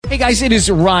Hey guys, it is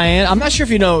Ryan. I'm not sure if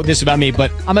you know this about me, but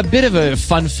I'm a bit of a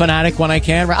fun fanatic when I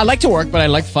can. I like to work, but I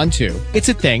like fun too. It's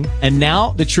a thing. And now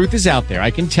the truth is out there.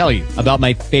 I can tell you about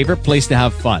my favorite place to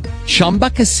have fun. Chumba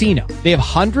Casino. They have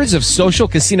hundreds of social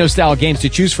casino style games to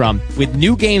choose from with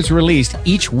new games released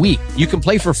each week. You can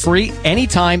play for free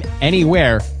anytime,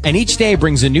 anywhere. And each day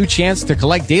brings a new chance to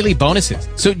collect daily bonuses.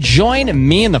 So join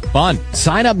me in the fun.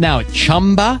 Sign up now at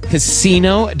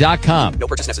ChumbaCasino.com. No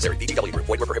purchase necessary. VGW Group.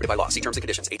 Void where prohibited by law. See terms and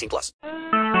conditions. 18+.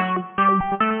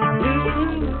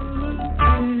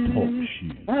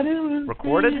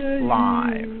 Recorded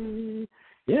live.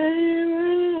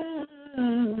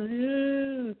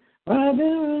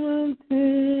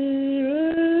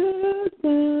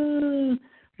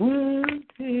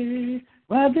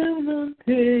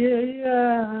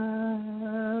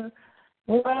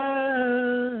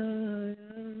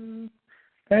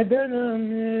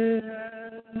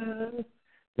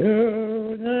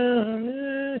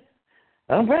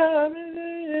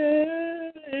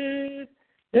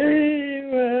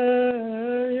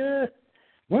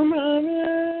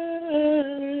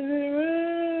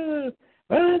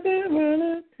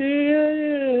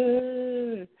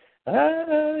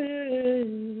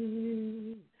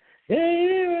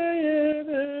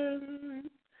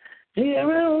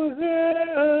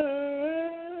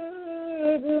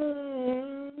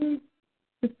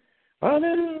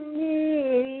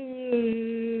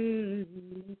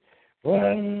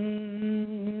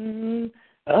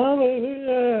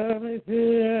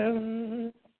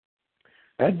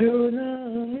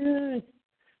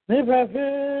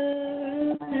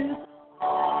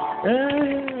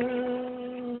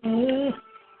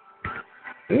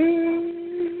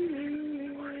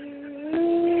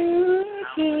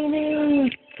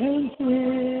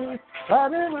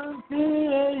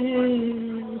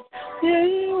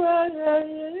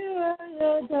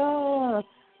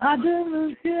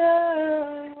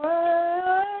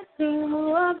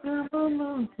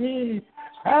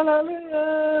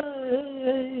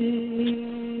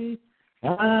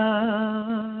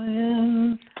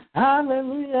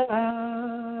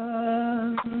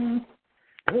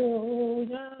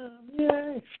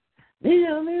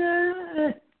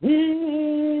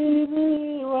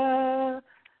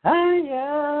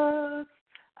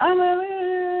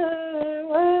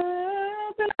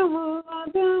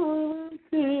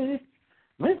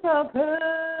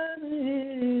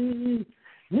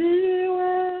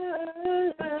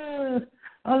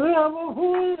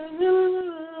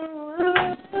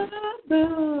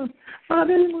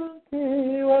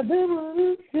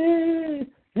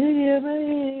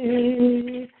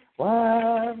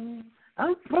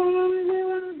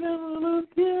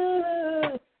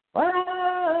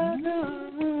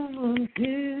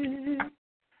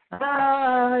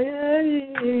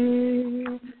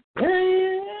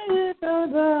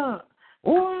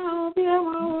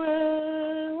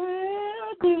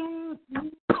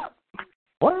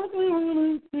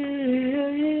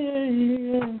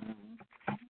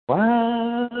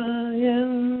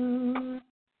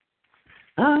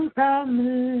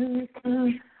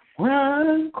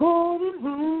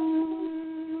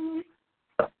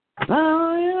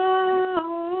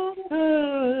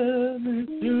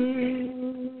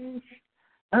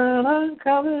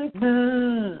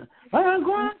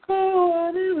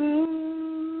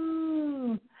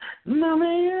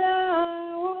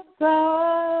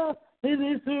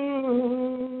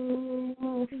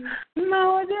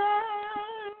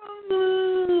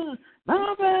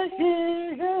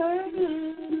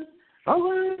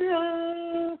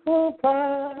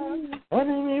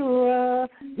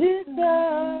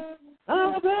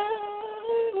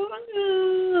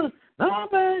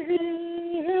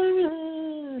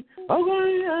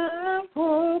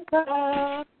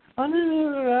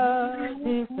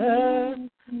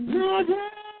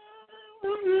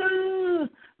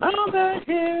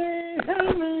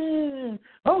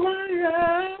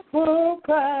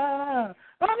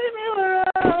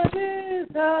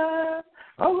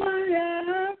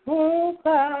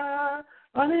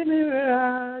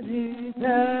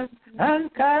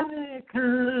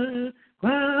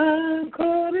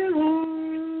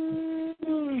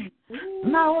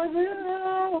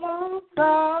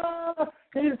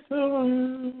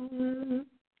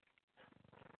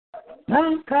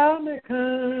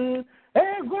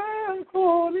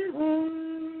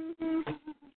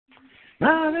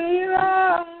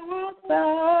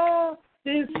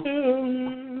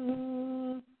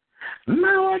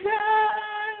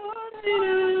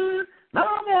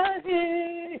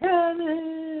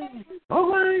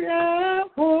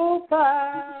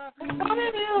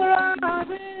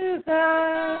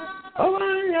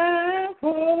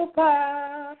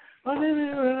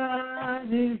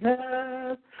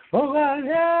 Jesus. Oh,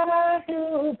 yeah,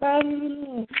 you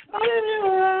can.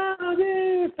 Hallelujah,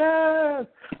 Jesus.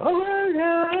 Oh,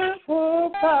 yeah,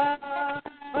 Papa.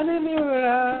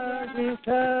 Hallelujah,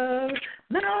 Jesus.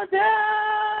 Now,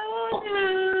 down, oh,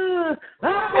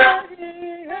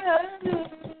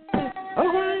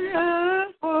 yeah,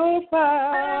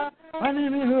 Papa.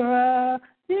 Hallelujah,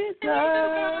 Jesus.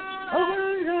 Oh,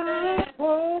 yeah,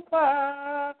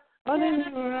 Papa.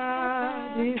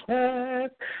 Hallelujah,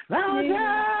 Jesus. Now,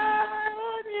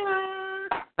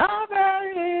 now,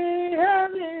 very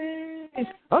heavy.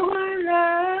 Oh,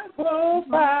 yeah,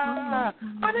 Papa.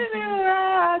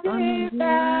 Hallelujah,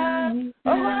 Jesus.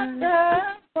 Oh,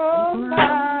 yeah, Papa.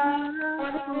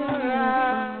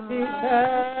 Hallelujah,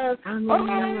 Jesus. Oh,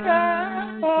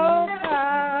 yeah, Papa.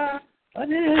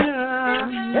 Hallelujah.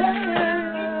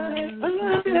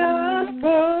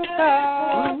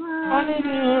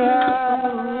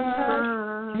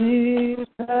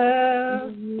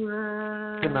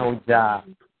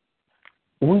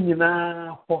 We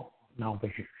now now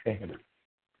be shared.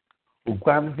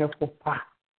 Ugam here for pa.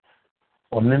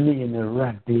 Only in a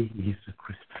red day, Jesus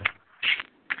Christ.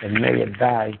 And may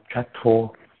die,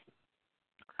 cattle.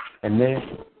 And then,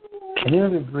 can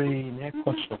you bring a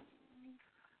question?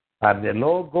 But the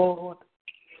Lord God,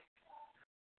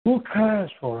 who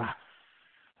cares for us,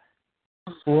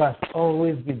 who has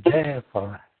always been there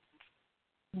for us,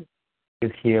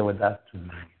 is here with us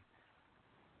tonight.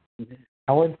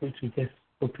 I want you to just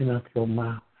open up your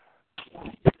mouth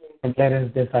and let us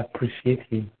just appreciate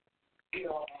Him.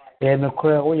 And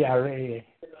we are ready.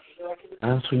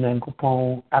 And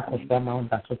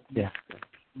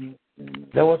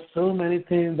there were so many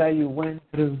things that you went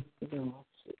through,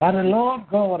 but the Lord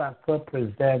God has still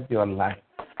preserved your life.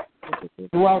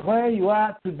 You are where you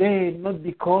are today, not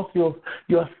because of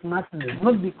your smartness,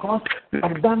 not because you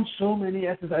have done so many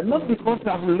exercises, not because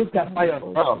you have looked at by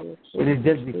yourself. It is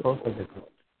just because of the God.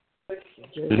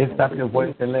 Lift up your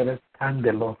voice and let us thank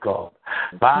the Lord God.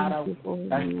 Father, we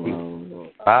thank you.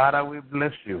 Father, we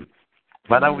bless you.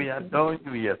 Father, we adore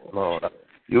you, yes, Lord.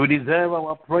 You deserve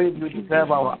our praise. You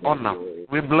deserve our honor.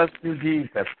 We bless you,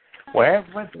 Jesus, for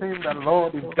everything the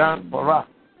Lord has done for us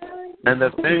and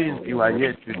the things you are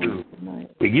yet to do.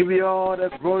 We give you all the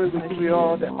glory. We give you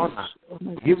all the honor.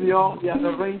 We give you all the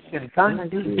adoration.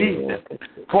 Thank you, Jesus,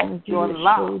 for your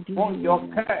love, for your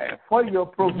care, for your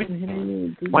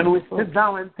provision. When we sit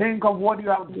down and think of what you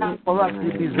have done for us,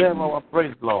 you deserve our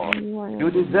praise, Lord. You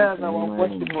deserve our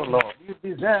worship, Lord.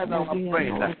 You deserve our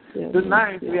praise.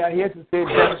 Tonight we are here to say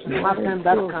there is nothing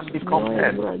that can be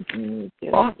compared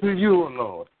unto you,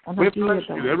 Lord. We bless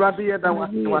you.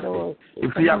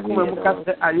 If you are coming,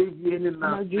 are you hearing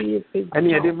now? And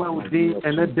you demand with thee,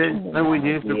 and a day, and we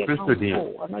use to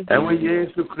Christodem. And we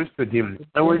use to Christodem.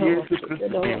 And we use to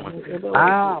Christodem.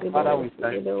 Ah, Father, we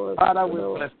thank you. Father, we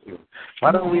bless you.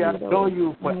 Father, we adore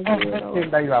you for everything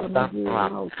that you have done for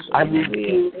us. I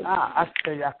mean,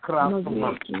 after your crown,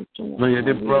 no, you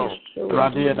did, bro.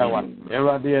 Irradiate that one.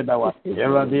 Irradiate that one.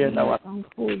 Irradiate that one.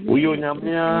 We are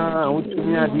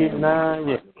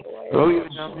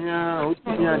Namia,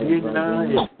 Utumia,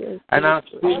 Dina. And our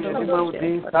spirit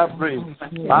mountains are brave.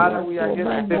 Father, we are here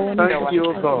to say thank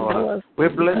you, God. We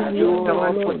bless you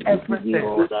for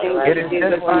everything. It is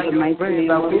just by your praise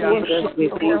that we are.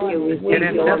 It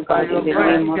is just by your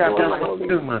praise we are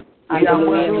consumed. We are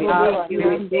where we are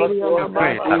because of your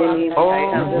praise. Oh,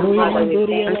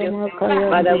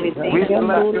 Father, we thank we you.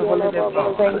 bless your holy name,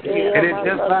 Lord. It is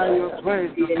just by your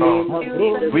praise,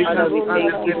 Lord. We shall come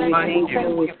and say thank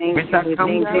you. We shall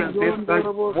come and say thank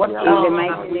you. What In the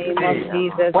mighty name of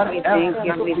Jesus, we thank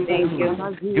you, we thank you.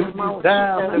 You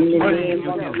deserve the praise,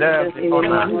 you deserve the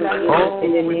honor. Oh,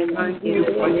 we thank you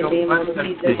for your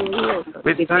majesty.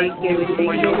 We thank you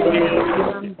for your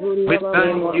grace. We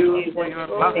thank you for your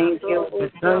love. We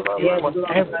thank you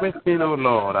for everything, oh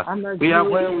Lord. We are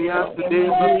where we are today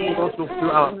not because of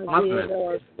our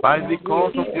smartness, but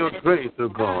because of your grace, oh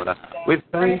God. We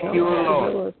thank you,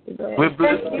 Lord. We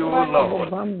bless you,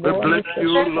 Lord. We bless you,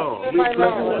 Lord. We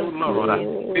bless you, Lord.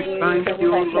 We thank you,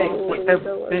 Lord, for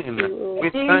everything. We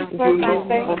thank you, Lord,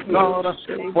 for God,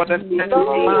 for the 10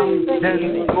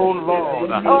 mountains, oh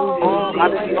Lord. Oh, I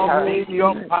did not need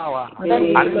your power.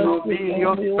 I did not need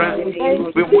your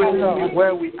strength. We worship you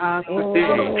where we are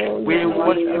today. We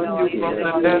worship you from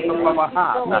the depth of our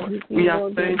heart. We are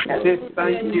saying to say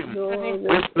thank you.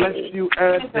 We bless you,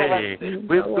 Earth Day.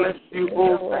 We bless you,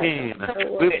 O King.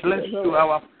 We bless you,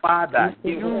 our Father.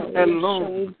 You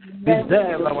alone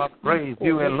deserve our praise.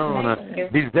 You alone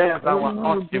deserve our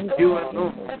worship. You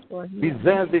alone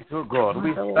deserve it, O God.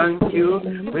 We thank you.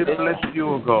 We bless you,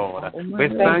 O God. We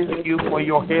thank you for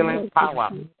your healing power.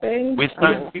 We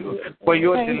thank you for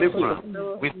your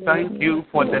deliverance. We thank you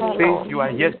for the things you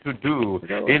are yet to do.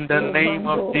 In the name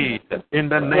of Jesus. In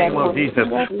the name of Jesus.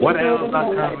 What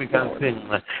else we can sing?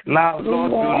 Lord, you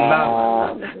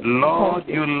love us. Lord,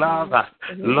 you love us.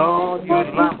 Lord, you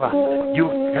love us. You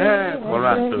care for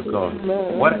us, O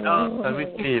God. What else can we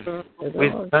say?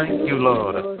 We thank you,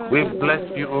 Lord. We bless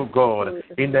you, O God,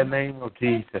 in the name of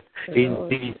Jesus. In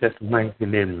Jesus' mighty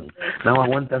name. Now I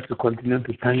want us to continue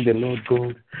to thank the Lord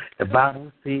God. The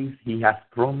Bible says He has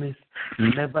promised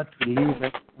never to leave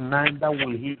us, neither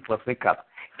will He forsake us.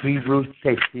 Hebrews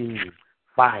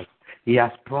 13:5. He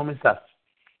has promised us.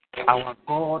 Our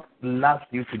God loves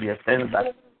you to the extent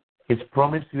that He's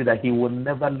promised you that He will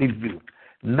never leave you,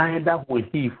 neither will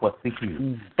He forsake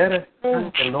you. Let us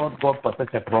thank the Lord God for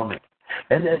such a promise.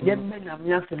 And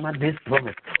this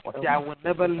promise, I will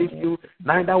never leave you,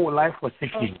 neither will I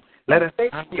forsake you. Let us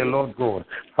thank the Lord God.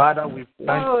 Father, we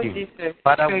thank you.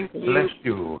 Father, we bless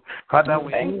you. Father,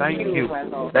 we thank you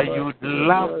that you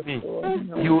love me.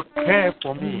 You care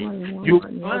for me. You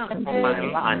plan for my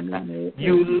life.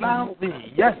 You love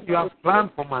me. Yes, you have planned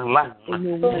for my life.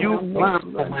 You plan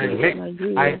for my life.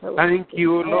 I thank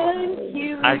you, Lord.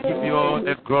 I give you all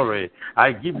the glory.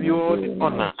 I give you all the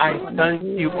honor. I thank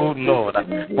you, O Lord,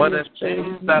 for the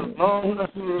things that, Lord,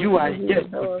 you are yet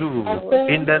to do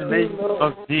in the name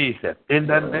of Jesus. In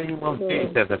the name of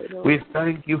Jesus, we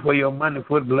thank you for your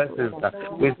manifold blessings.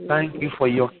 We thank you for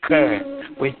your care.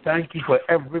 We thank you for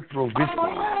every provision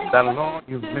that, Lord,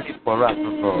 you've made for us,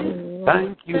 Lord.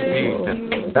 Thank you,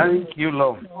 Jesus. Thank you,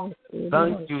 Lord.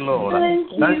 Thank you, Lord.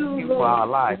 Thank you for our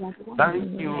life.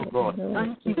 Thank you, God.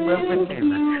 Thank you for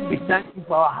everything. We thank you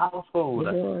for our household.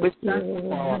 We thank you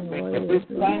for our family. We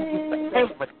thank you for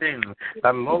everything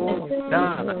that, Lord, has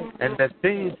done and the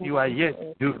things you are yet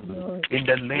to do. In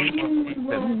the name of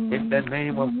Jesus. In the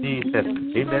name of Jesus.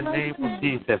 In the name of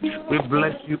Jesus. We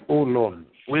bless you, O Lord.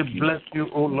 We bless you,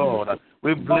 O Lord.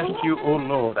 We bless you, O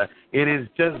Lord. It is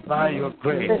just by your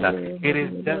grace. It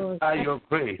is just by your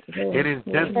grace. It is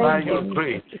just by your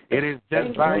grace. It is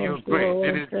just by your grace.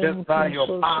 It is just by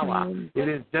your power. It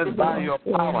is just by your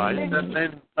power. In the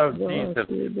name of Jesus,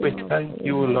 we thank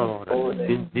you, Lord.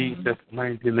 In Jesus'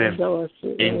 mighty name.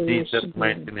 In Jesus'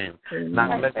 mighty name.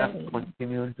 Now let us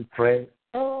continue to pray.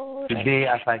 Today,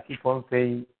 as I keep on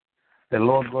saying, the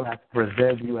Lord God has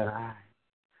preserved you and I.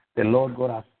 The Lord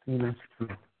God has seen us through.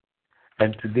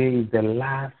 And today is the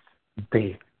last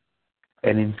day.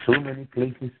 And in so many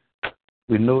places,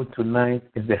 we know tonight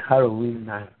is the Halloween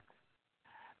night.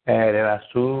 There are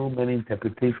so many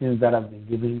interpretations that have been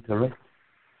given to it.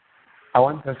 I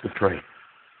want us to pray.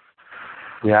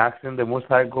 We are asking the Most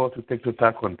High God to take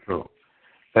total control.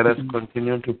 Let us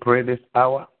continue to pray this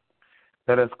hour.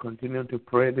 Let us continue to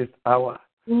pray this hour.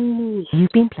 You've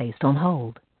been placed on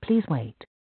hold. Please wait.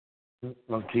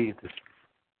 Lord Jesus.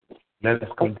 Let us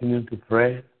continue to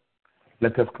pray.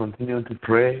 Let us continue to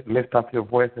pray. Lift up your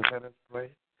voice and let us pray.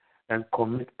 And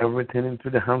commit everything into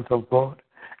the hands of God.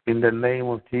 In the name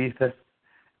of Jesus.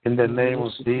 In the name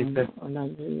of Jesus.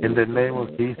 In the name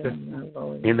of Jesus.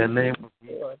 In the name of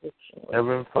Jesus.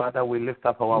 Heavenly Father, we lift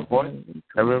up our voice.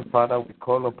 Heavenly Father, we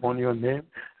call upon your name.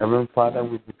 Heavenly Father,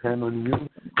 we depend on you.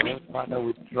 Heavenly Father,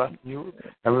 we trust you.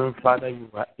 Heavenly Father, you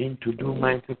are in to do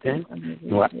mighty things.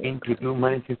 You are in to do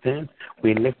mighty things.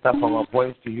 We lift up our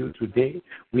voice to you today.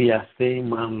 We are saying,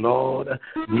 my Lord,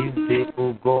 this day,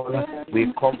 oh God,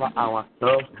 we cover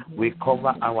ourselves. We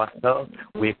cover ourselves.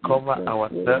 We cover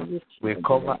ourselves. We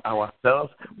cover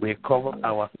ourselves. We cover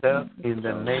ourselves in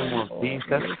the name of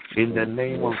Jesus. In the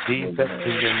name of Jesus.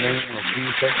 In the name of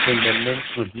Jesus. In the name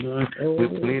of Jesus.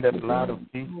 We plead the blood of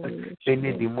Jesus.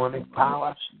 Any demonic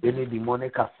power, any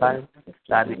demonic assignment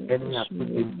that the enemy has put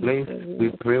in place, we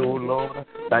pray, oh Lord,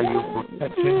 that your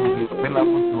protection will be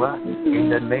available to us in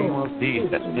the name of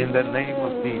Jesus. In the name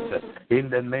of Jesus. In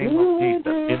the name of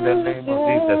Jesus. In the name of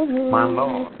Jesus. My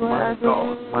Lord, my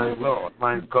God, my Lord,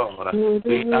 my God.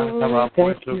 We answer our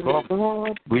voice to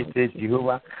God. We say,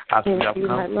 Jehovah, as we have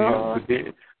come to you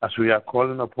today, as we are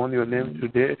calling upon your name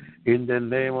today, in the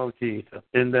name of Jesus,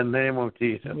 in the name of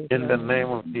Jesus, in the name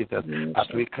of Jesus, as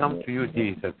we come to you,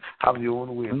 Jesus, have your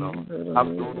own way, Lord.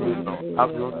 Have your own way, Lord.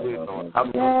 Have your own way, Lord. Have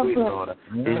your own way, Lord.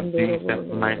 In Jesus'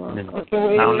 mighty name.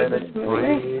 Now let us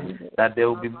pray that there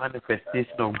will be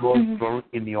manifestation of God's glory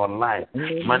in your life.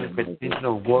 Manifestation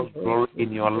of God's glory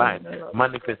in your life.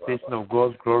 Manifestation of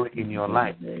God's glory in your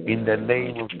life. In the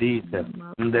name of Jesus.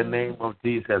 In the name of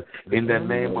Jesus. In the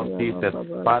name of Jesus.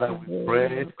 Father, we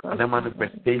pray for the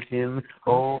manifestation.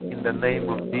 Oh, in the name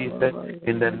of Jesus.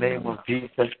 In the name of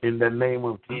Jesus. In the name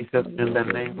of Jesus. In the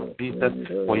name of Jesus.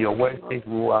 For your word says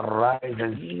we will arise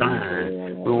and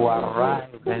shine. We will arise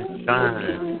and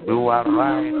shine. We will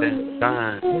arise and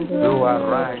shine. We will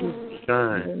arise and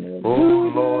shine.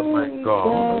 Oh Lord my God.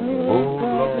 Oh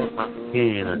Lord my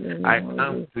King. I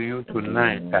come to you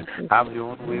tonight. Have your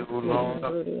own way, oh Lord.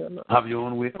 Have your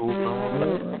own way, oh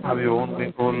Lord. Have your own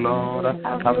way, oh Lord.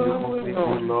 Have your own way,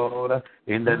 oh Lord.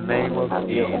 In the name of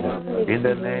Jesus. In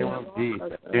the name of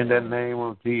Jesus. In the name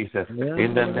of Jesus.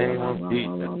 In the name of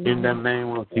Jesus. In the name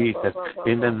of Jesus.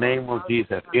 In the name of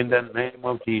Jesus. In the name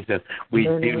of Jesus. We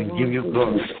give you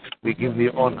glory. We give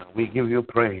you honor. We give you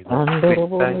praise. We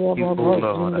thank you, O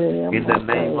Lord. In the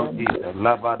name of Jesus.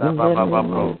 Labada baba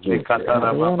baba.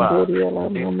 Zikatara baba.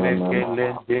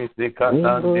 Zikele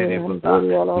zikatandere buta.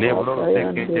 Lebro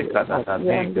zikete katata.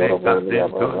 In the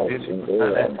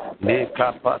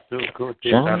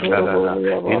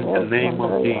name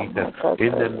of Jesus.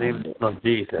 In the name of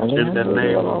Jesus. In the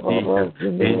name of Jesus.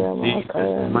 In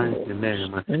Jesus' mighty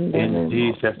name. In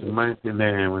Jesus' mighty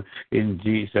name. In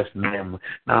Jesus' name.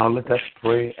 Now let us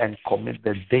pray and commit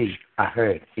the day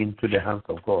ahead into the hands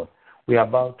of God. We are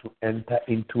about to enter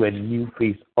into a new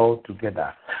phase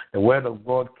altogether. The word of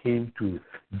God came to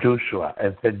Joshua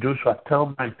and said, Joshua,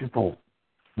 tell my people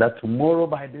that tomorrow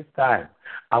by this time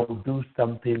I will do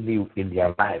something new in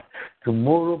their life.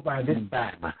 Tomorrow by this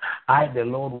time, I, the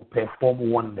Lord, will perform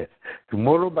wonders.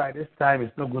 Tomorrow by this time,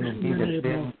 it's not going to be the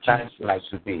same time like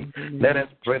today. Let us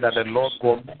pray that the Lord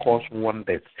God will cause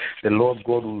wonders. The Lord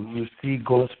God will see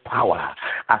God's power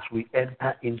as we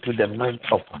enter into the month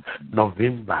of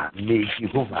November. May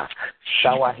Jehovah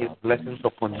shower his blessings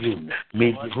upon you.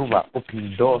 May Jehovah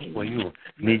open doors for you.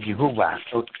 May Jehovah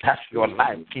touch your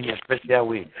life in a special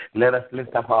way. Let us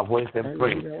lift up our voice and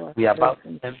pray. We are about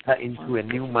to enter into a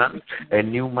new month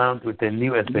with a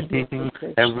new expectation.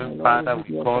 Heavenly Father,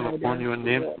 we call upon your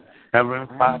name. Heavenly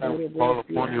Father, we call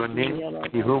upon your name.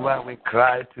 Jehovah, we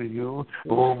cry to you,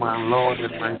 oh my Lord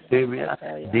and my Savior,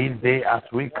 this day as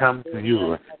we come to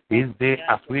you, this day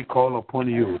as we call upon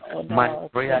you, my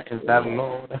prayer is that,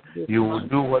 Lord, you will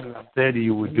do what you have said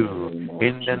you will do.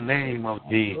 In the name of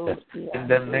Jesus. In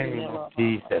the name of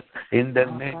Jesus. In the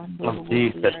name of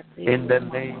Jesus. In the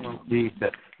name of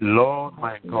Jesus. Lord,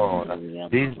 my God,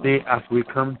 this day as we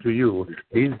come to you,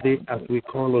 this day as we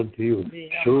call unto you,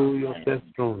 show yourself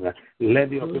stronger. Let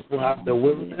your people have the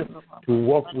willingness to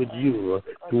walk with you,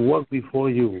 to walk before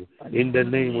you. In the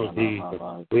name of Jesus,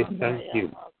 we thank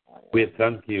you. We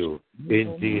thank you.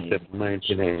 In Jesus'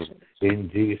 mighty name.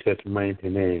 In Jesus' mighty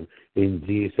name. In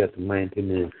Jesus' mighty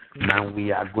name. Now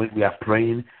we are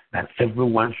praying that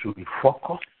everyone should be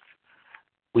focused.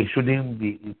 We shouldn't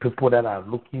be people that are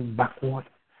looking backward.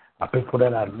 People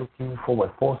that are looking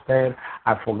forward. Paul said,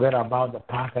 I forget about the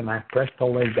past and I press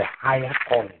towards the higher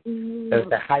calling.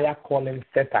 There's a higher calling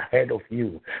set ahead of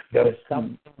you. There is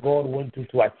something God wants you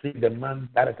to achieve the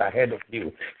month that is ahead of you.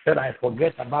 He said, I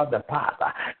forget about the past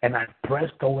and I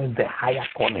press towards the higher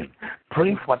calling.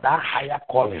 Pray for that higher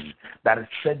calling that is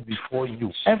set before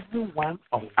you. Every one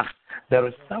of us. There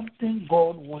is something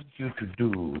God wants you to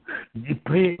do. You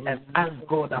pray and ask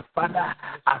God, Father,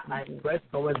 as I press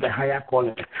towards the higher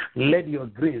calling, let your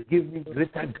grace give me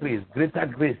greater grace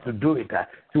to do it,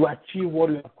 to achieve what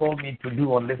you have called me to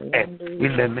do on this earth.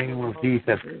 In the name of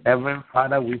Jesus. Heavenly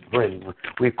Father, we pray.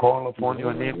 We call upon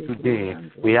your name today.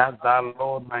 We ask that,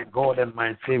 Lord, my God and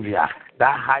my Savior,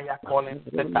 that higher calling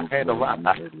set ahead of us.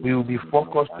 We will be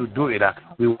focused to do it.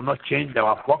 We will not change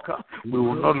our focus. We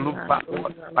will not look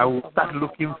backward. I will start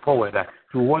looking forward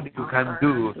to what you can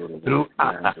do through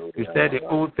us. You said the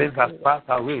old things have passed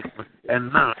away,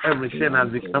 and now everything has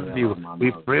become new.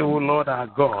 We pray, O Lord our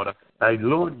God, that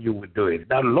Lord you will do it.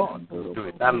 That Lord will do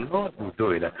it. That Lord will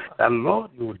do it. That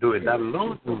Lord you will do it. That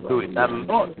Lord will do it. That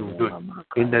Lord you will do it.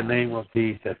 In the name of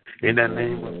Jesus. In the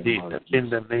name of Jesus. In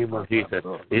the name of Jesus.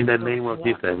 In the name of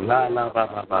Jesus. La la ba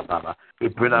ba ba ba ba. We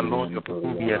pray that Lord your people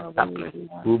will be established.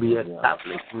 Will be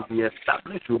established. Will be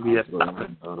established. Will be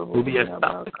established. Will be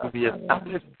established. Will be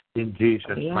established. In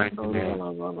Jesus' mighty name.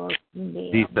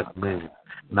 Jesus' name.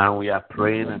 Now we are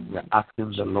praying and we are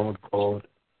asking the Lord God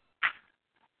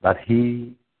that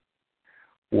he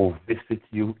will visit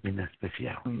you in a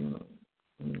special way.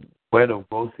 Word of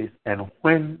God says, and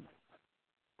when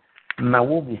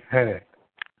Naomi heard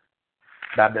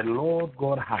that the Lord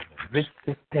God had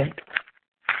visited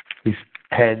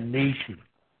her nation,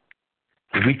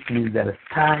 which means there is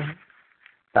time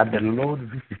that the Lord's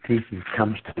visitation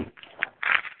comes to.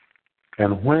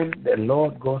 And when the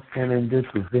Lord God sent angels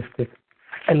to visit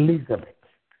Elizabeth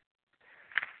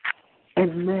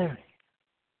and Mary,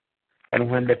 and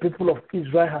when the people of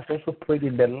Israel has also prayed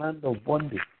in the land of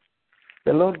bondage,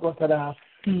 the Lord God said, I have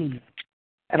seen,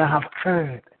 and I have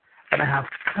heard, and I have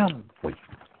come for you.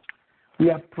 We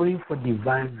are praying for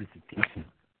divine visitation,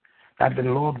 that the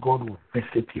Lord God will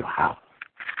visit your house.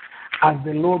 As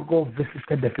the Lord God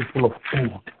visited the people of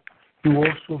old, He will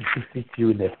also visit you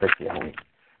in a special way,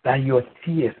 that your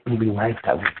tears will be wiped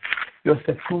away. Your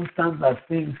circumstances and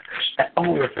things,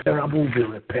 all your terrible will be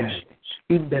repaired.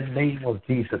 In the name of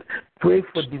Jesus, pray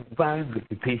for divine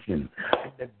visitation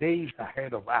in the days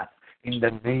ahead of us. In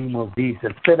the name of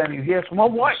Jesus. Say that you hear small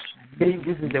voice. Saying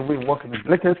this is the way walking.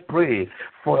 Let us pray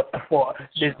for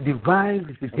the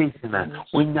divine visitation.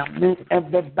 When you make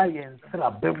everybody and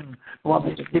Father,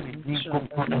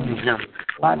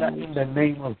 in the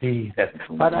name of Jesus.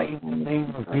 Father, in the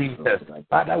name of Jesus.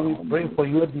 Father, we pray for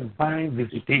your divine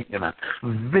visitation.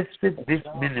 Visit this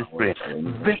ministry.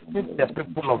 Visit the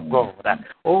people of God.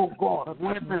 Oh God,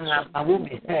 when I will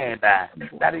be heard that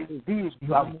indeed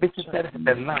you have visited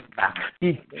the land.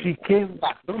 She came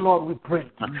back. Oh Lord, we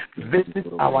pray. Visit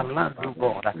our land, oh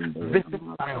God. Visit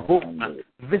my home.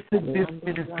 Visit this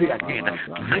ministry again.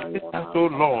 Visit us, oh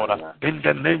Lord, in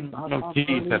the name of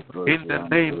Jesus. In the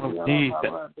name of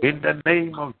Jesus. In the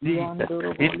name of Jesus.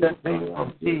 In the name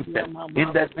of Jesus. In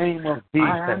the name of Jesus.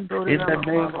 In the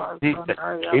name of Jesus.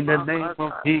 In the name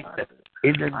of Jesus.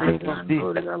 In the name of Jesus, in the name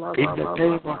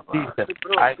of Jesus,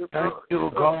 I thank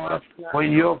you, God, for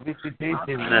your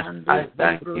visitation. I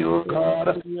thank you,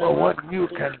 God, for what you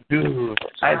can do.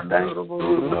 I thank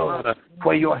you, Lord,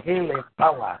 for your healing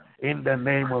power. In the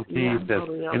name of Jesus,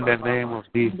 in the name of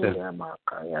Jesus.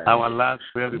 Our last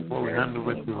prayer before we hand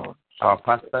over to our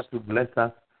pastor to bless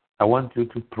us, I want you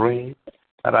to pray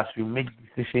that as you make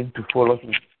decision to follow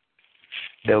him,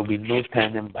 there will be no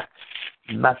turning back.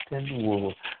 Nothing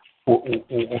will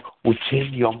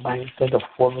change your mindset of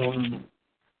following him.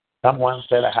 Someone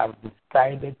said, I have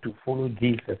decided to follow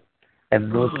Jesus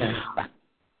and no turning back.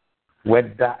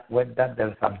 Whether there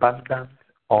is abundance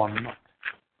or not,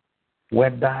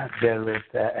 whether there is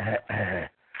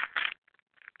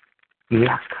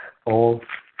lack of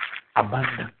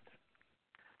abundance,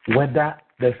 whether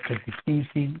there's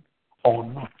persecution or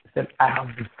not. He said, I have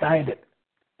decided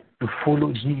to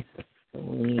follow Jesus.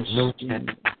 No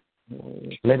turning back.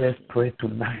 Let us pray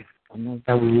tonight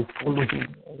that we will follow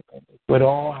him with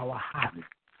all our heart.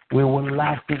 We will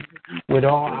love him with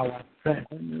all our strength.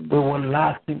 We will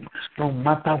love him no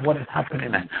matter what is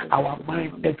happening. Our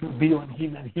mindset will be on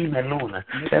him and him alone.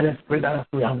 Let us pray that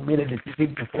we have made a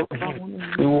decision to follow him.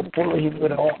 We will follow him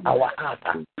with all our heart,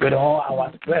 with all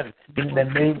our strength. In the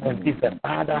name of Jesus.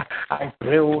 Father, I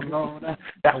pray, oh Lord,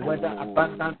 that whether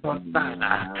abundance or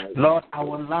none, Lord, I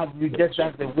will love you just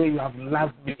as the way you have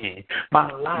loved me. My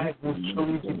life will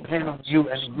solely depend on you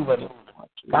and you alone.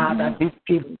 Father, this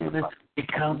evening we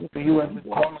come to you and we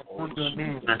call upon your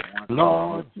name.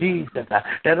 Lord Jesus,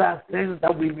 there are things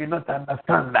that we may not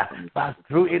understand, but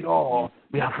through it all,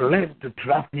 we have learned to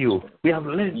trust you. We have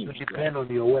learned to depend on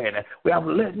your word. We have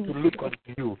learned to look unto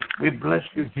you. We bless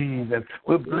you, Jesus.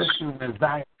 We bless you,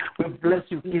 Messiah. We bless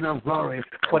you, King of Glory,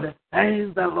 for the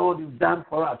things that, Lord, you've done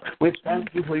for us. We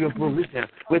thank you for your provision.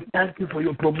 We thank you for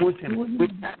your promotion. We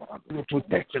thank you for your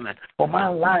protection for my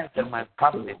life and my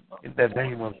family. In the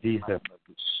name of Jesus,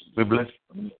 we bless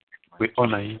you. We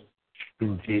honor you.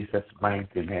 In Jesus'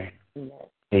 mighty name.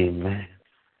 Amen.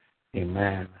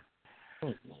 Amen.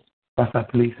 Pastor,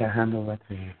 please, I hand over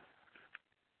to you.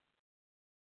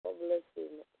 God bless you.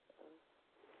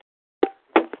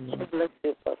 God bless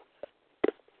you, Pastor.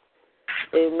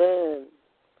 Amen.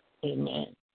 Amen.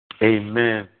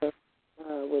 Amen.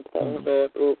 We thank God.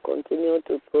 We'll continue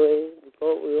to pray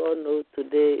because we all know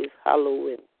today is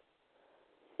Halloween.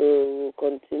 So we'll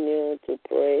continue to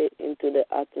pray into the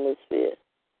atmosphere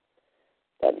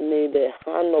that may the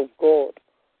hand of God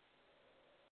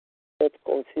set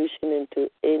confusion into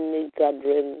any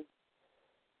gathering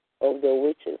of the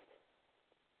witches.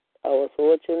 I was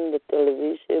watching the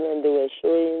television and they were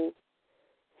showing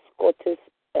Scottish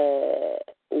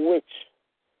witch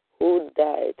who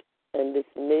died and this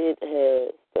made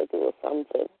her 30 or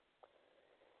something.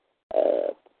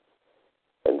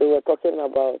 And they were talking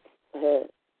about her.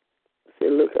 So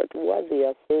look at what they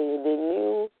are saying. They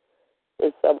knew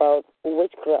it's about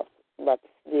witchcraft, but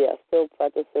they are still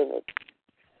practicing it.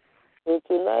 So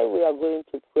tonight we are going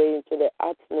to pray into the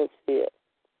atmosphere.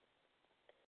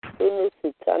 Any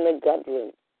satanic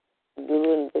gathering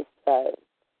during this time,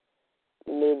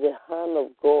 may the hand of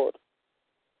God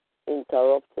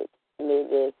interrupt it. May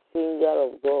the finger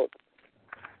of God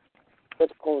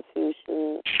put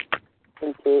confusion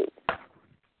into it.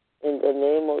 In the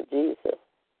name of Jesus.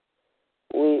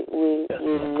 We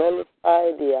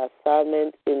nullify the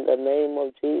assignment in the name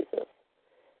of Jesus.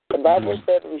 The Bible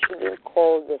said we shouldn't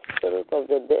call the spirit of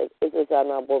the dead. It is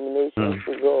an abomination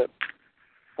to God.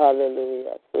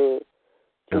 Hallelujah. So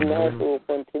tonight we will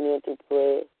continue to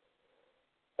pray,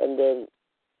 and then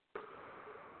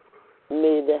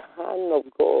may the hand of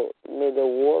God, may the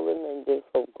warring angels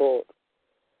of God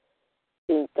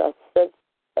intercept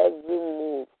every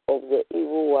move of the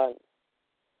evil one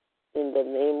in the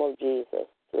name of Jesus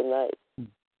tonight.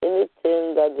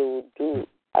 Anything that they will do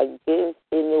against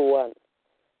anyone,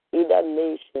 either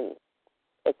nation,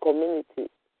 a community,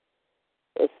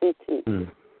 a city,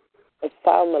 a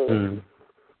family,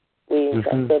 we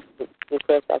intercept it.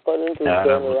 Because according to John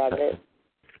Ramet,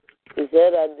 he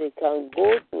said that they can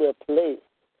go to a place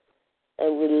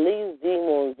and release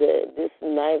demons there, this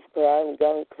knife crime,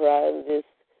 gun crime, this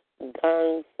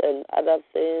gangs and other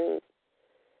things,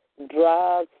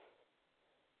 drugs,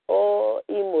 or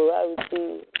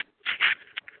immorality.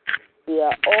 They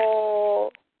are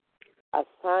all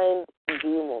assigned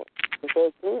demons,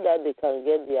 because through that they can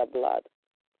get their blood.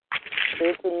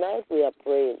 So tonight we are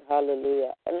praying,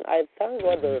 hallelujah. And I thank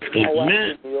God there is power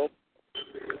in your.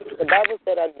 The Bible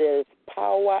said that there is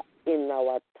power in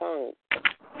our tongue.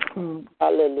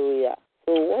 Hallelujah.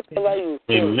 So whatever you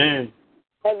say,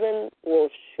 heaven will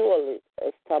surely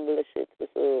establish it.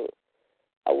 So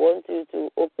I want you to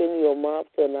open your mouth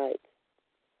tonight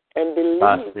and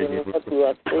believe in what you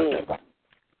are saying.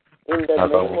 In the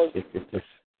name of Jesus.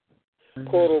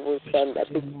 Because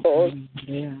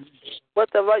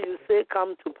whatever you say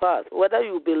comes to pass. Whether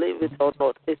you believe it or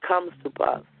not, it comes to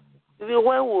pass. Even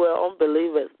when we were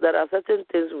unbelievers, there are certain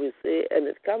things we say and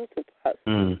it comes to pass.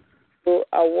 So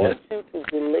I want you to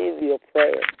believe your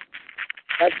prayer.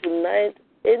 That tonight,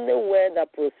 any word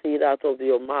that proceeds out of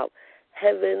your mouth,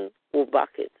 heaven will back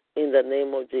it in the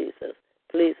name of Jesus.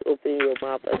 Please open your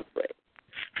mouth and pray.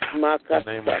 In the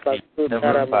name of Jesus. In the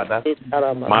name of Jesus.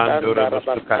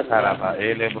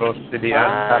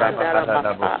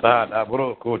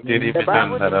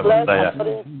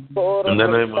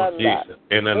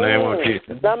 In the name of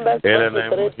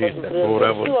Jesus.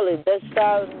 Surely there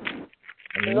shall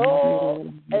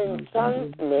no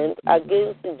enchantment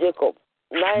against Jacob,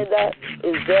 neither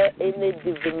is there any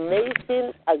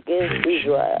divination against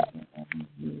Israel.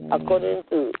 According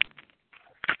to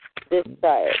this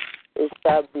time, it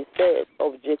shall be said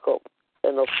of Jacob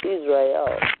and of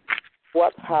Israel,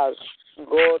 what has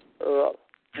God wrought?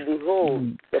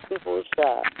 Behold, the people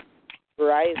shall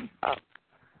rise up.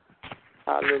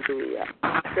 Hallelujah.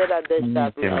 Say that there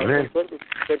shall be,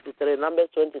 Numbers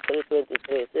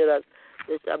 23:23. Say that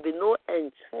there shall be no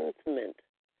enchantment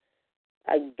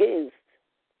against.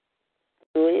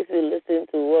 So if you listen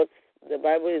to what the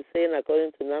Bible is saying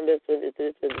according to Numbers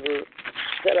 23:23,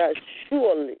 say that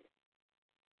surely,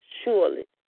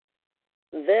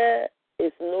 there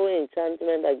is no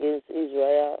enchantment against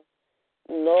Israel,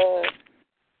 no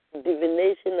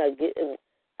divination against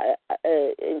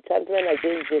enchantment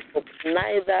against Jacob,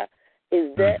 neither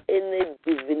is there any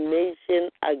divination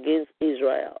against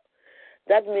Israel.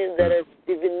 That means there is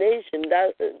divination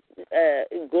that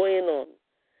going on,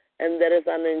 and there is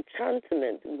an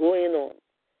enchantment going on.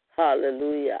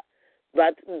 Hallelujah.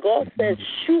 But God says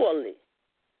surely,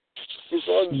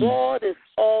 because God is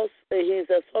also, He's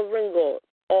a sovereign God,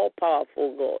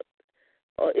 all-powerful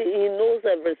God. He knows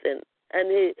everything.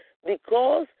 And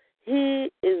because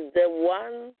He is the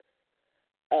one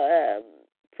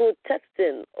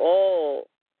protecting, or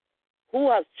who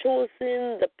has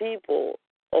chosen the people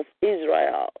of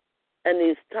Israel, and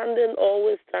He's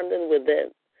always standing with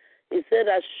them. He said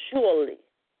that surely,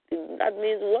 that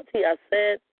means what He has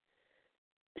said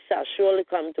shall surely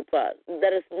come to pass.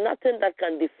 There is nothing that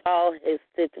can defile His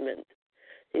statement.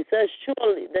 He says,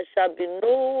 surely there shall be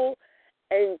no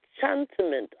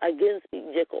enchantment against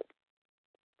Jacob.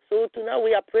 So tonight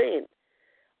we are praying.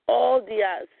 All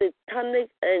the satanic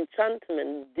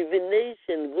enchantment,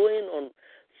 divination going on,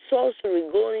 sorcery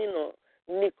going on,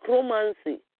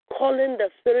 necromancy, calling the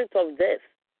spirit of death,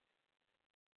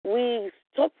 we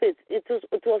stop it. It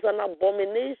was an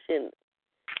abomination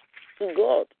to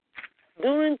God.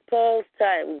 During Paul's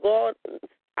time, God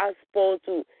asked Paul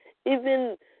to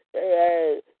even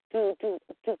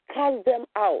to cast them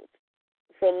out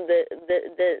from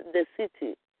the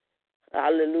city.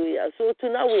 Hallelujah. So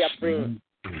tonight we are praying.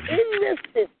 Any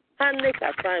satanic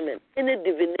assignment, any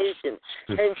divination,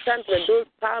 enchantment, those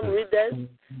palm readers,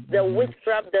 the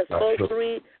witchcraft, the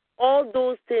sorcery, all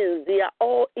those things, they are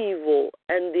all evil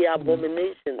and they are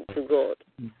abomination to God.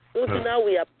 So tonight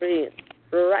we are praying.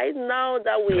 Right now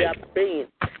that we are praying,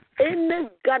 any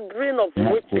gathering of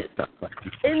witches,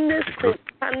 any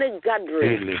satanic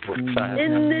gathering,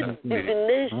 any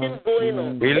divination going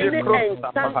on, any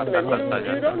enchantment,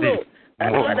 you don't know.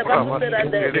 That's why the Bible said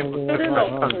that the children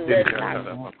of the light,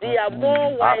 they are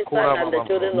more wiser than the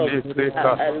children of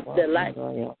the light.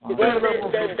 Because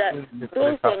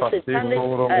those from satanic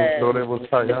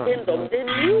kingdom, they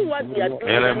knew what they are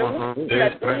doing.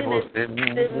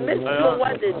 They make sure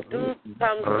what they do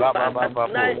comes to pass. But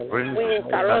tonight, we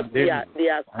interrupt their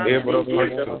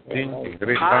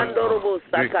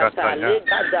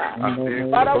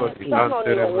Father, we stand on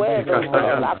your word,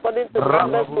 according to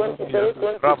Numbers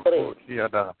 23:23.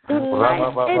 Tonight,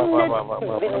 any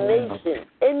divination,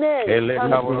 any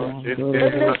Father,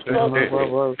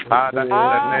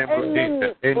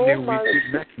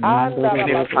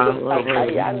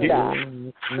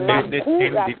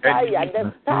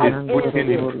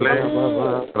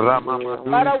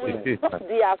 we stop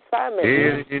the assignment,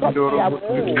 we stop their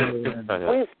move,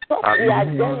 we stop the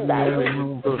agenda, we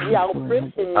stop the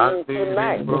operation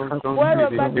tonight,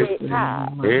 wherever they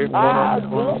are,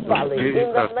 globally,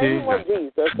 in the name of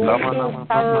Jesus, we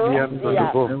interrupt their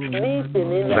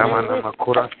meeting in the name of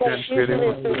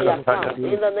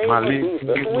in the name of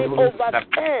Jesus, we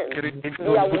overturn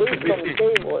their wisdom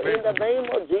table in the name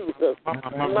of Jesus. We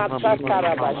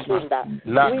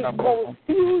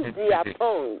confuse their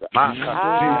tongue.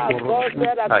 God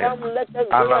said, come, let us go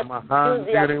to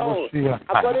their tongue.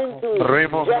 According to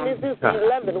Genesis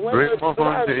 11, when they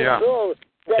began to go,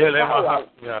 God said,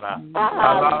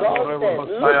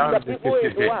 look, the people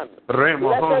is one.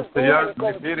 Let us go and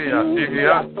confuse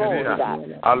their tongue.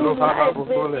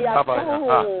 Let their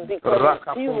tongue be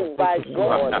consumed by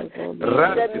God. In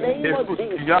the name of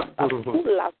Jesus.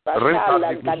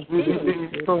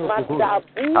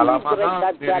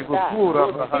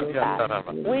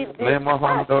 We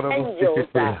dispatch angels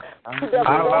to the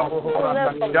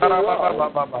fullness of the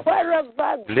world.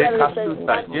 Wherever there is a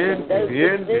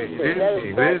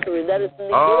there is sorcery, there is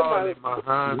negligence,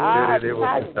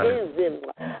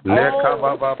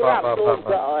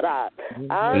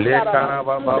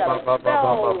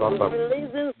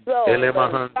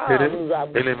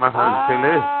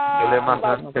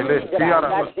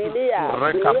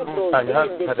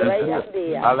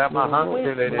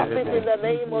 in the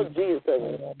name of Jesus.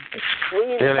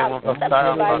 We intercept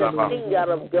by the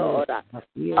finger of God.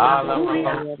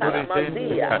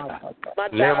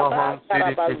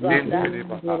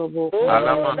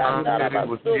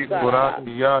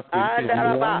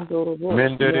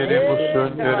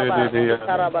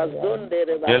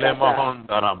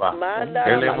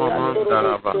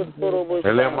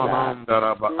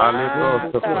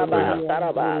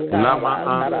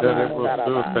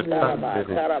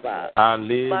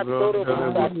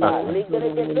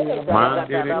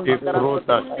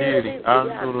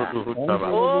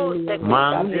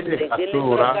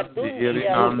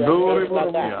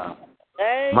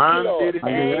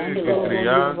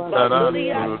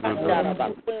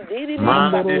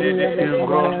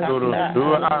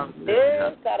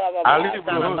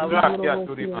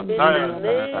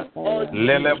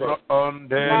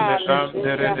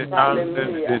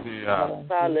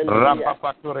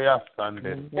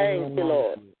 Thank you,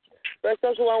 Lord.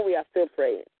 Precious one, we are still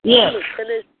praying. Yes.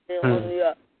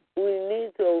 We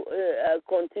need to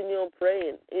continue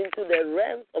praying into the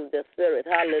realms of the Spirit.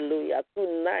 Hallelujah.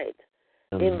 Tonight,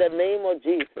 in the name of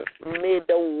Jesus, may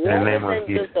the warring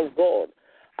angels of God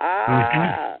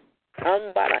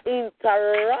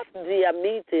interrupt their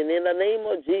meeting in the name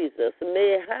of Jesus.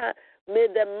 May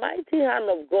the mighty hand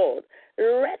of God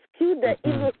rescue the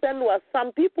innocent ones.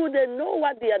 Some people, they know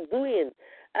what they are doing,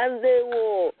 and they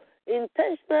will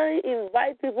intentionally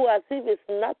invite people as if it's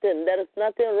nothing. There is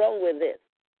nothing wrong with this.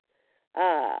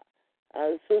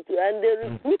 And they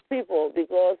recruit people,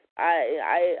 because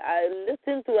I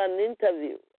listened to an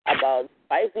interview about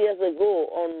 5 years ago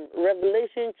on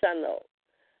Revelation Channel,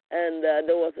 and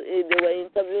they were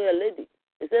interviewing a lady.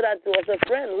 They said that it was a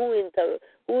friend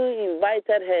who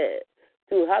invited her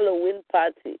to Halloween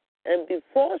party, and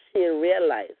before she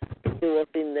realized she was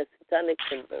in the satanic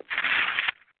kingdom.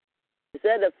 He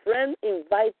said a friend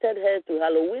invited her to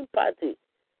Halloween party.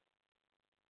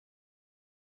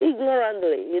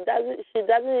 Ignorantly, she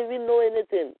doesn't even know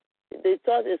anything. They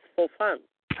thought it's for fun,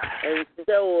 and she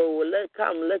said, "Well, let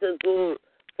us go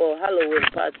for Halloween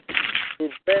party."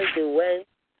 They went,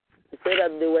 She said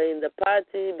that they were in the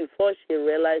party before she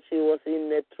realized she was in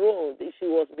a throne. She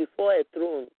was before a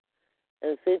throne.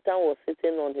 And Satan was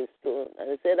sitting on his throne.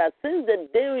 And he said that since the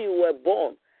day you were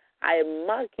born, I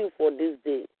mark you for this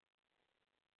day.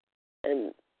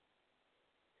 And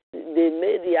they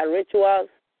made their rituals.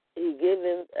 He gave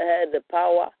her the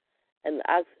power and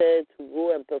asked her to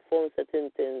go and perform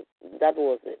certain things. That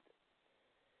was it.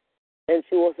 And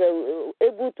she was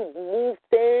able to move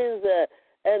things.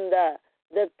 And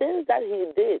the things that he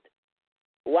did,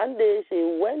 one day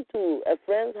she went to a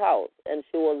friend's house and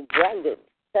she was bragging,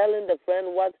 telling the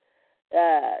friend what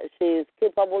she is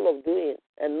capable of doing.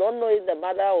 And not knowing the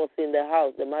mother was in the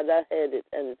house, the mother heard it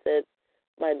and said,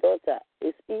 my daughter,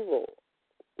 it's evil.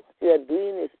 What you are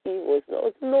doing is evil. It's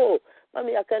not, no,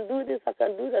 Mommy, I can do this, I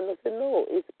can do that. And I said, no,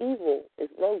 it's evil.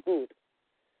 It's not good.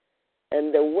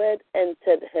 And the word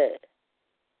entered her.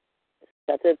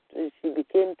 She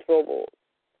became troubled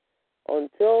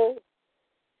until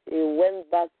he went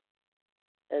back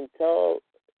and told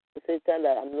Satan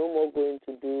that I'm no more going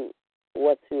to do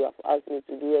what you have asked me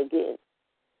to do again.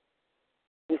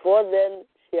 Before then,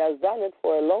 she has done it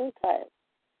for a long time.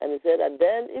 And he said that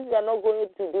then, if you are not going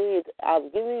to do it,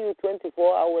 I've given you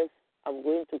 24 hours, I'm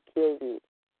going to kill you.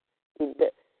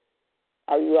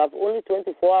 You have only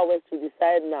 24 hours to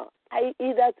decide now.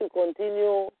 Either to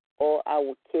continue or I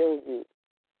will kill you.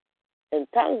 And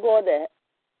thank God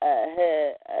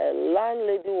her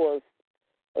landlady was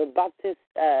a Baptist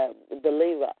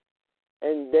believer.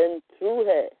 And then through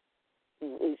her,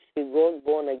 she got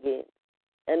born again.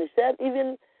 And he said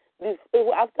even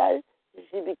after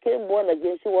she became born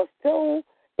again, she was still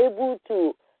able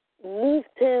to move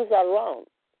things around.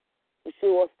 She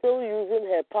was still using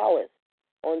her powers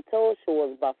until she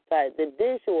was baptized. The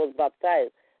day she was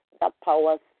baptized, that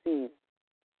power ceased.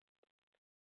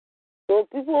 So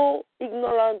people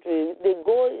ignorantly, they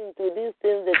go into these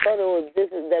things, they thought, oh,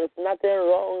 there's nothing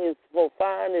wrong, it's for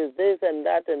fun, it's this and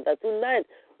that and that. Tonight,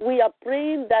 we are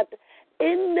praying that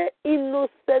any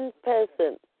innocent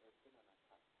person,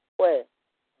 where?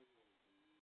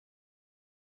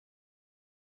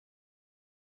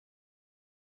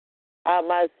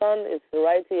 My son is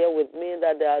right here with me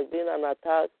that there has been an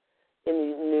attack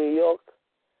in New York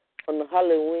on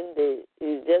Halloween.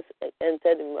 He just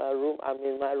entered in my room. I'm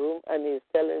in my room, and he's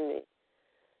telling me.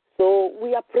 So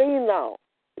we are praying now.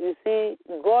 You see,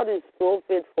 God is so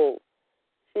faithful.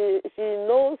 She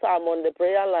knows I'm on the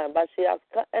prayer line, but she has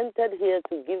entered here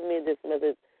to give me this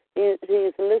message. He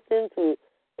is listening to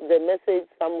the message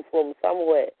from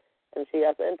somewhere, and she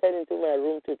has entered into my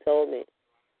room to tell me.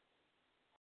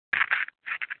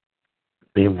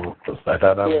 Yes.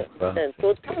 And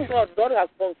so thank God, God has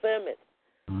confirmed it.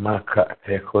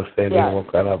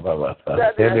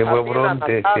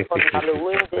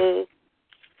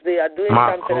 They are doing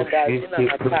something that has been an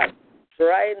attack.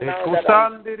 Right now, that I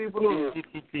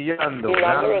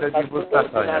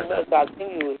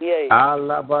think you will hear it.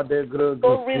 So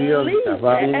release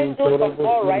the angels of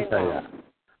God right now.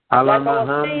 Like I was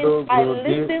saying, I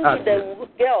listened to the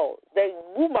girl, the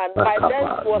woman, by then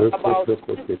she was about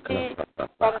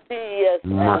 60-something years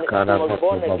and she was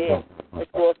born again. And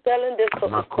she was telling this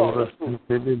story.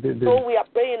 So we are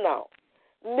praying now.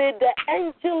 May the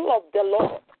angel of the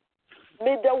Lord,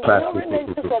 may the warring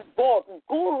angels of God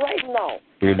go right now.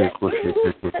 The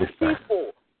innocent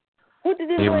people who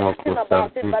didn't know anything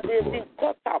about it, but they've been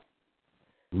caught up.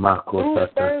 Through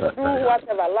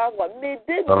whatever language, may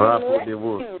they be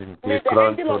rescued. May the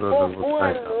angel of God go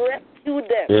and rescue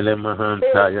them. They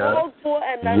will go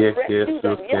and rescue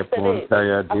them. Yesterday,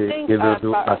 I think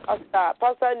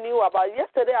Pastor knew about.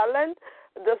 Yesterday, I learned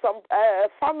there's some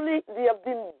family, they have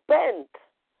been burnt.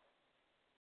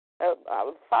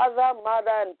 Father,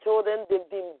 mother, and children, they've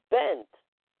been burnt.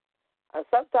 And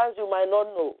sometimes you might not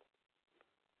know.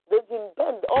 They've been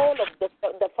burnt. All of the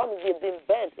families have been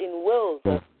burnt in Wales,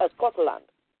 Scotland.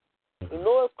 You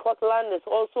know, Scotland is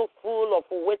also full of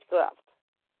witchcraft.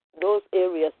 Those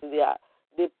areas there,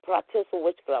 they practice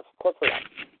witchcraft, Scotland.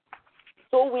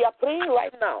 So we are praying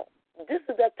right now. This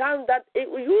is the time that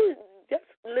you just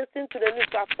listen to the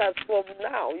newscasters from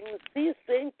now. You see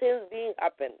same things being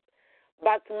happened.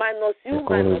 But minus you,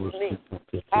 minus me.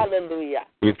 Hallelujah.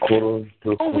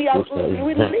 So we are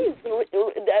release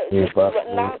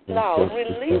now.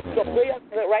 Release your prayers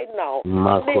right now.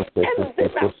 May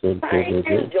assign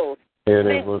angels.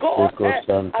 May God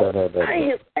assign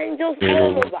His angels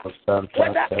all over,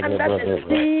 whether under the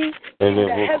sea, in the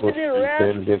heavenly realm,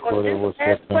 on this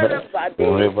earth, wherever they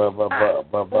are.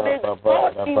 May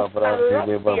God interrupt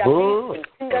their meetings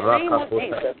in the name of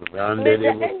Jesus. May the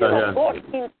angel of God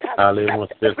intercept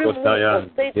every move of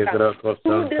Satan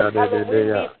through this Halloween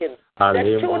meeting.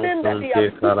 The children that they are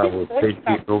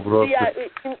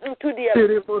into their,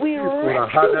 we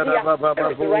rescue their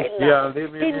spirits right now.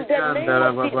 In the name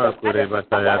of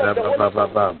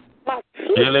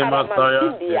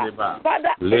Jesus.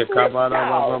 Father,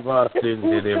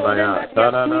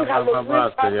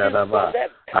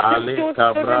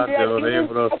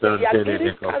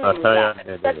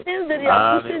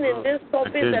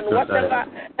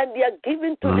 and they are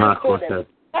given to their children.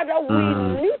 Father, we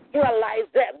neutralize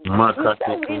them.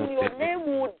 In your name,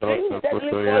 we will drink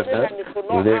deadly poison and it will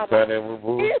not harm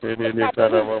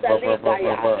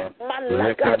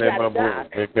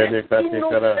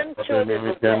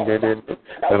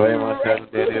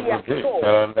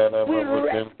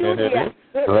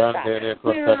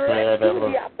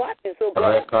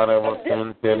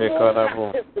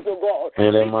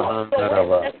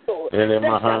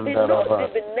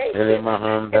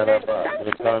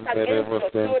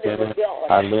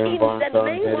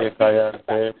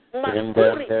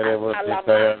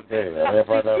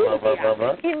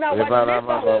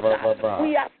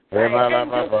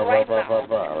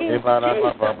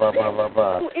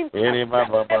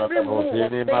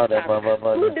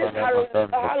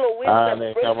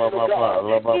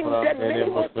in the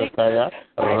name of Jesus.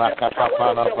 In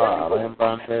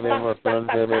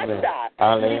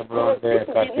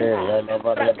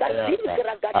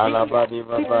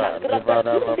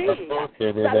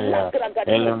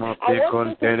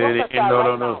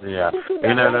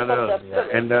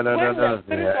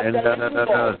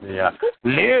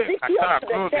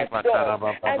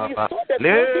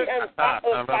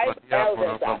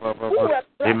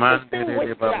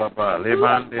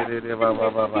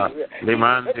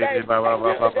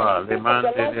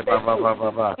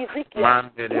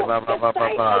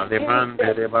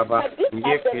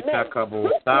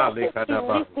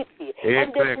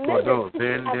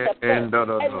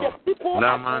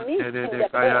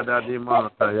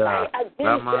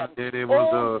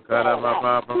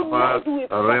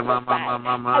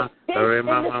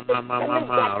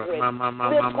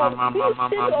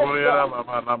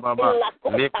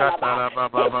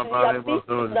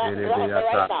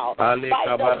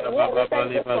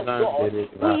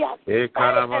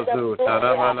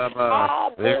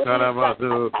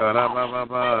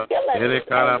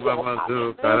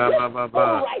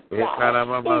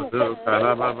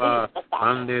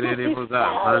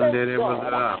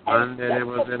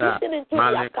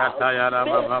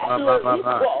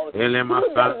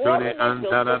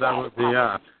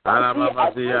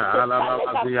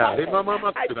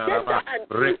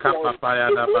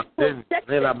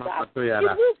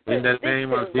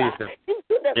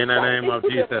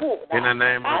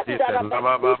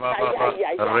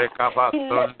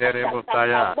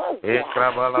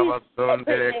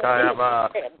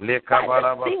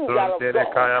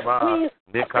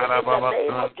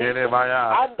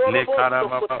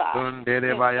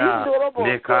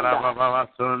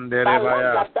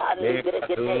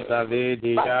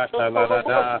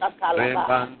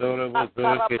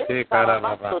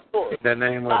the name of Jesus. In the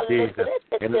name of Jesus.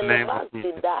 In the name of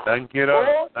Jesus. Thank you, Lord.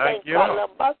 Thank you, Lord.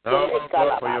 Lord,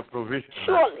 for your provision,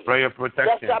 for your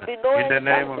protection. In the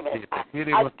name of Jesus.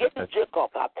 Against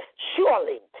Jacob,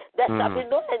 surely there shall be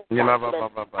no enchantment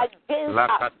against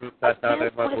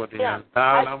Christians,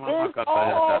 against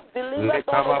all believers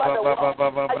all over the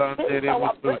world, against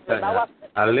our brethren,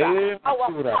 our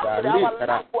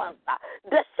loved ones.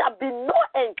 There shall be no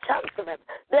enchantment.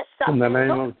 There shall be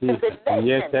no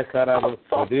divination,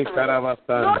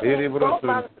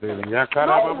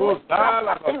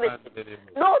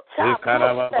 no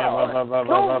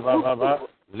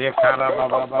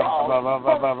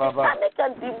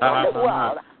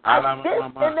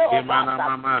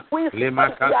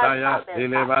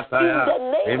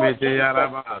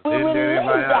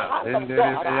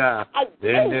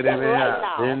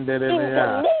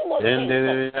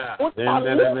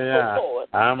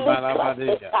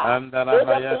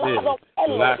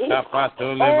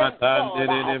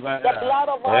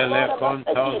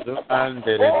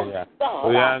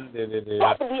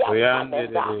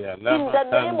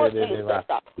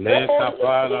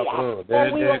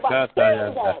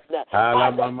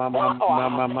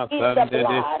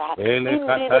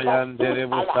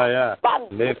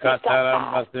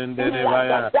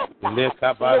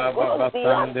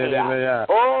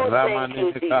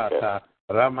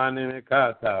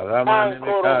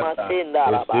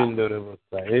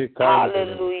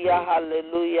Hallelujah,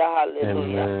 hallelujah,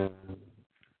 hallelujah. Amen.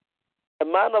 The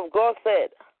man of God said,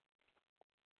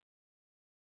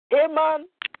 Haman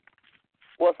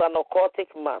was an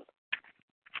occultic man.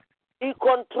 He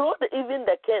controlled even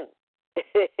the king.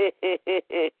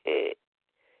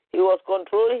 He was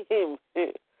controlling him.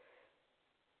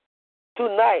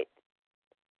 Tonight,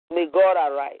 may God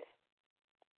arise.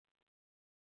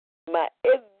 May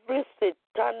every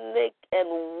satanic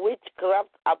and witchcraft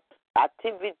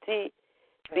activity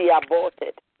be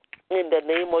aborted in the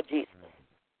name of Jesus.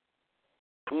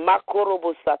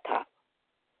 Makorobosata.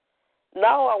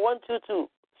 Now I want you to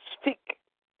speak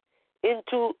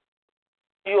into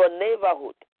your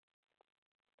neighborhood,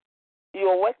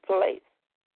 your workplace.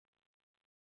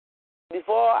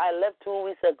 Before I left 2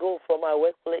 weeks ago from my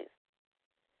workplace,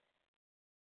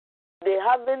 they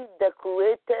haven't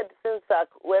decorated since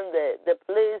when the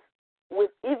place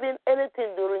with even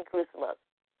anything during Christmas.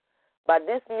 But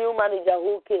this new manager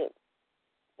who came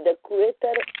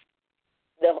decorated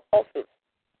the office,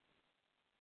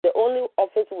 the only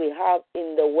office we have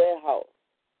in the warehouse,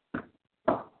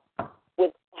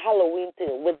 with Halloween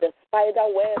thing, with the spider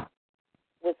web,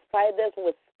 with spiders,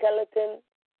 with skeletons,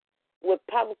 with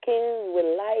pumpkins, with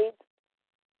lights,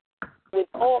 with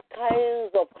all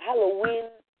kinds of Halloween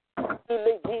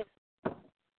images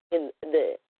in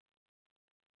there.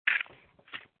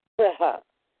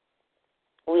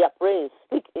 We are praying.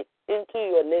 Speak into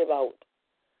your neighborhood.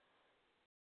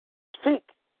 Speak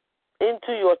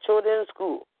into your children's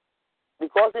school.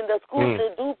 Because in the school they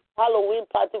do Halloween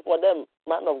party for them,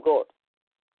 man of God.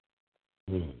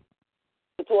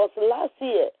 It was last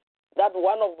year that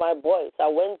one of my boys,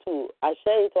 I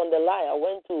shared it on the line. I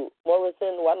went to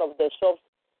Morrison, one of the shops,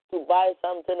 to buy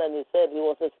something, and he said he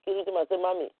was a security man. I said,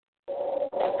 Mommy,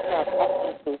 something has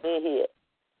happened to me here.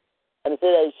 And he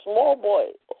said, a small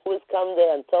boy who has come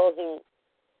there and tells him,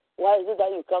 why is it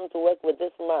that you come to work with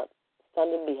this man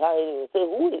standing behind you? He said,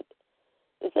 who is it?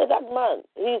 He said, that man,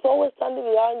 he's always standing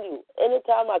behind you.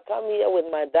 Anytime I come here with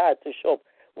my dad to shop,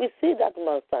 we see that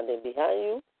man standing behind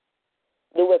you.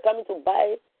 They were coming to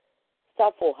buy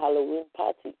stuff for Halloween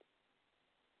party.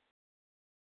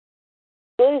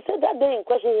 So he said that day in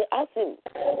question, he asked him,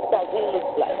 what does he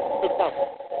look like?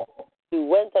 He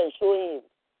went and showed him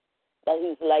that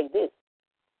he's like this.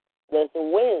 There's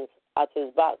wings at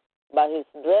his back, but his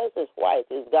dress is white,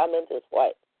 his garment is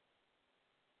white.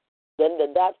 Then the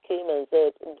dad came and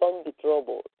said, don't be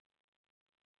troubled.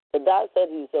 The dad said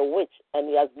he's a witch, and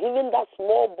he has given that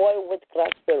small boy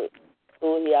witchcraft spirit.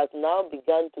 So he has now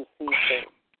begun to see things.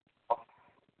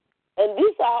 And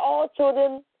these are all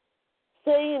children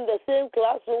staying in the same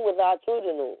classroom with our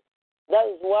children. That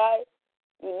is why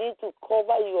you need to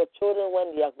cover your children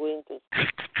when they are going to school.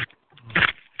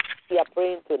 We are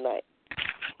praying tonight.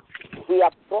 We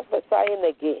are prophesying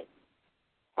again.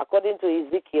 According to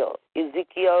Ezekiel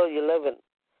 11,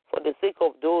 for the sake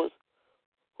of those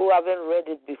who haven't read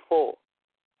it before,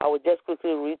 I will just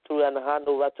quickly read through and hand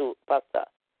over to Pastor.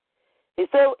 He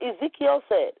said, Ezekiel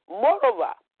said,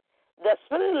 moreover, the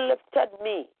Spirit lifted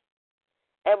me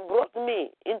and brought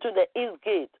me into the east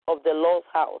gate of the Lord's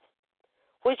house,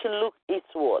 which looked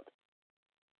eastward.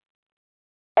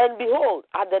 And behold,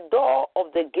 at the door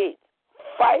of the gate,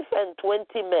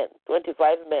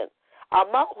 25 men,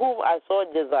 among whom I saw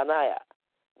Jezaniah,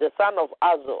 the son of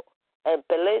Azor, and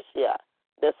Pelatiah,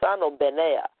 the son of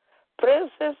Benaiah,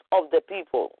 princes of the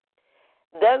people.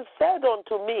 Then said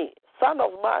unto me, Son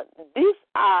of man, these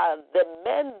are the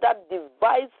men that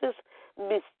devises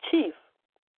mischief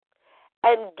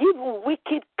and give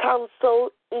wicked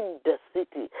counsel in the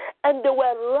city. And they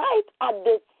were right at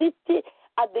the city,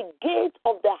 at the gate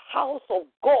of the house of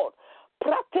God,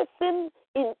 practicing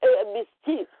in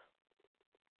mischief.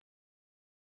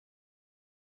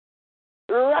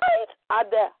 Right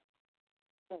at the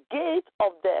gate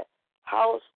of the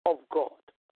house of God.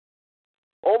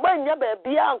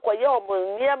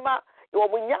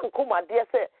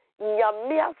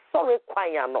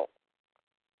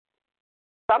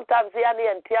 Sometimes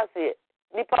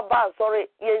nipa ba sorry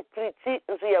ye pretty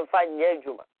nso ye mfa nya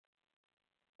adwuma.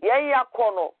 Ye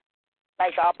yakono,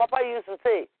 like our papa used to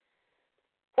say,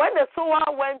 when the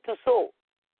sower went to sow,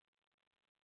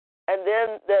 and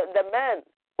then the man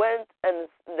went and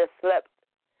they slept,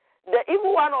 the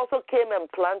evil one also came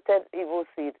and planted evil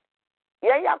seed.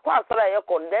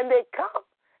 Then they come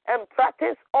and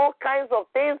practice all kinds of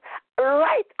things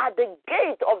right at the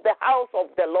gate of the house of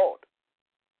the Lord.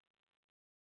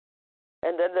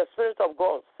 And then the Spirit of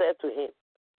God said to him,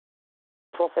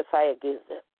 prophesy against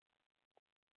them.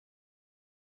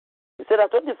 He said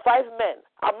that 25 men,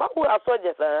 among who are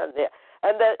soldiers there.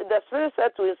 And the Spirit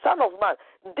said to him, Son of man,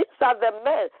 these are the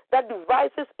men that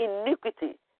devises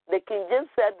iniquity. The King James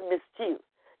said mischief.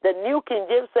 The New King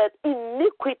James said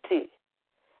iniquity.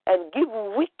 And give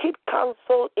wicked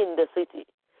counsel in the city.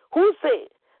 Who say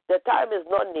the time is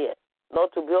not near,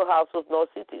 not to build houses nor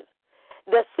cities.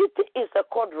 The city is a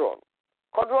cauldron,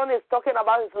 Codron is talking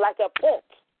about is like a pot.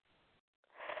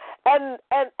 And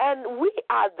we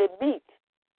are the meat.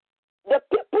 The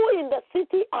people in the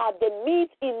city are the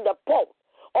meat in the pot.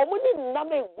 Omuni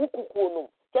name gukukuno.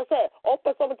 Just say, oh,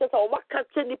 person just say, oh, what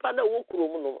catch any pana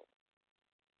wukrumu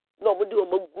no mudi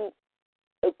omagu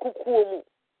ekukuomu.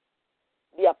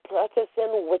 They are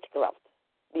practicing witchcraft.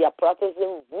 They are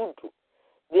practicing voodoo.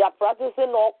 They are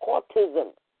practicing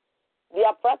occultism. They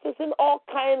are practicing all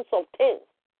kinds of things.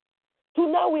 So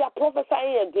now we are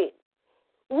prophesying again.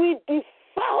 We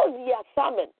defiled the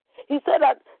assignment. He said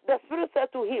that the Spirit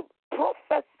said to him,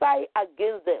 prophesy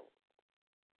against them.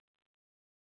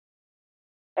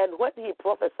 And when he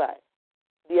prophesied,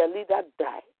 their leader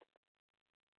died.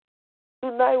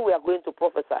 Tonight we are going to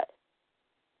prophesy.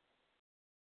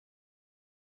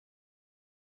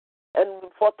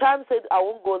 And for time's sake, I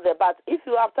won't go there. But if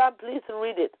you have time, please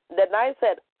read it. The 9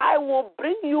 said, I will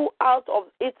bring you out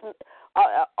of its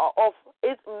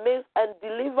midst and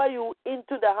deliver you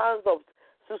into the hands of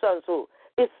so and so.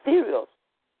 It's serious.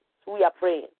 We are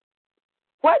praying.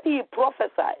 When he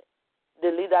prophesied,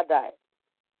 the leader died.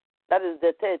 That is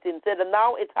the 13. Said,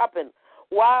 now it happened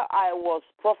while I was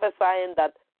prophesying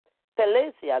that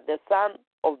Pelasiah, the son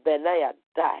of Benaiah,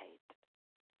 died.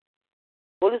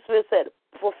 Holy Spirit said,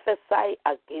 prophesy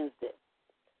against them.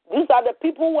 These are the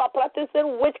people who are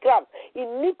practicing witchcraft,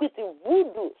 iniquity,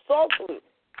 voodoo, sorcery,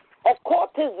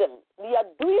 occultism. They are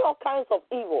doing all kinds of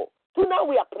evil. So now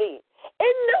we are praying.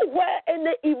 Anywhere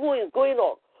any evil is going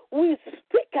on, we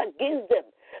speak against them.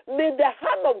 May the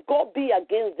hand of God be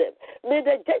against them. May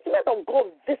the judgment of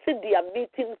God visit their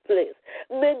meeting place.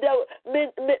 May the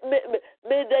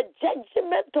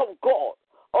judgment of God,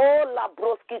 oh,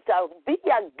 Labroskita, be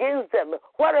against them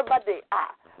wherever they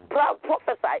are.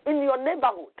 Prophesy in your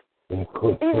neighborhood,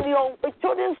 in your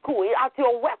children's school, at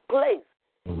your workplace,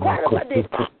 wherever they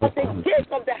are, at the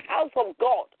gate of the house of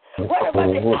God, wherever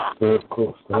they are.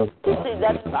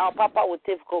 That our Papa will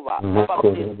take over. Papa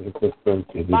will take over.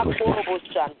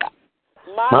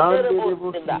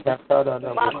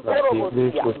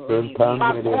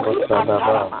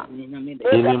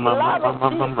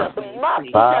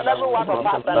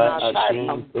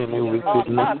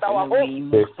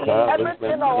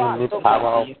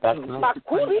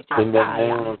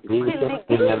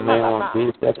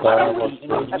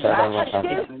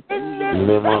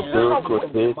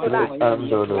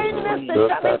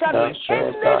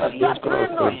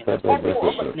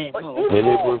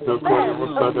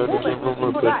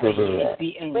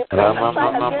 Rama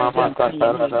mama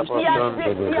katara da boson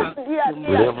de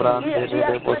lebran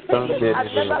de boson de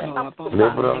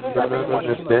lebran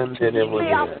de sende de lebran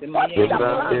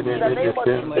de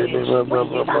sende de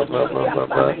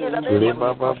baba leba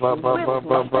baba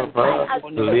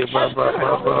leba baba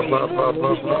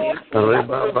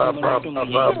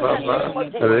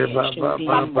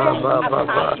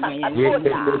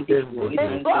yeke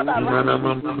nana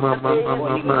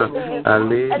mama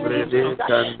alebre de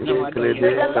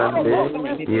Krede kande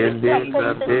yende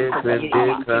krede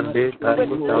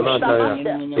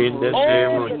in the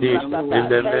name of Jesus, in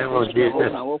the name of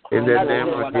Jesus, in the name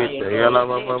of Jesus. Yala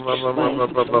mama.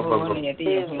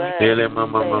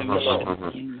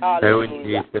 In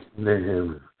Jesus' name.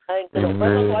 Thank you.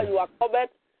 Amen. You are covered.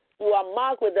 You are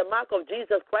marked with the mark of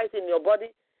Jesus Christ in your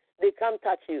body. They can't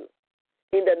touch you.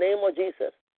 In the name of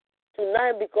Jesus.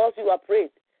 Tonight, because you are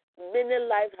prayed, many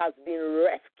lives has been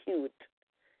rescued.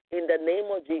 In the name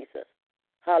of Jesus.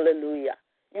 Hallelujah.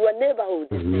 Your neighborhood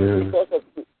is saved because of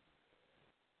you.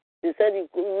 He said you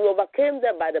overcame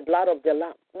them by the blood of the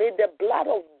Lamb. May the blood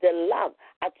of the Lamb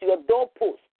at your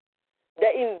doorpost, the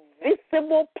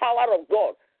invisible power of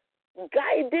God,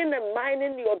 guiding and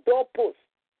minding your doorpost,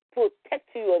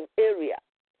 protect your area,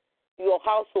 your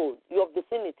household, your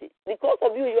vicinity. Because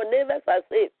of you, your neighbors are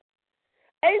safe.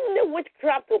 Any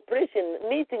witchcraft operation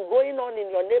meeting going on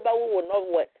in your neighborhood will not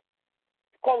work.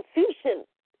 Confusion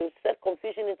will set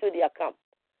confusion into their camp.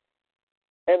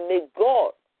 And may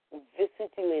God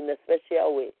visit you in a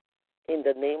special way. In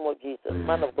the name of Jesus.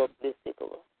 Man of God, please take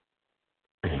over.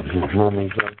 Good morning.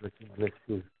 God bless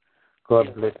you.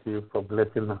 God bless you for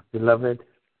blessing us. Beloved,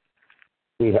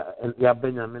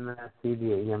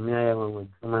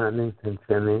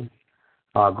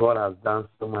 our God has done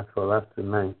so much for us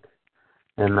tonight.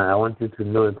 And I want you to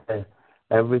know that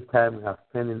every time we have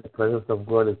spent in the presence of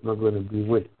God, it's not going to be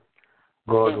wasted.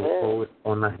 God will always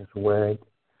honor His word.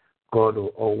 God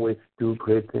will always do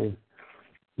great things.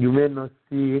 You may not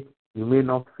see it, you may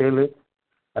not feel it,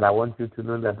 but I want you to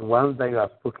know that once that you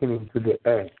have spoken into the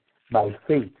air by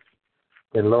faith,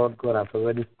 the Lord God has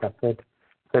already started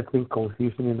setting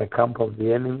confusion in the camp of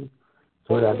the enemy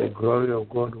so that the glory of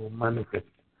God will manifest.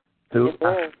 through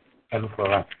us and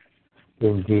for us.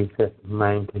 In Jesus'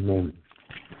 mighty name.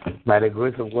 By the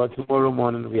grace of God, tomorrow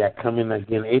morning we are coming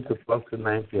again, 8 o'clock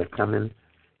tonight. We are coming.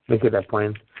 Make it a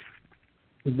point.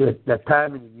 The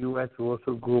time in the U.S. will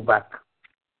also go back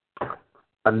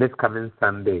on this coming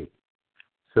Sunday.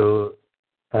 So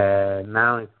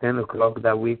now it's 10 o'clock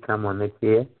that we come on it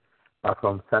here. But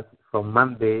from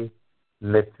Monday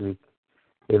next week,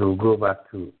 it will go back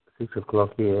to 6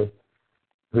 o'clock here,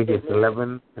 which is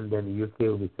 11, and then the UK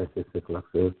will be 6 o'clock.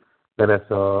 So let us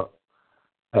all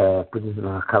put it in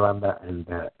our calendar, and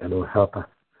it will help us.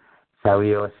 Shall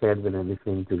we all share the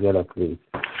benediction together, please?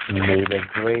 May the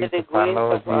grace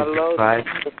of our Lord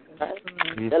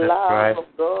Jesus Christ,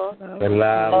 the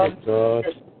love of God,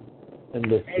 and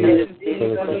the sweet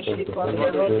fellowship of the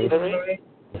Holy Spirit,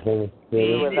 be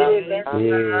with us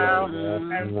now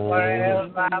and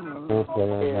forevermore.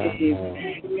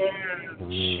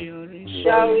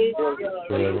 Shall we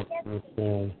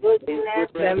goodness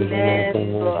and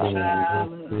mercy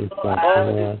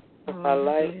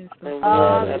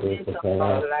of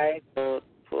our life,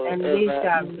 and we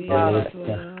shall be in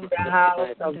the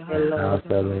house of the Lord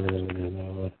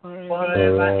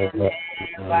forever and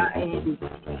ever. In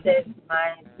Jesus'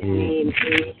 mighty name,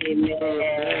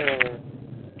 amen.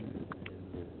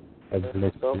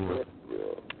 Bless you.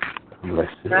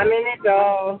 Bless you.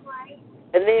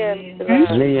 Amen.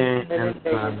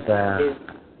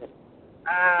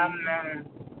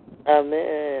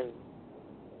 Amen.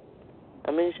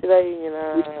 Amen. Should I,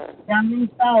 Yamin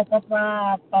sao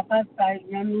papa sai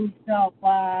yamin sao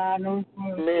pa no so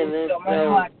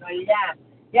ya.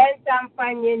 Yan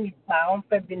champagne ni pa on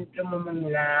pe bintu mo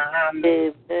na.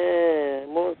 Amen.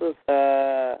 Moses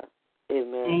amen.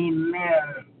 Amen.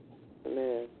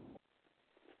 Amen.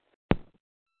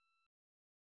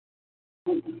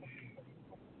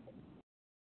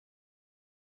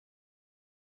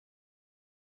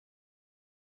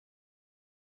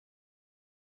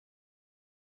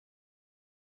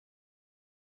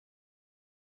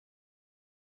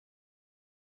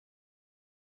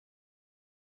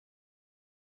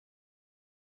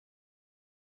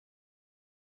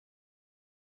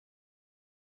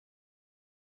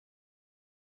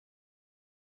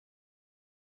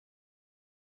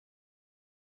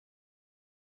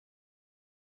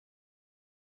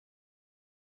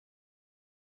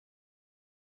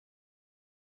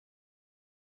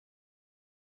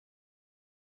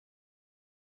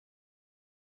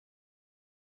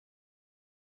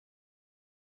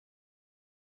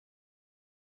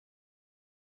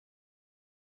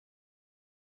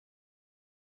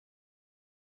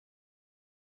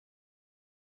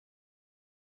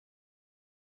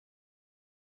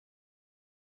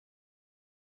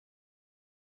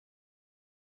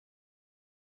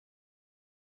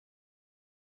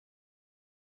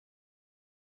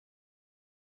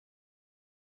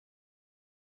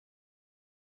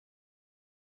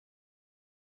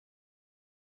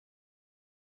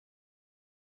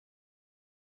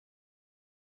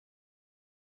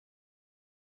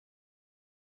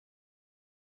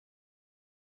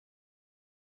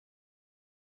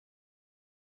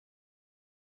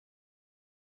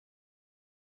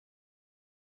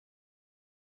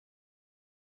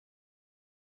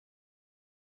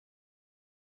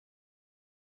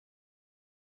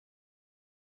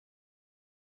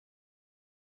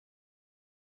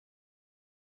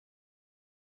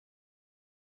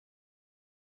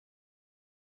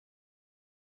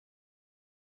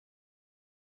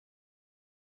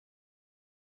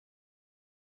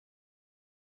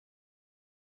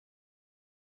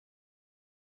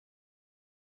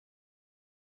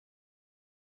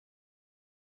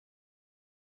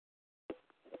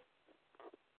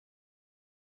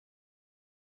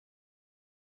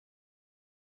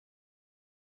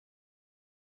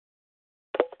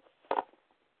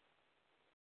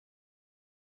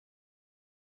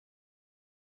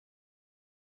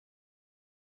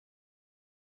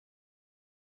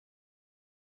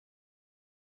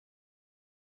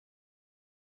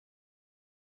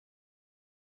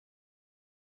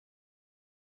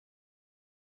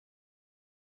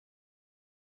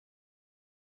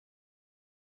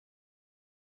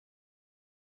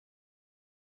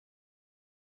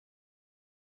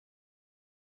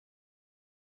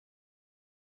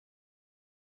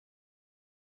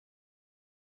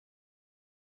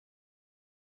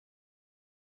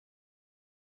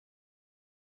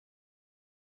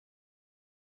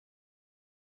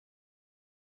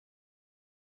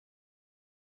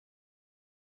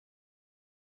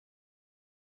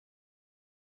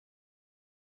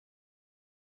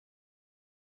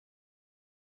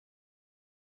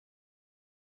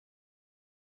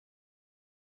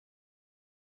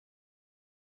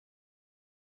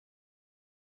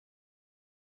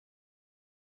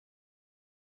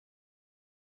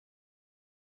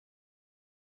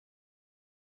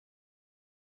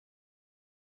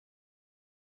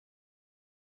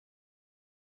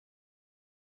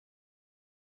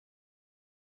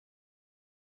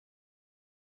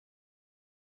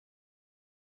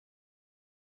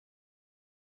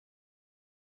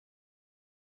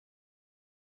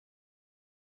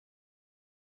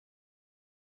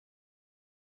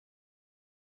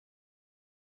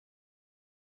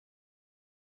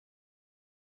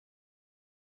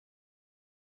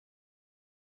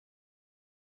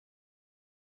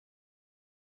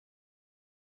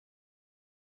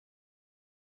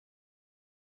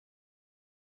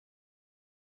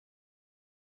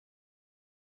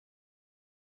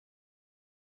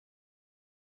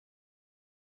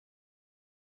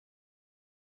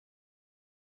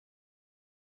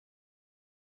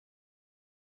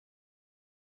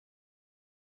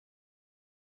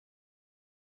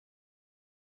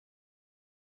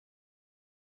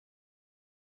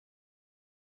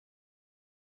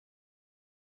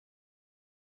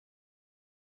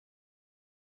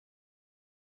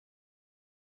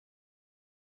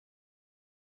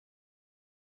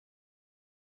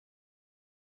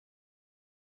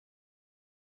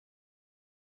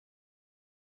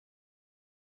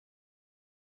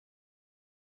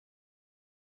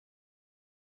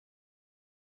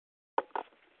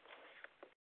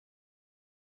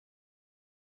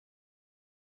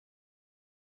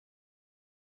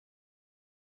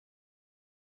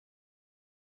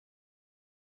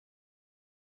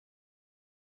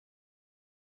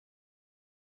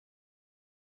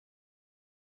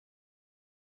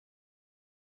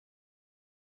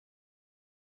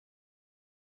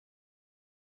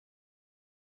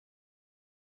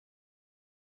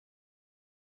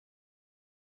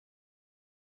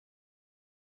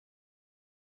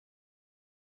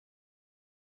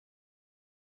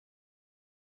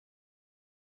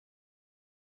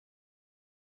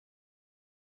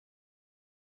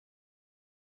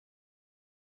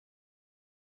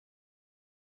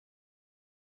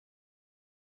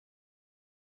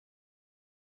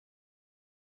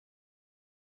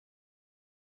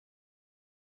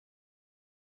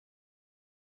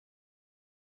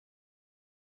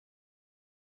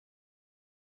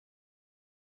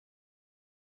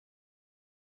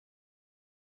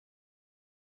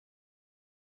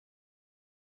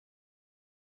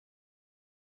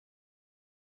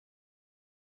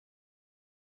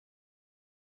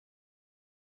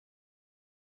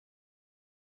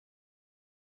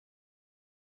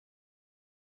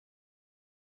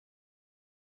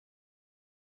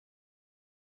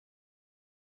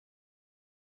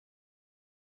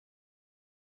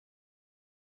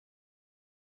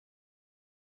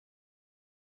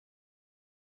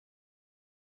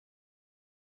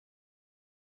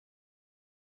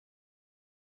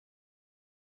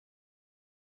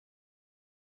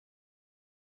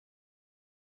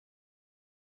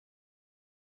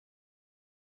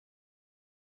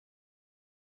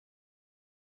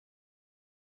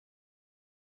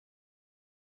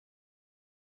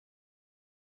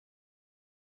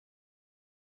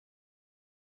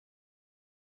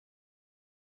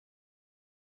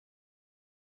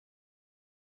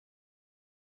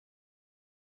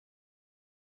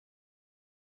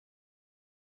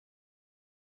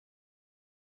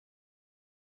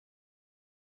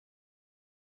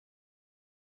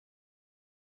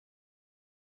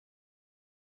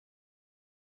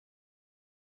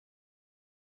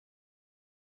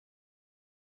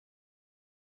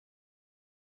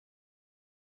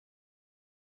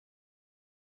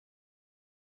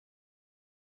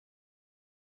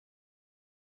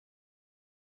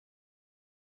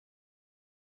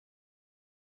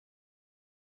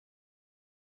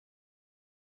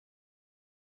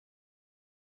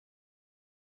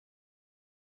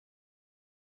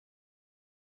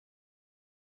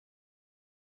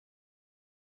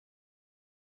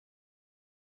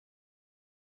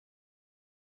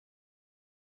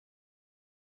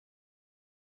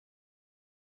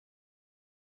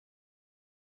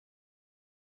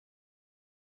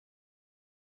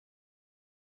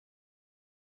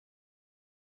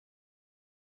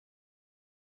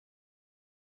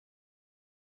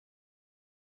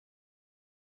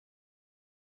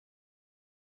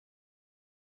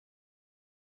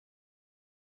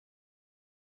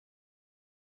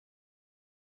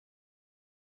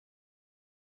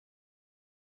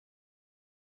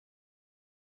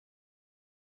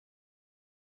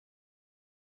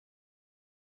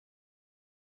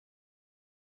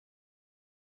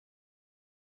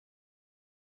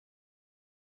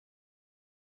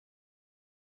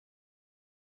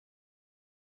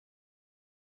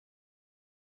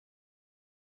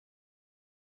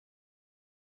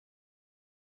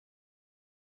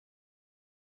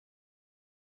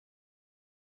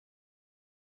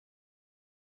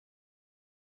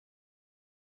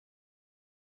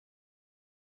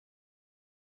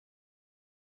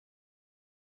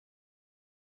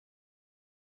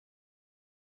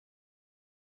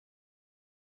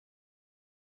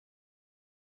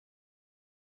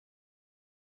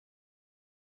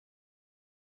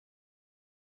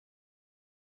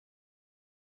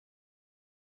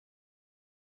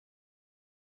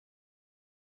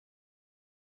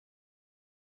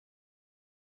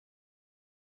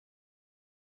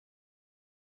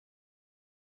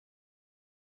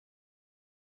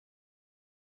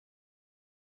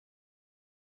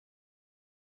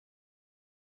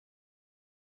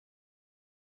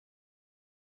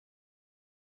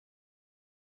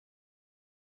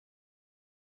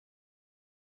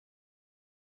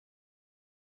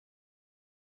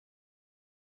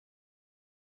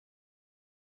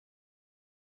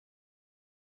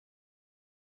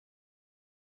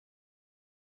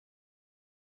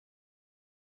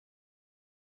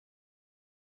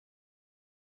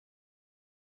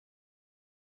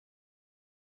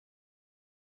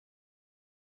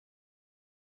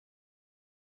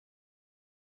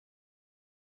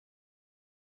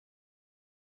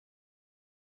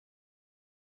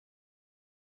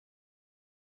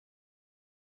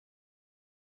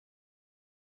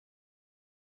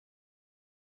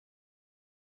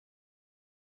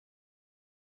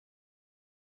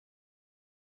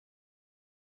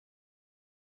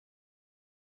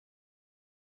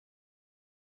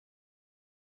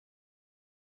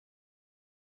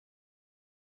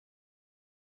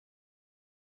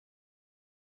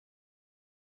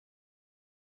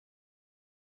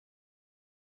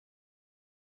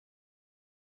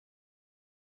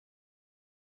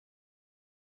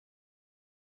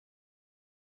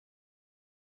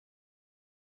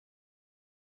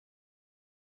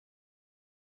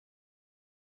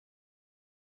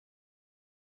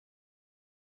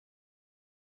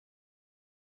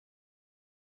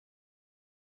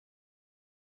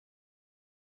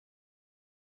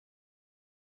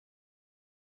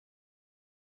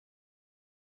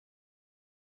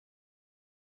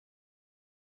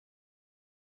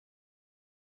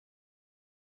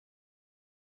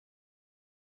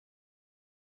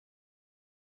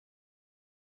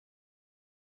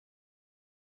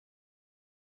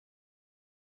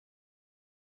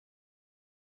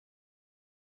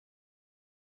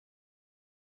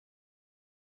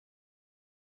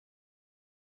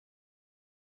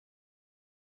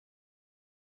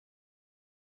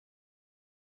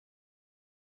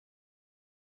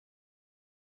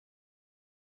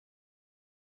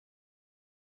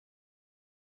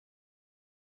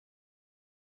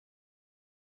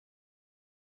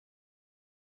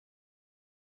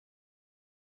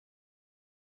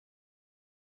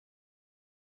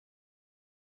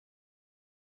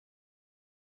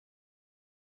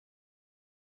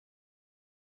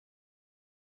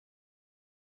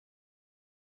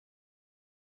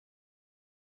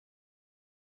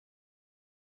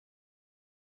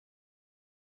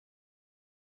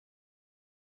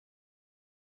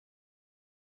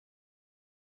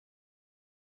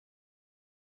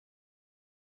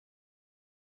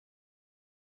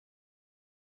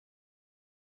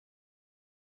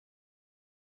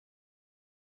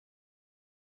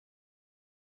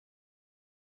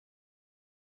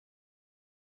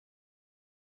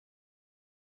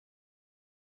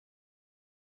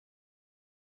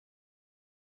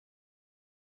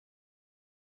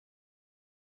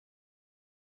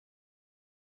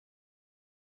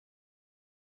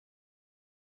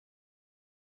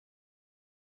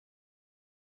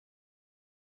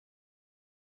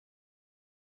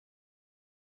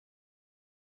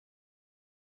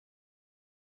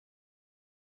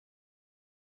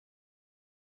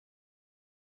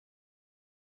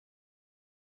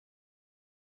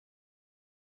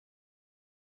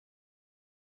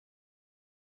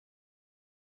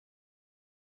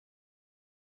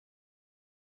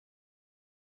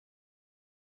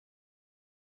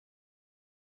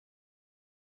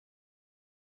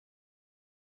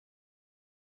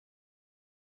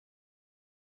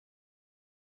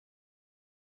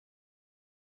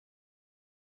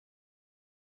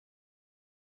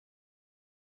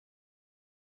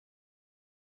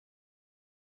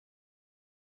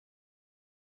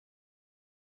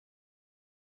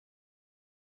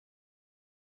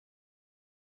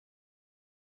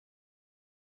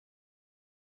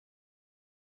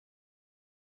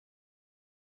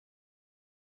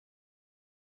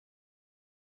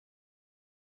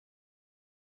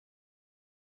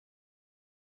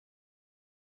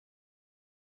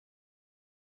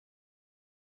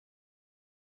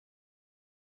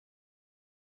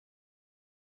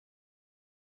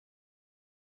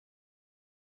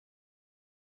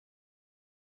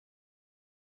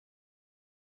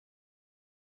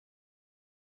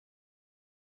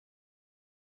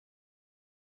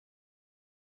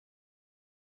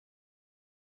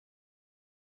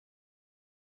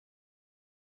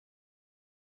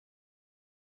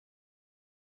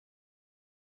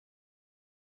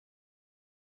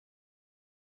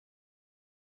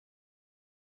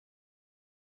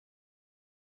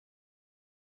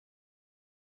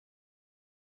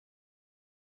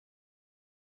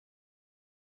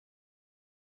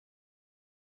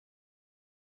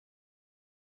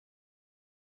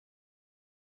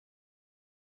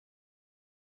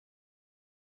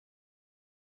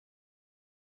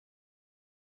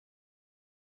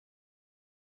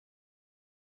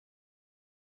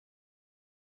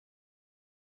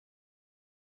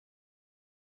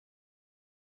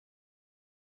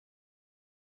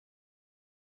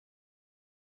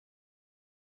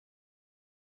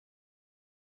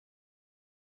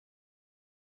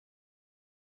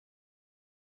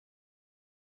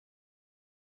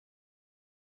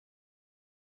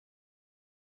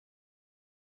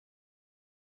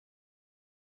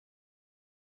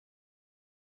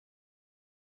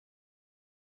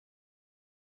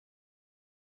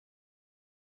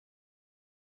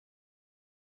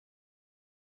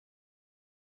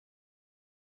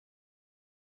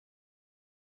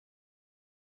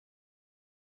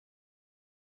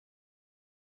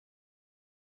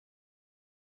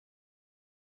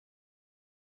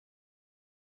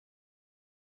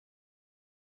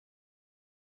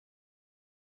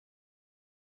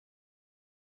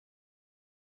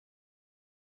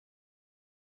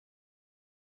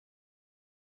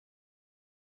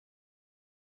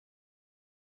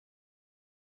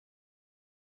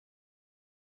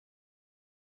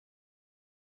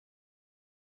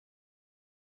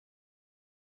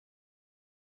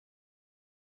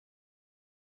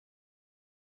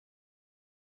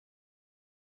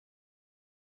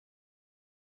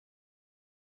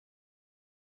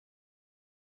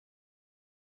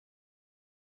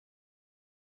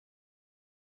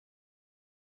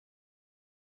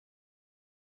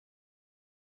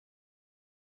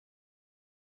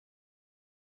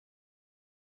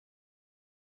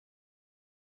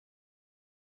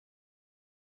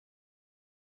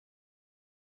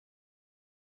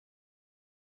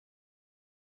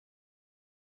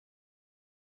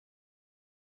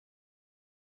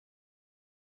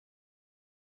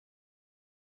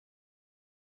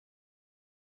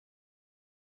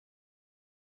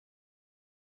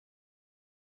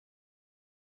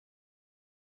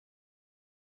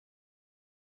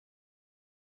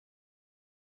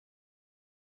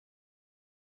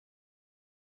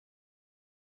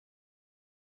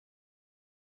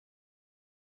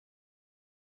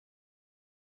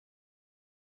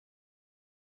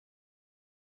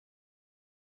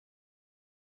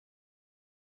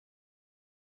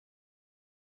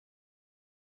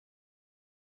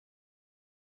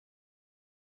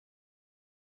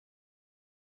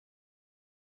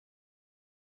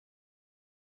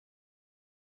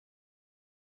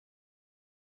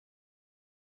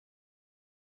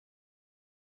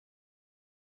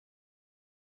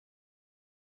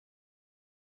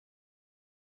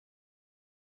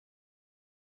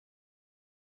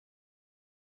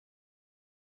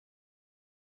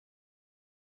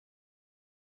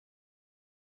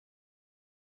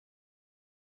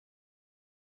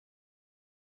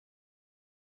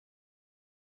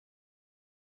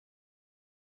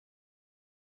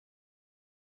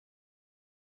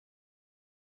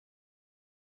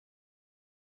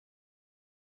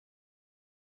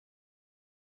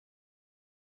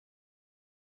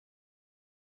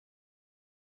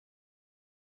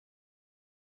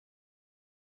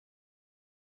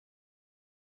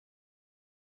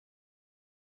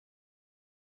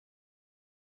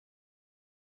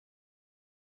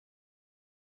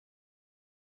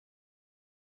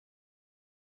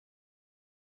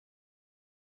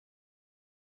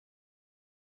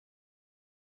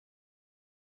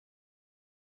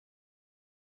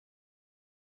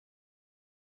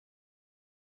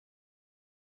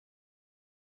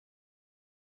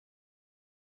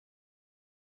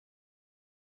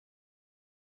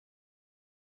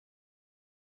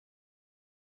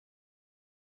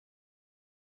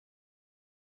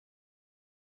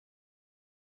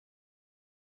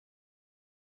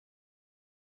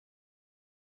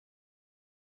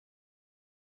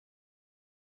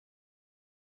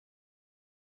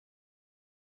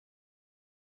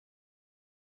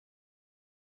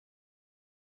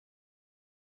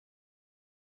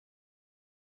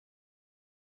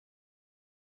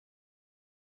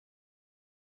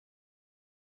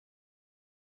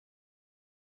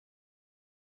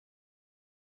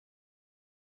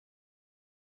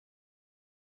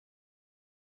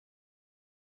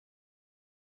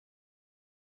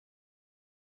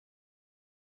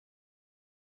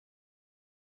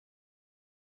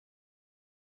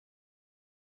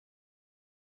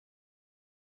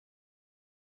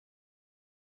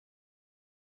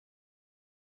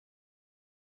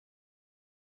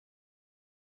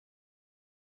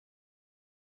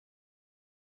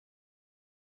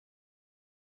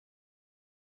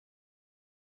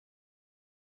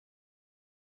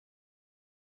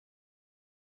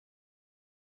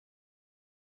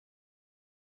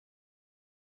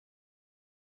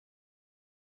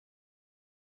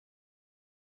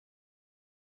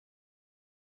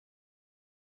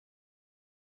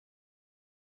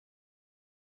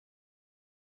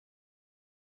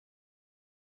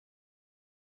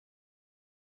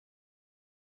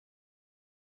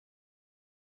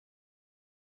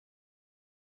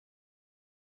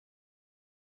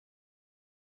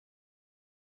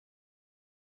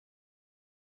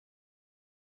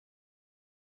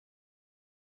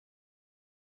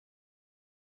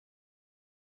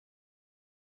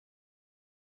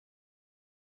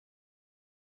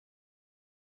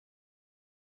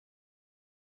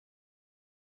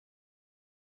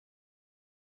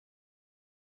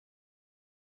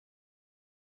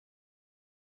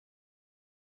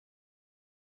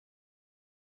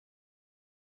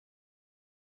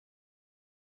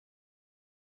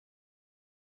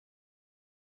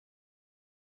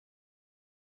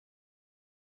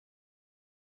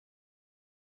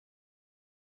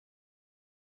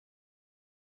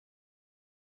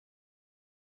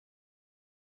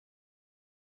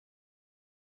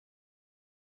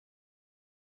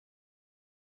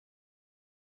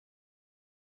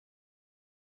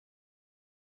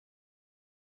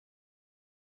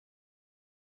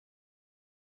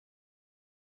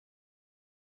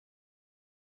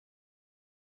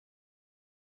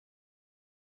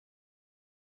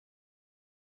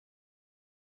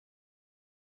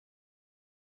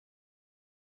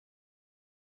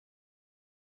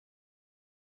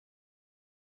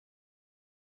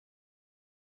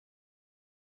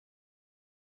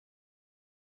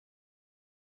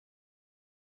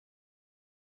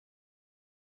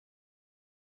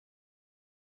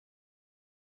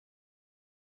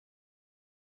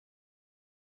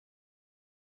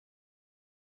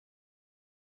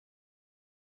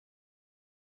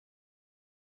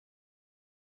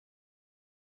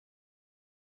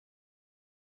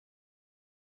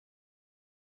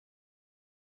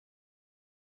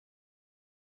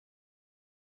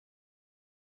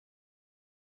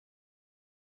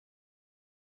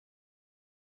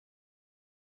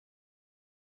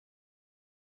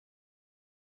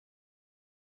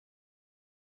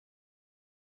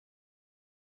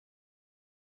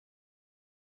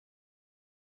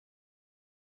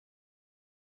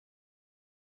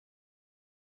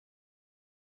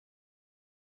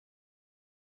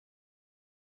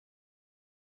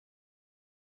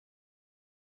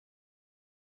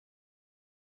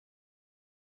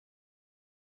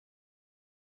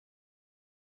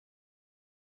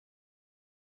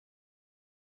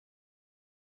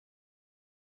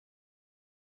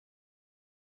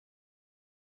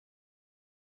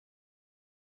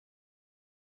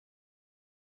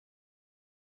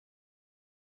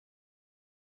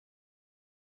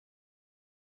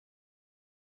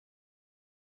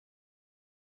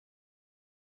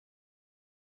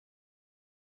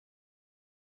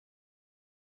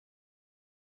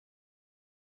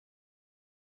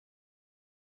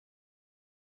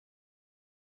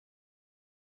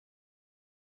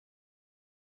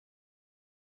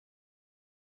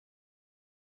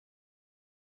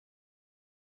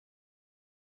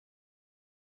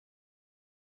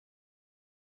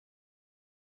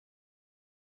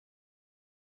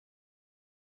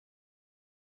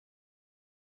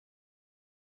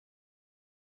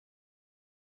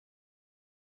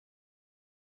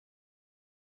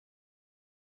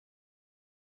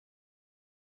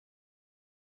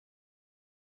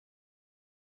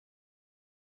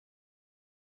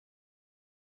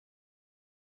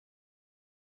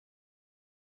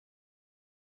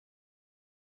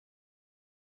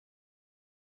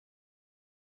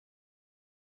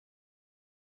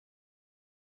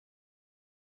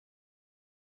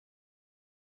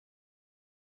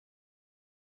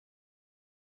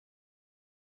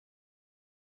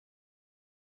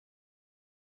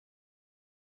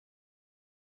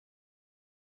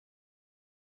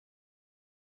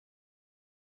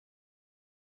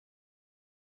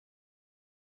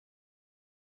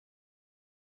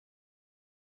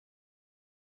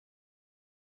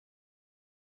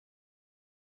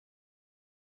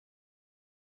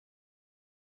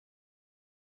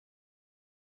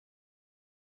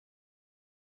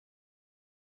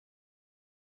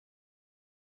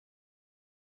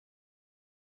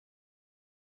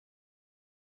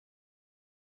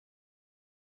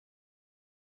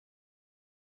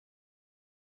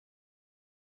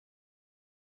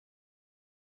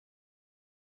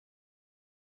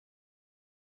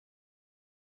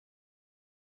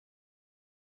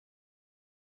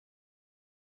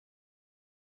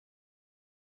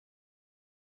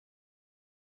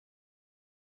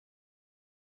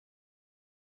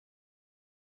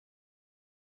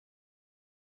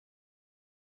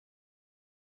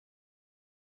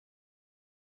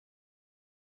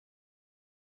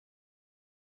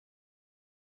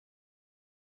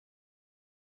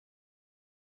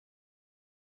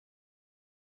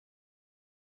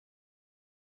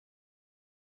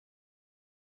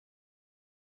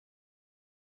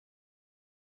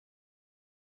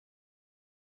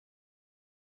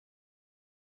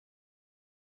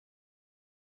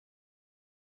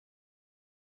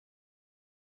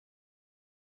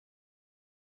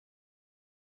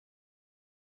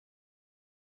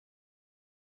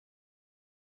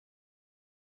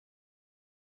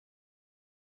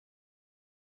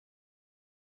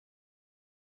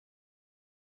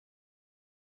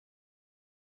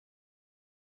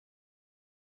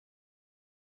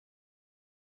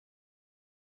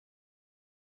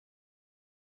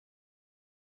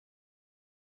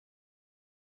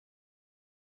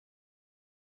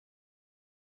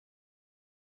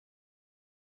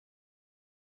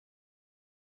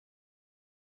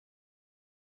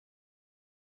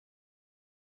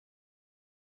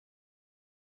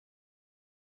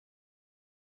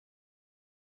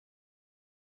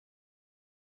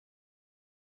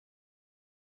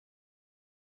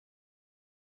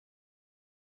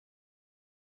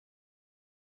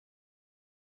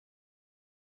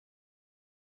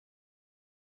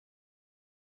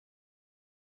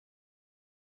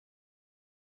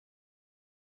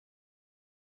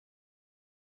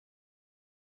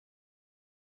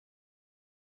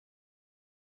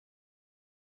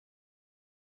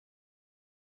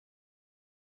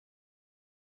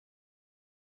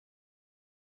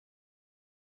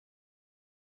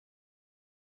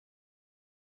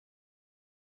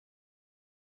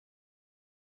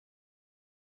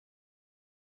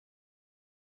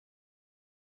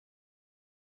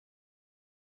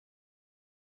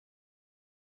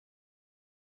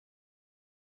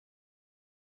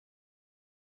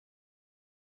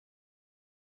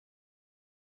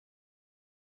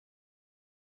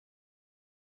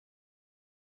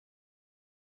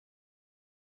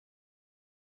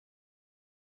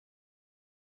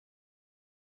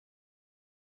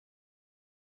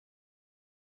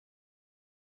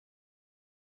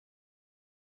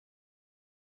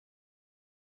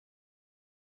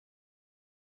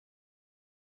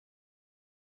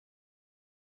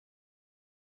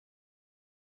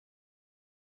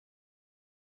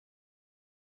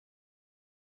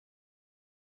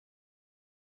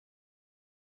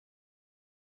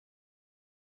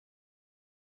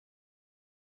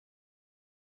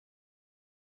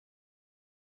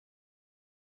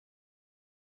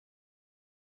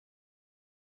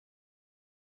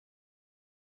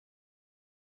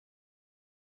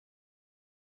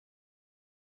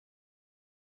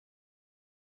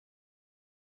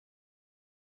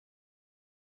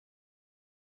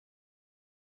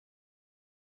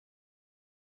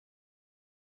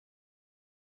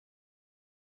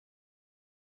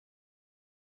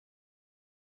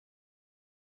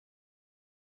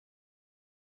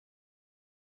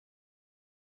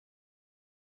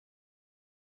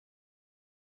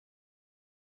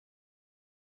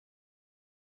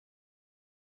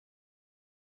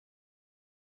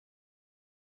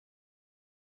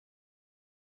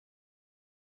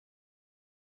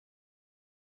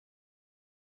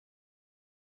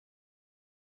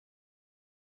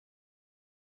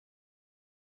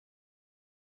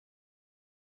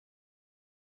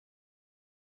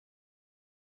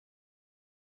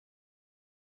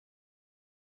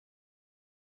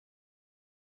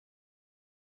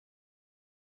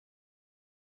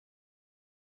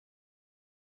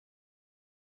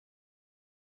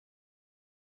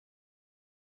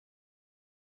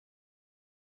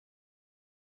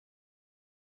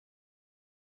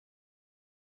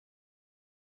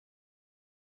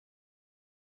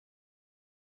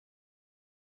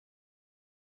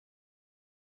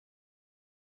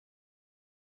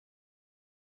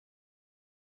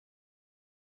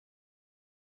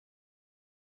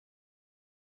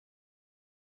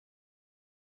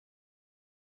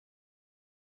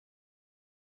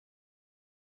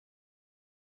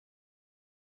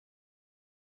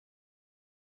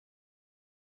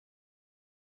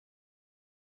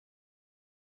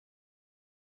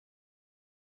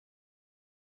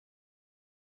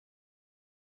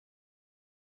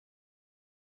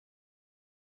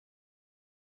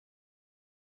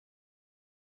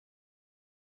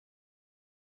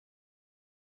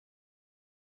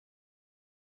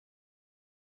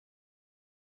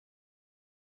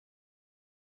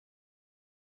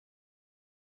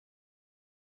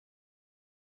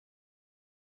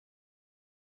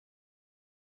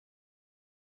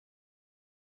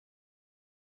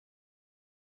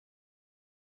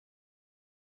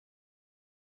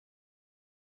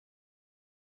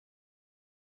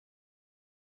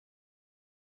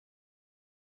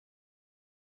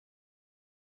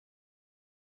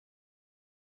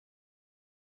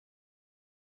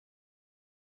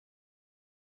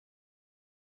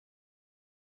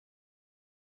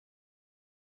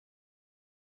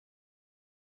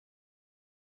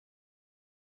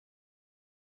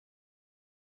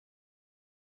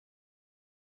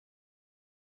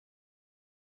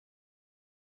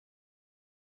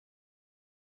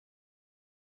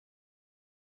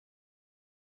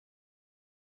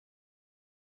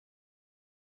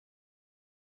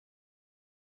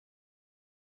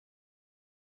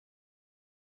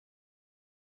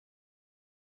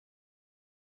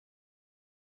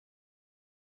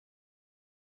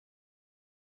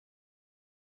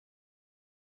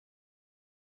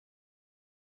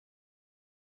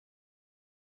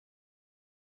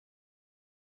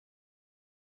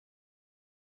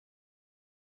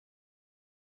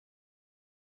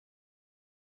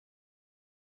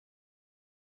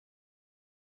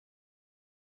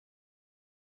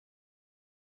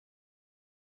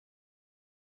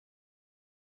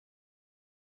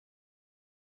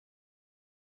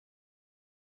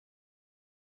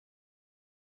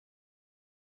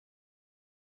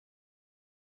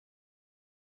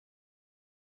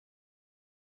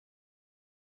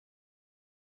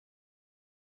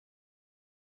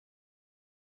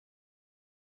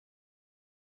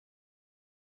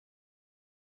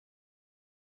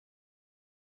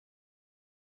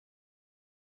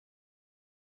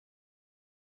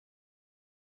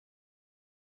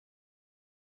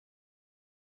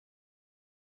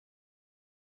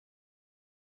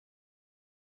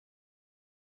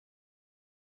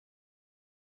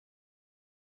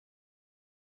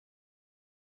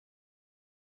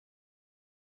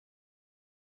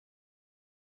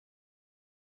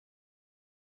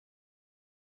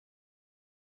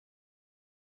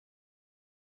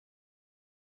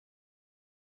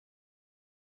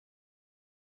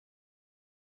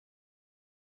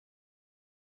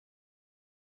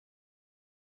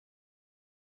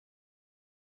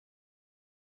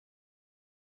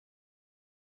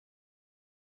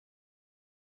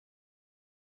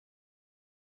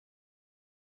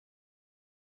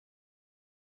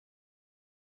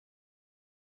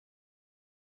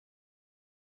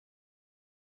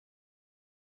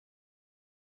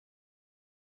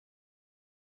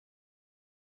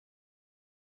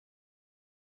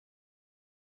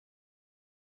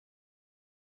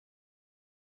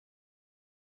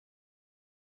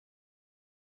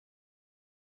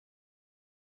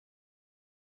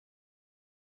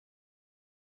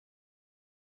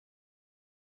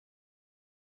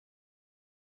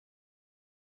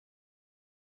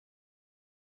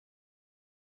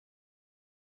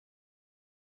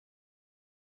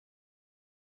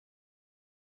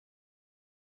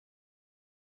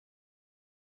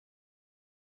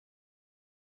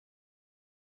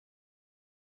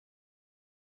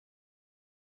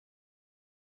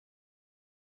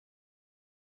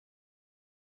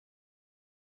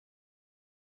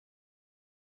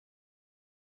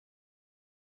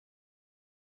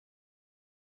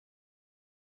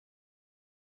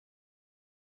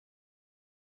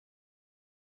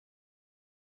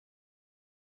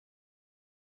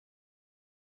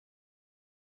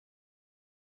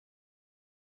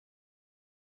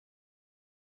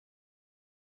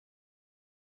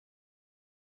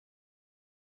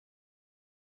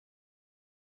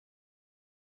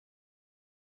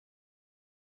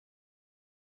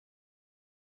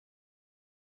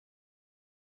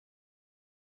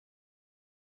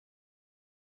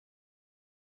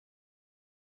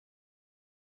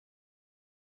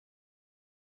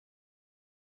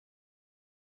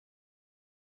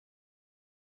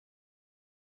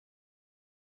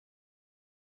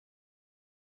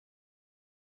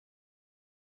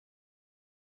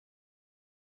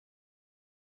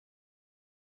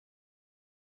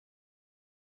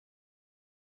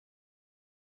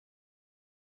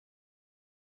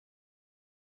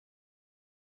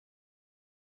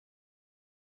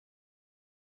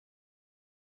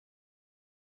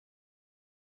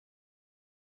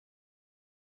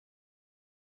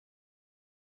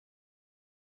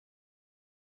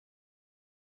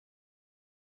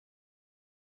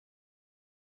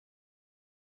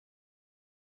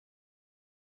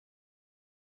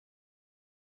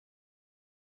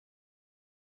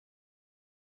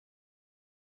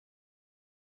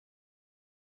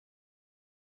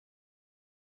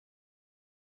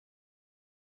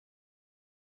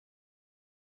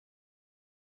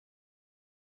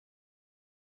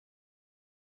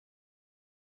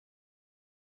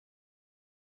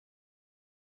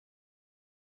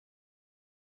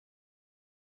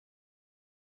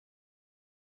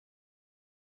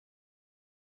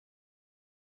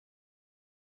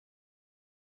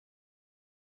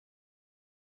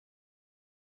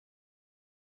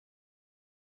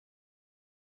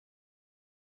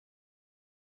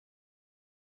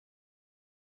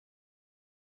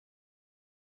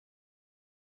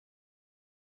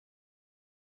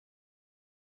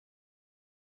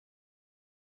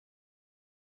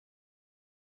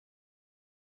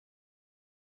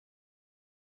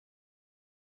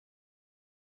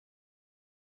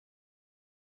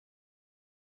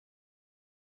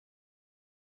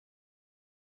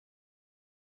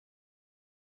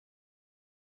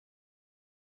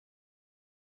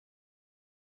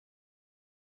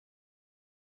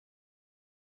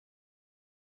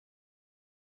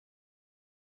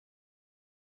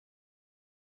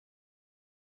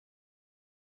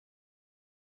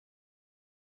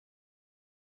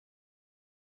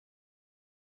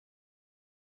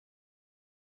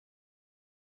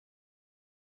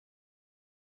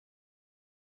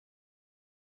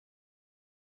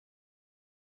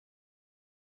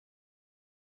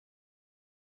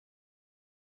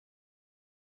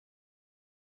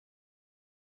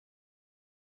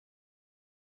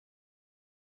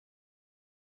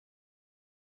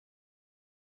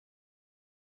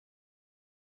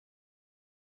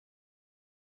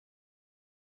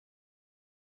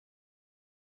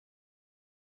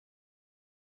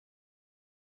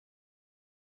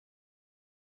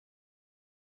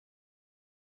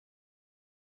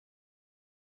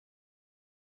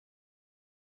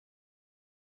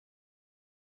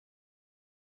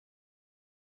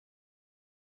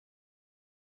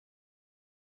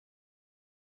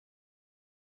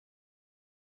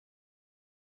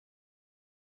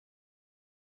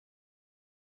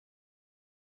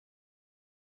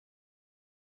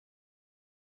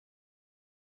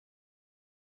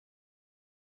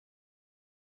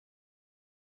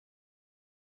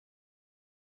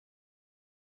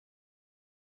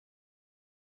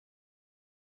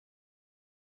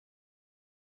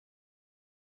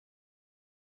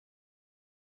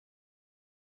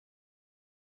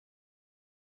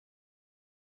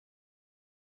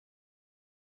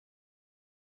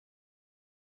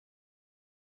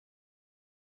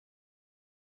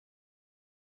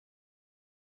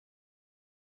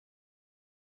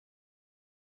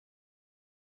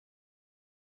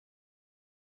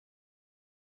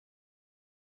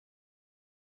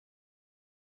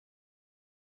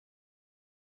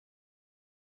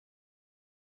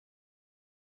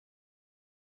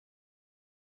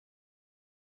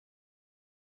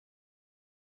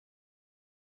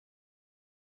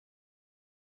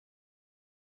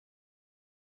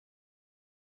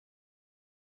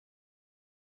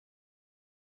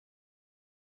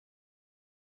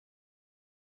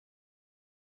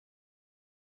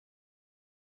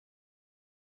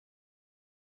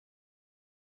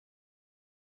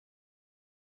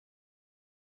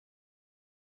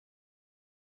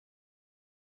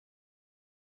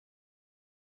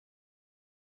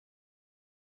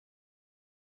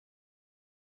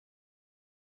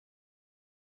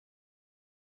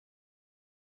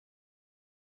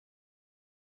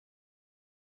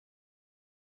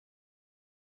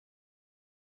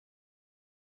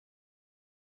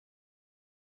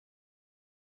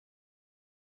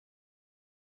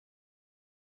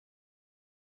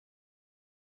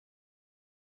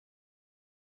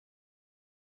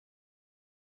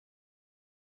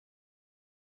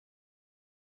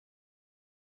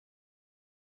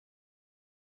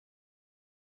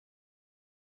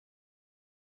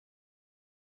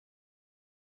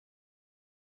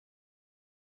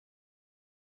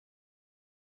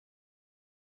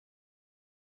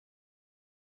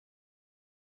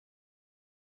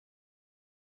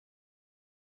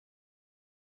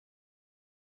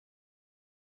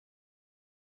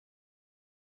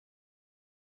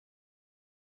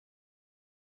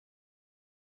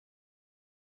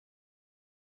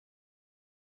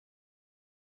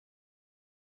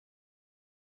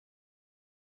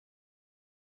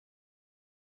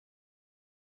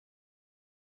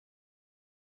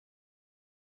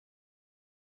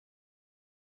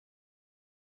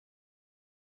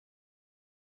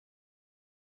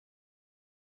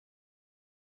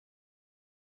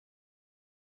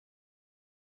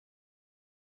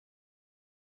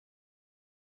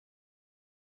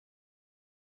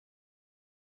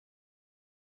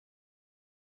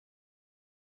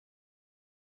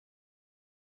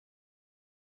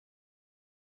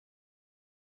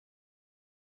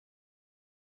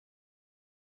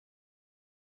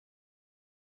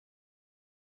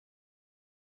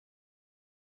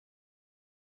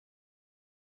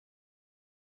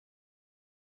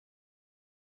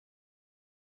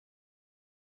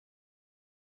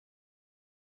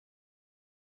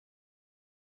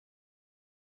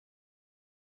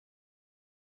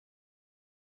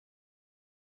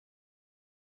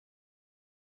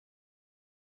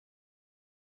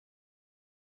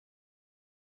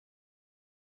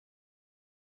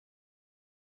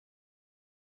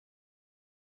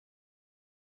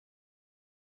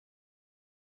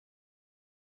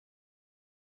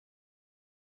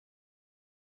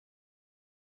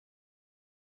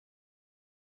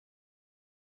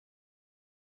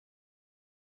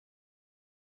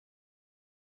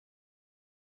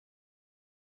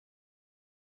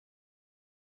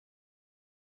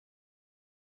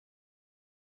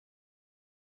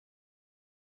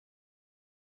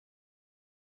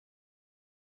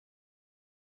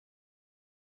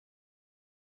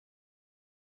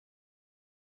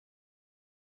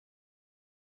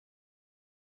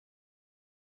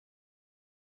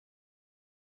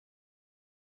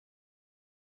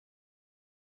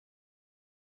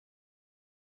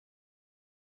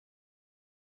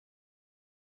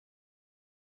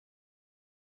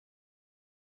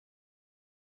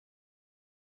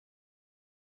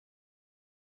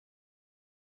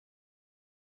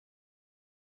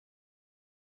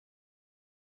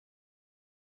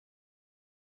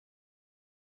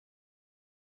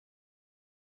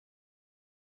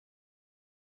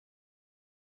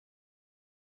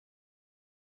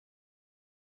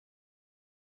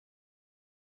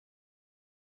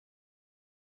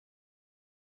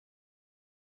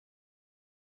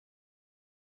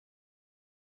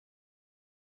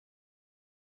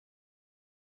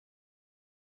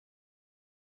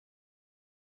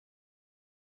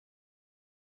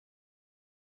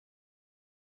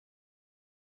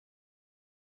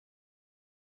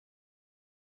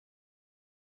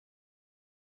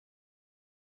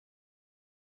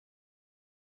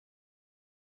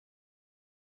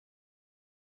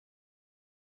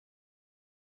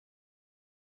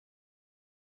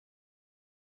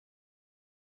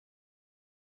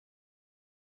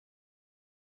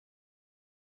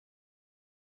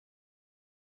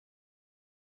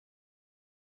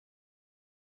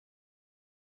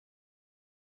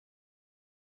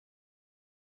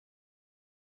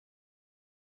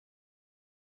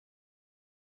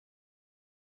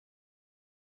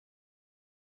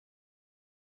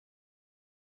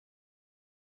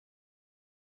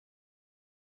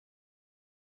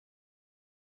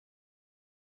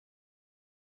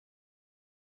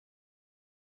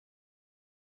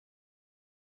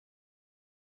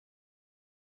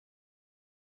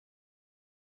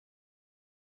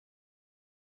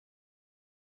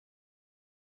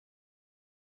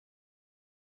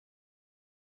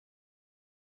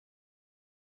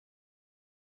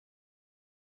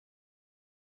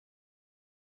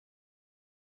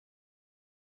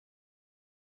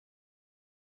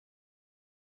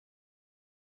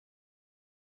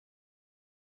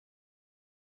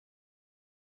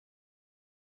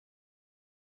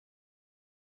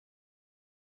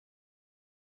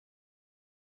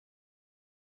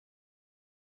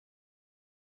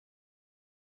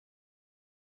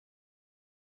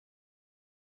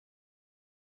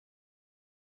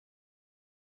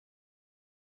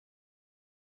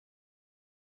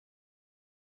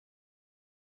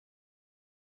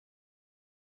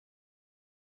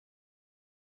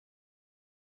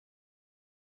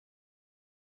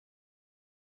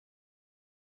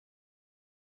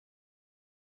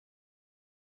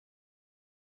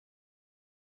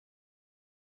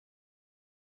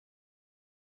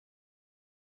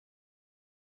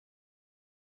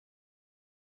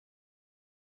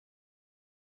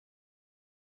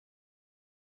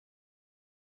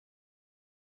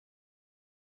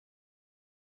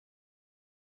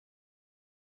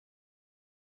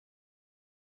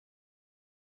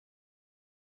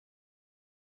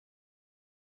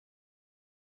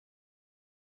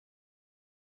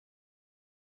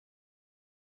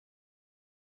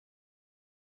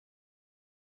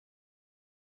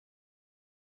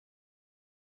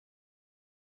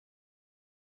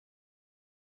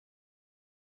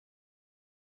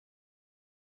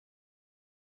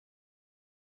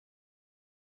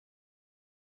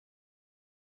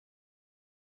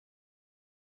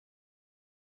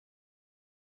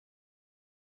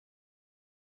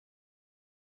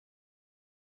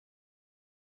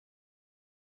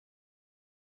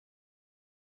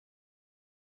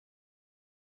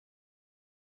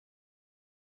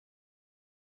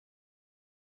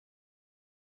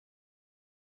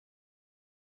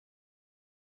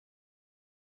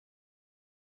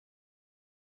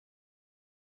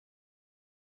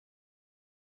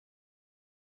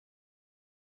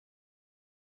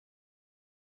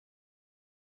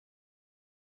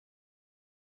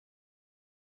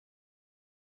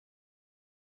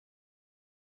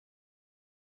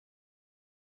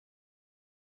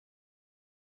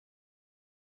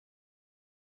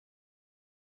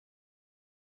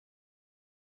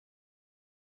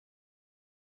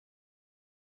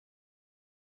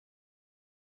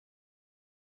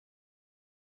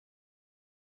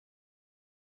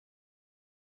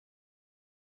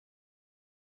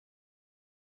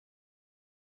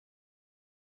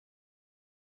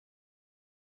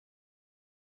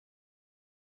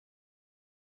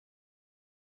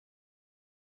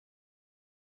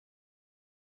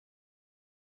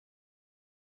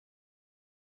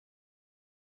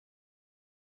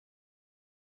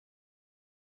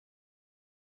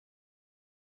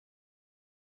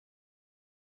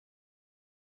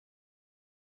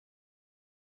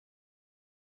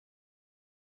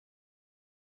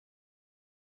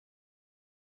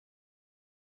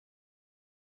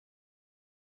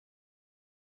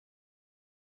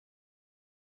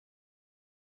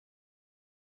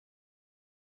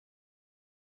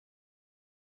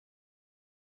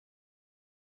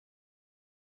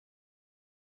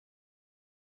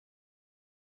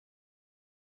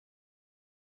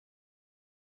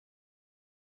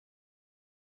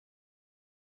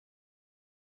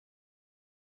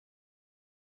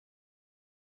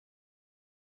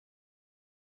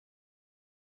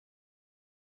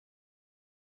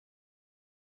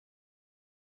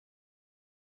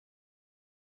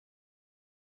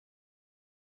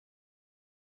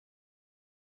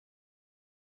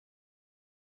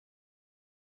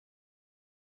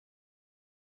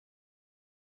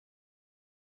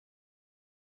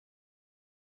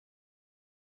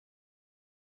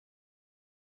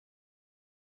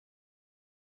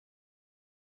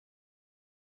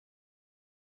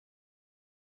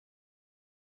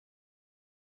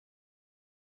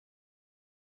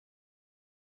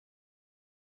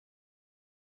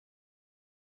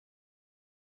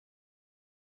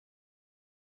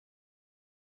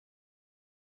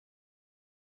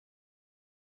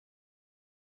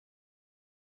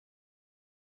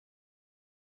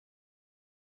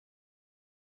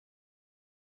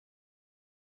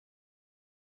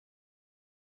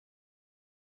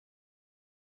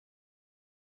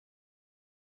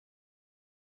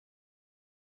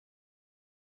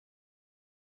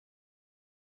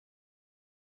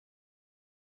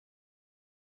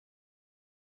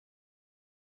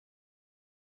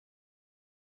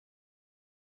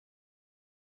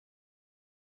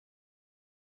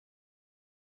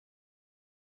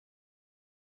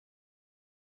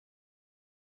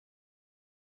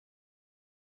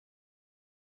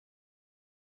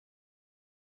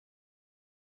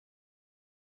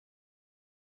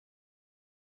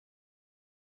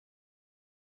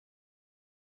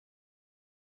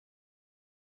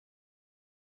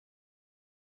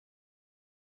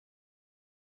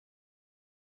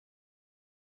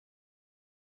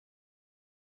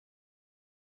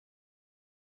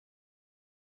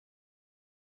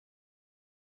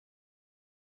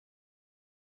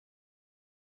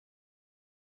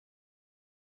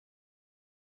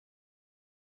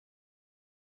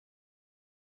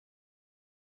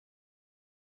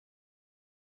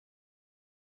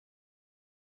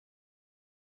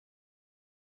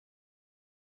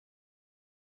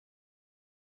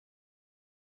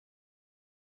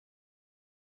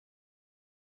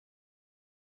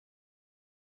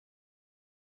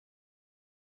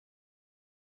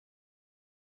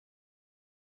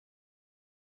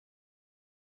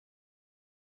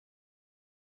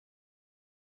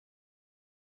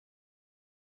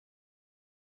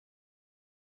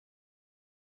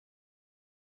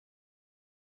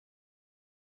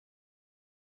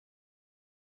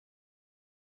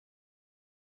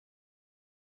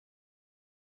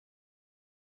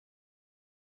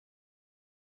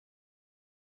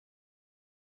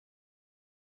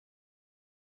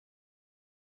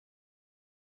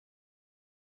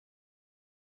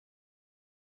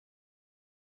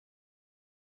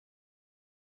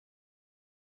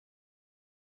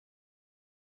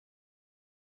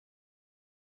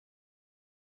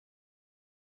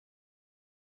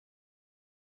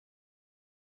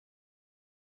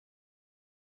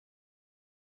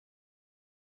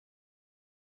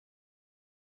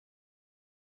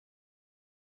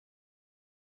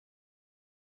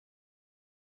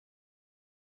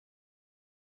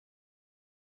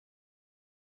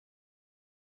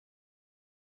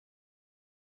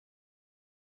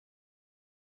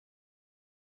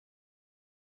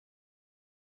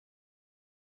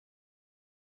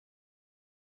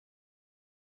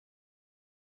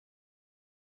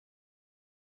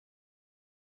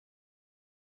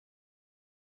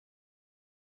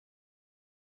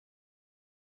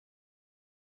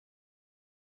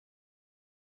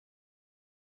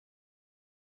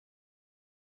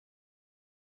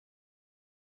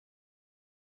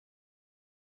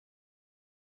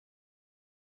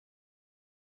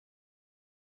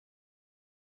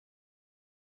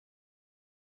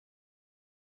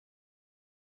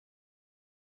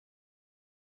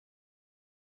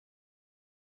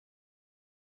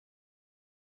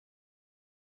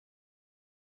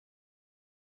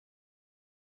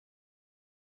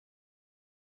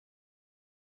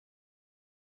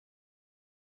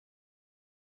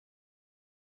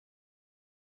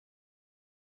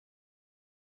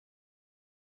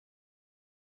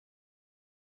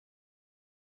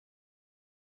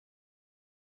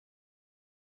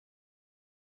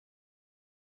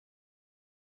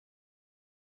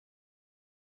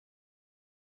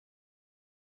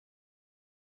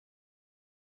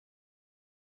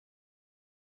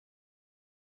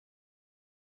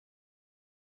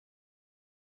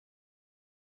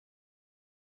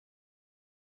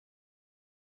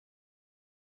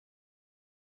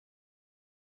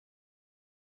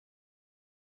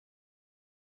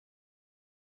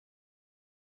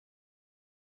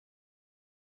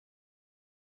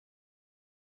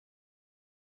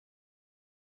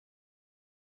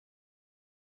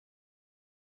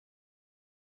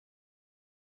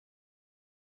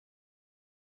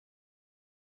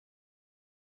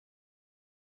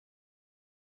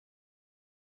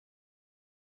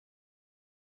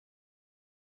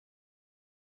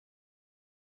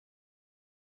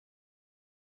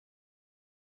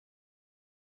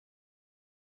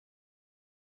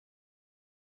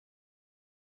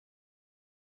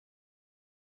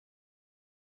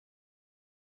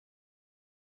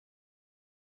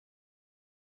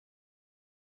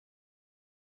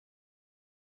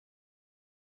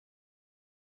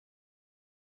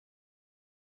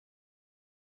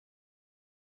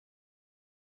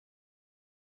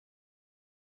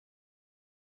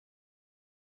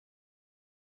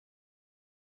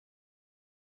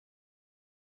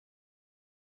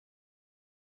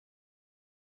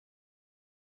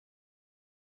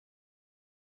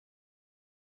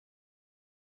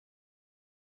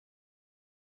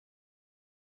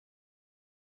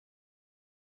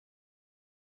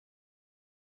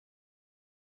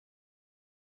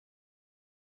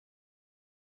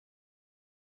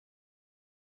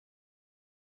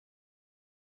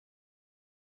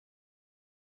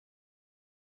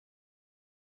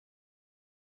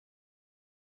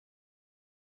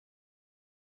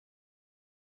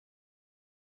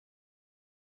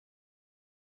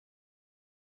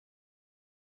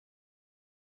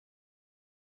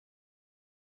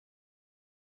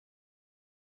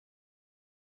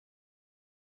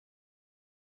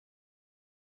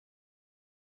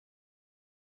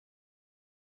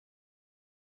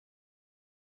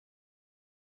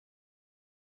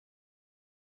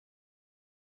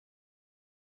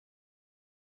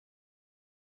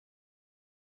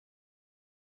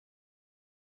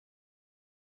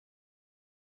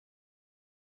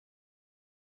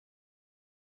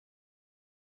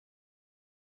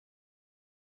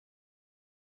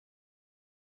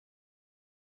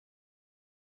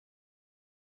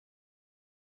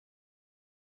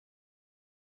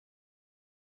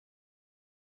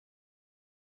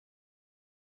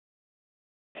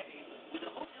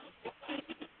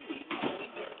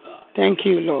 Thank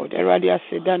you, Lord. Eradia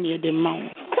said, Daniel the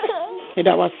mount.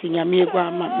 Eda was in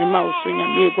Yamiguama, my mouse in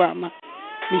Yamiguama,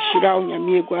 Mishira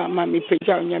Yamiguama, me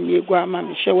Peja Yamiguama,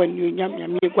 Michelle and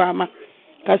Yamiguama.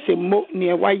 That's a moat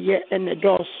near white year and the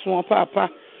door swamp, Papa.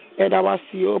 Eda was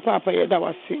you, Papa, Eda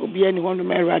was you, be anyone to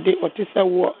marry or Tissa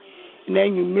war. And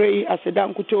then you marry as a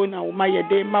down Kutona, my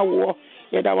day, my war.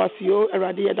 Yeda was you,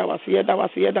 Eradia, that was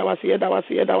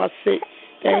say.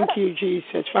 Thank you,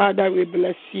 Jesus. Father, we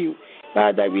bless you.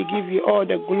 Father, we give you all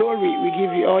the glory. We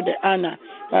give you all the honor.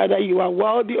 Father, you are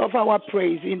worthy of our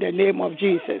praise in the name of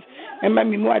Jesus. And my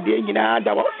mimo ade nyina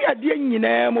da wa fi ade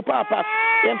nyina mu papa.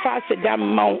 Yen fa se da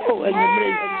ma o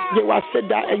enyumre. Je wa se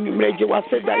da enyumre, je wa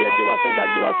se da.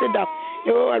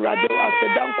 Yo arade wa se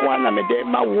da nko na me de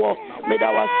ma wo. Me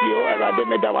da wa si o arade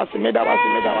me da wa se.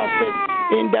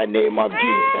 In the name of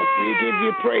Jesus, we give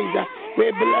you praise.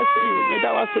 We bless you.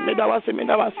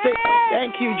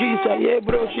 Thank you, Jesus. Ye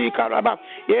bro shi karaba.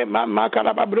 Ye mama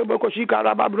karaba brobo ko shi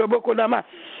karaba brobo ko dama.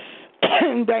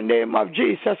 In the name of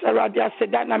Jesus, Aradia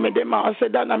sedana medema.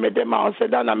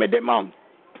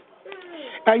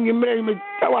 And you made me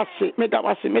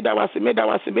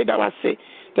medawase.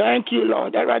 Thank you,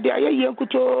 Lord. Aradia ye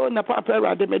kuto na papa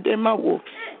arade medema wo.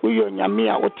 Uyo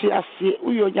nyamia oti ase.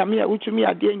 Uyo nyamia utumi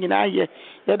ade nyina ye.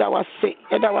 Yedawase.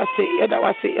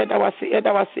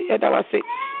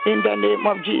 In the name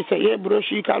of Jesus. Ye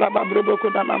broshi karaba brobo ko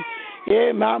dama.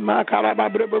 Ye mama karaba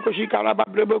brobo ko shi karaba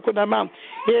brobo ko dama.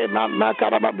 Ye mama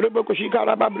karaba brobo ko shi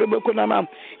karaba brobo ko dama.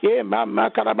 Ye mama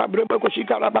karaba brobo ko shi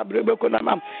karaba brobo ko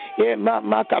dama. Ye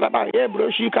mama karaba ye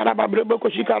broshi karaba brobo ko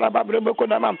shi karaba brobo ko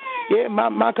dama. Ye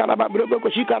mama karaba brobo ko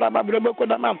shi karaba brobo ko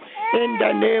dama. In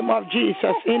the name of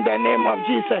Jesus.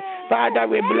 Father,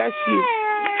 we bless you.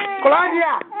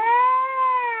 Claudia.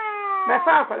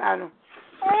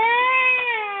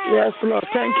 Yes, Lord.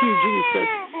 Thank you, Jesus.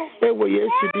 Ewo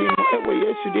Yesu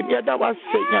dim. Yada was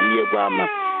nyamie guama.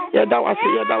 Yada was.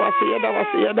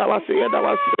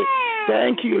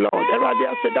 Thank you, Lord. Erade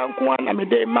ase dan ko na me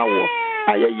de mawo.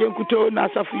 Aye yenkuto na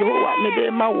asafu Yehowa me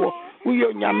de mawo.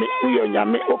 Uyo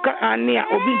nyame oka ane a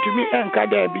obi ntumi enka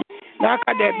da bi. Na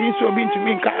aka da bi so obi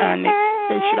ntumi enka ane.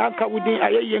 Enshira ka wudin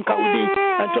aye yenka wudin.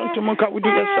 Antontum ka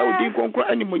wudin Saudi konkro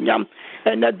animunyam.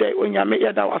 And day onyame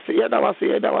yada was.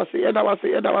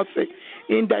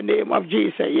 In the name of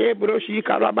Jesus. Ye broshi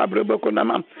karaba broboko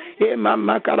namam. Ye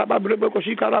mama karaba broboko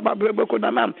shi karaba broboko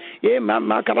namam. Ye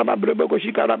mama karaba broboko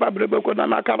shi karaba broboko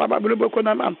namam karaba broboko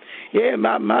namam. Ye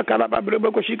mama karaba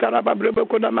broboko shi karaba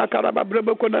broboko namam karaba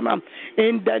broboko namam.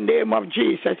 In the name of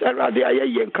Jesus. Erade aye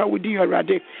yenka wudi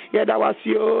erade. Yada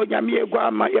wasio nyame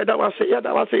egwama yada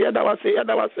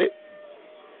wase.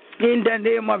 In the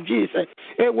name of Jesus.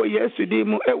 Ewo Yesu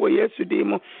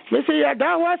dimu. Me say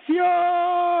yada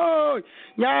wasio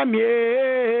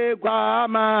nyame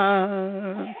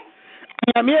gwama.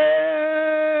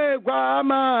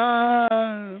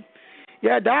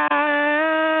 Yada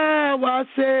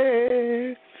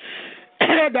wase.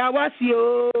 Yada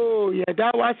wasio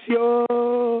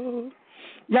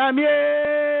nyame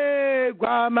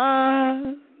gwama.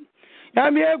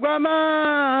 Yamie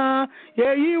gwama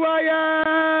yeyiwaya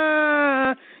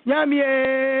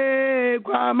yamie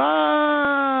gwama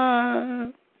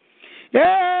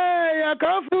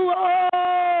yakafu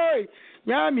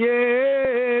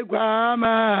yamie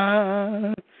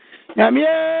gwama yamie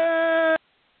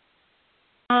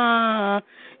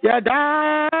yada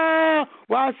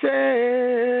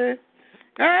wase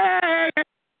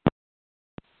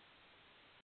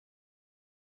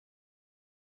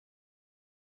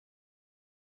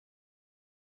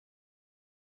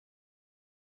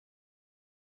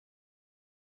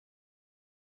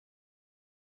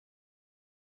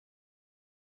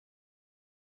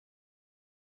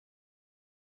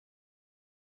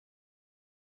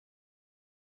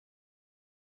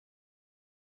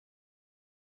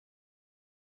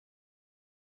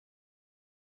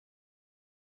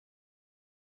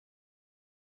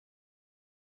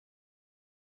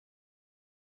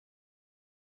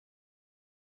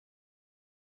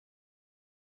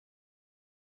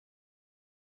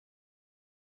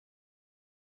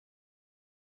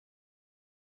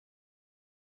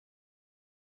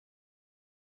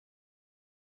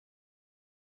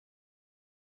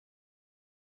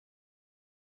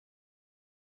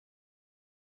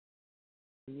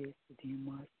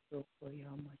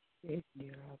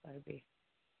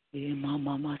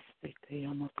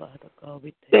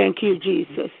Thank you,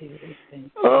 Jesus.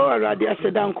 Oh, Radi, I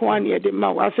said, down Kwani de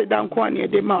Mao. I said, down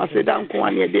Kwani de Mao. I said, down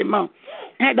Kwani de Mao.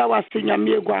 Head I was singing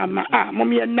me guama. Ah,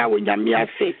 Mommy, and now when Yamia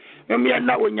say, me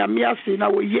na onyame ase na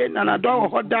wo ye na do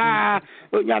hoda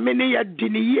onyame ne ya di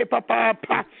ne ye papa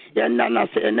ya na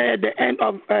say na the end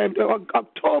of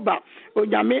October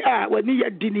onyame wani ya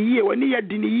di ne ye wani ya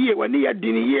di ne ye wani ya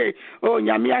di ne ye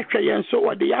onyame ahwe yen so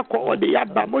wo de yakọ de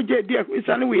yaba moje di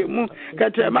afisane we mu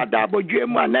kete ma da bodwe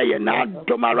mu na ye na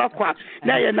adomara kwa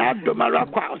na ye na adomara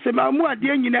kwa se ma mu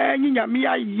ade nyina nyame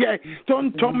aye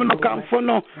tontom no kamfo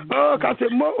no ka se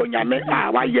mo onyame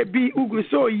wa ye bi ugu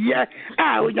so ye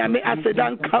onyame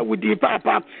asedan ka wudi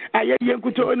papa aye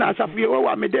yenkuto na asafie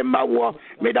wa me de ma wo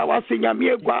me da wase nyame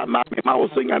egwa ma me ma wo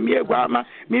so nyame egwa ma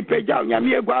mi peja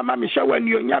nyame egwa ma me hwa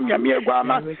ni nyame egwa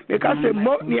ma me ka se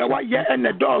mo ne wa ye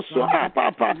ene doso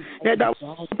papa ne da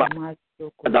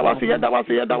that was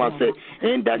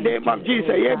in the name of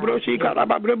Jesus. Ye broshi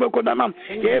karaba brebo kodamam.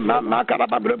 Ye mama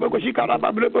karaba brebo koshi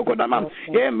karaba brebo kodamam.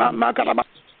 Ye mama karaba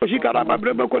koshi karaba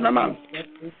brebo kodamam.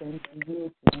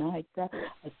 Tonight, I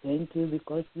thank you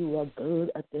because you are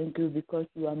good. I thank you because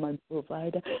you are my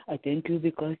provider. I thank you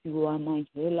because you are my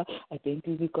healer. I thank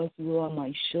you because you are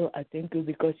my shield. I thank you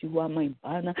because you are my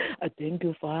banner. I thank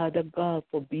you, Father God,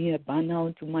 for being a banner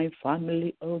unto my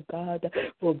family, oh God,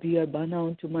 for being a banner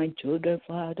unto my children,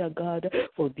 Father God,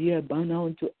 for being a banner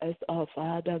unto us, our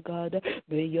Father God.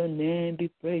 May your name be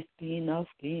praised, King of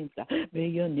Kings. May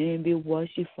your name be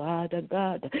worshipped, Father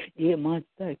God. Thank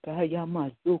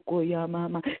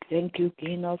you,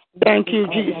 King of Kings. Thank you,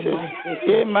 Jesus.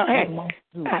 Amen.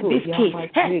 This key.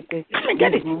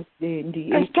 Get it.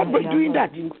 And stop doing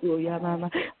that.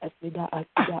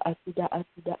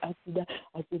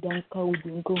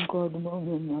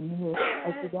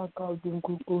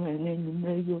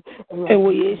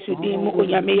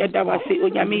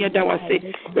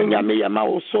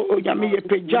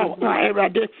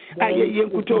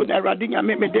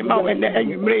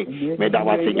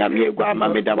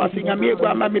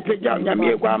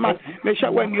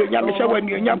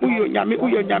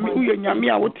 Uyo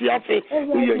nyame a wotiafe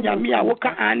uyo nyame a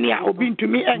woka ane a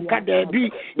obintumi enka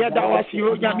dabi ya dawase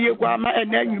o nyame egwama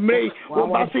enanwumrei wo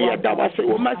mase ya dawase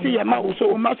wo mase ya ma wo so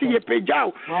wo mase ya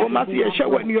pejao wo mase ya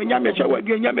shawani onyame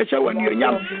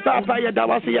papa ya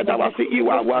dawase you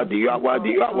are worthy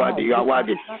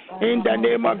in the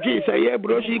name of Jesus. Ye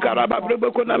broshi karaba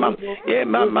brebo konama ye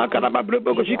mama karaba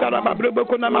brebo koshi karaba brebo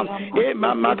konama ye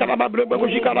mama karaba brebo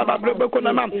koshi karaba brebo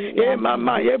konama ye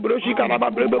mama ye broshi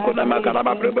karaba brebo konama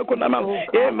karaba brebo konama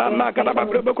ye mama karaba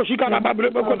brebo koshi karaba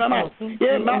brebo konama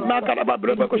ye mama karaba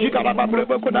brebo koshi karaba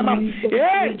brebo konama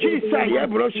ye Jesus ye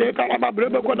broshi karaba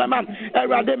brebo konama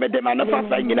erade me de manafa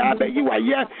fa nyina be yiwa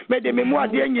ye me de me mu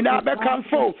ade nyina be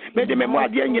kanfo me de me mu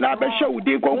ade nyina be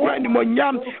shawudi konkura ni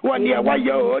monyam woni e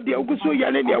waye o de ogusu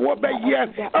ye ne wo be ye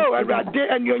oh erade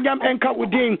anyonyam enka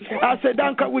wudin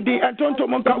asedanka wudin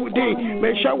entontom enka wudin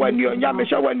me shawani onyam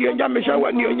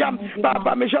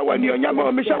papa me shawani onyam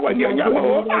o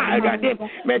erade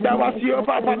me da wase o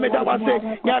papa me da wase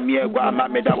nyame egwa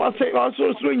me da wase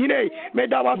also suru nyine me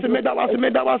da wase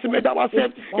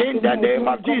in the name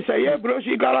of Jesus. Ye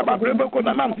broshi garaba brebo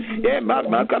konamam ye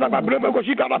mama garaba brebo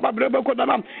koshi garaba brebo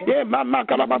konamam ye mama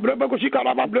garaba brebo koshi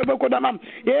garaba brebo konamam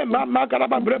ye mama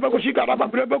garaba brebo koshi garaba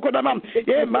brebo konamam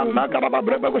ye mama garaba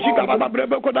brebo koshi garaba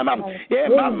brebo konamam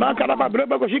ye mama garaba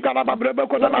brebo koshi garaba brebo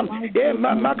konamam ye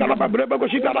mama garaba brebo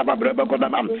koshi garaba brebo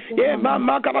konamam ye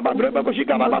mama garaba brebo koshi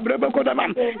garaba brebo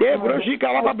konamam ye broshi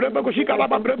garaba brebo koshi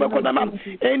garaba brebo konamam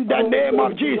in the name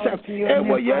of Jesus.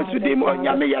 Ewo Yesu dim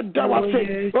onyame ya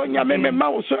dawase onyame me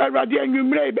mawo so erade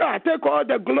anwumre take all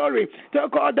the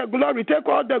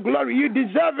glory you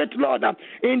deserve it, Lord,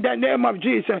 in the name of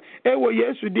Jesus. Ewo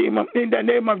Yesu dim in the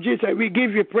name of Jesus we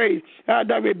give you praise,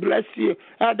 that we bless you,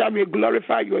 that we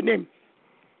glorify your name.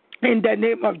 In the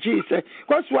name of Jesus.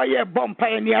 Because why you bomb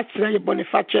pioneer say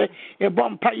boniface, a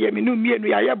bomb pioneer minu mienu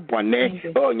ya bonne,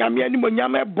 oh nyame ani mo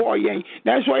nyame boy.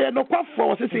 That's why you no kwa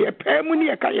for say a pemuni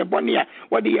e ka ye bonia,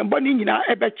 what the boni nyina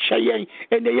e be cheye,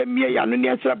 and the mie ya no ne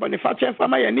answer boniface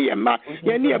fama ye ne ma,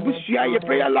 ye ne abusua ye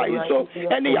prayer life so,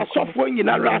 and ya sofo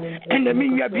nyina ra, and the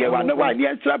minya bia wa no wa ne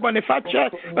answer boniface,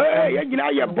 ye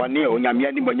nyina ye boni o nyame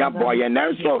ani mo nyame boy, and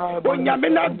so o nyame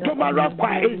na do mara kwa,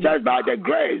 it's just by the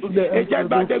grace,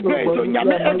 so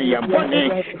nyame edi ye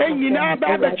boni enyina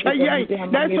ba ba chaye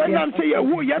na so nam se ye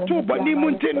wu ye to boni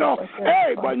munti no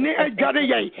boni adware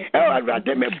ye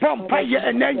awurade me bompa ye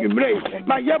enanwumre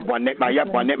ma ye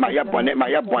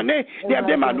boni dem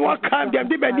de ma no kan dem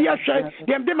de ba ni ahwe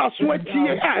dem de ma so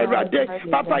atie awurade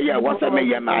papa ye wo se me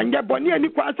ye ma anye boni ani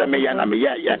kwa se me ye na me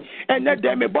ye ene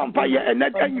de me bompa ye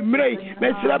enanwumre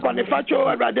me sira boni facho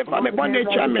awurade fa me boni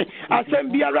chame asem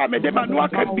biara me de ma no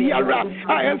kan biara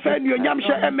a emfa ni onyam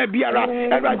hye bɛrima biara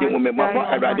Awurade wo me bɔbɔ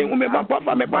Awurade wo me bɔbɔ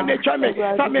fa me bɔ ne kyɛ me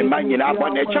fa me ma nyina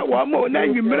bɔ ne kyɛ wɔ mo na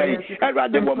nwumere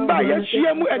Awurade wo mba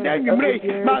yɛhyia mu ɛna nwumere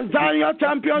Manzanio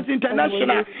Champions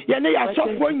International yɛne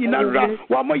yɛasɔfoɔ nyinara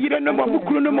wɔ mo yere no mo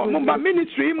kuru no mo mba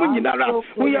ministry mu nyinara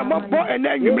wo yɛ mɔbɔ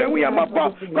ɛna nwumere wo yɛ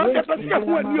mɔbɔ kɔsɛ pɛ sɛ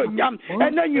wo ani onyam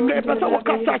ɛna nwumere pɛ sɛ wo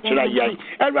kasa kyerɛ yɛn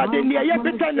Awurade ne yɛ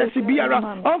bitterness biara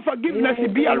unforgiveness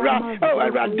biara oh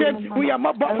Awurade wo yɛ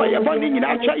mɔbɔ fa yɛ bɔ ne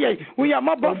nyina kyɛ yɛn wo yɛ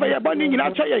mɔbɔ fa yɛ bɔ ne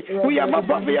nyina kyɛ yɛn wo yɛ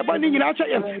mɔbɔ fa yɛ bɔ ne nyina kyɛ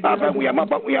yɛn aba wo yɛ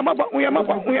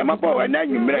mɔbɔ ɛna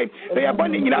nwumere yɛ bɔ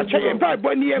ne nyina kyɛ yɛn pa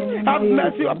bɔ ne have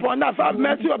mercy upon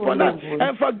us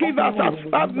and forgive us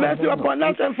have mercy upon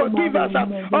us and forgive us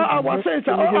all our sins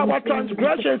all our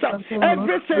transgressions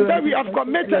every sin that we have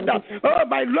committed oh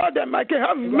my Lord and my King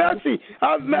have mercy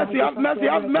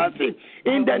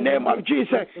in the name of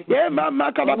Jesus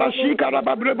mama karabashi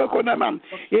karababrebe konama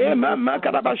mama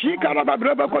karabashi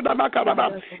karababrebe konama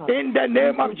karaba in the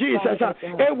name of Jesus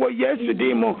ewo Yesu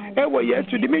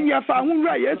dimo nya fa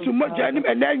hunra Yesu moja nim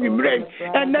ena nwumre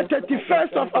and the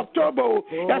 31st of October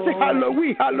that's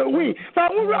Halloween fa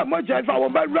hunra moja fa wo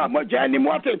ba moja nim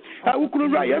what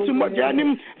awukunra Yesu moja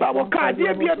nim fa wo ka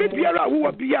de biara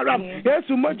wo biara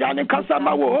Yesu moja nim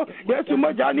kasama wo Yesu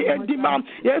moja nim endima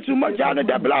Yesu moja nim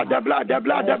the blood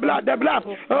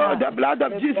oh the blood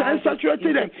of Jesus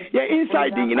saturated your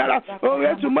inside in oh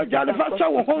Yesu moja nim fa sha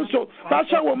wo honso fa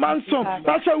sha wo manso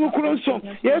fa sha wo kurunso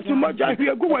Yesu moja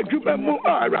hwe gu wadwuma mu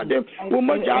arade wo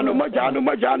moja no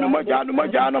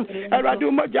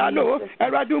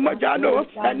eradu moja no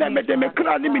ene mede me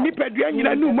kra ni nipadua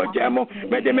nyina nu moja mo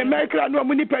mede me mekra no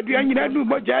mu nipadua nyina nu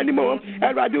moja ni mo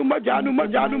eradu moja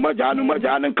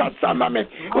no kasama me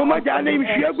wo moja ni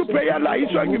hwe gu prayer la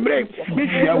iso anwumre mi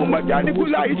hwe wo moja ni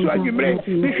kula iso anwumre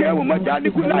mi hwe wo moja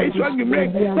ni kula iso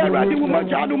anwumre eradu wo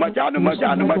moja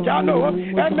no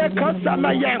ene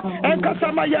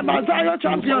kasama ye Manzanio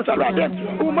Champions arade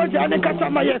wo moja ni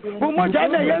kasama ye wo moja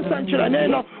ni yensanchira ne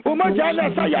no wo moja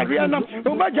ni sayare no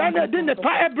wo moja ni de ne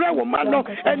pa ebre wo ma no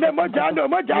ene moja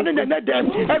ni ne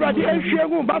dem erade ehwe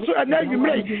hu ba so ene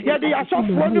nwumre ye de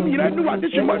asofo num nyina nu wade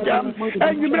hwe moja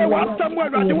enwumre wa samu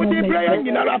erade wo de bre ya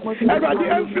nyinara erade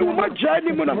enfi wo moja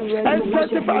ni mu no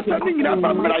ensatify asam ni nyina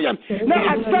ba mra ya na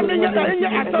asam ni nyina enya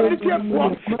asam ni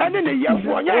tiefo ene ne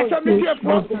yefo nya asam ni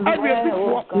tiefo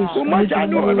abiefo wo moja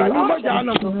no erade moja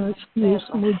no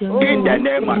in the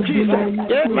name of Jesus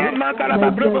mama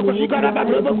karaba brebo ko shikara ba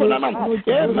brebo ko lama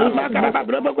mama karaba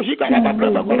brebo ko shikara ba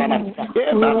brebo ko lama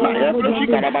mama brebo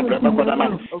shikara ba brebo ko lama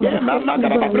mama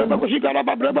karaba brebo ko shikara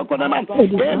ba brebo ko lama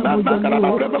mama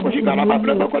karaba brebo ko shikara ba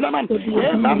brebo ko lama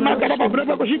mama karaba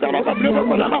brebo ko shikara ba brebo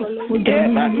ko lama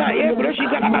mama brebo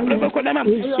shikara ba brebo ko lama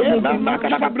mama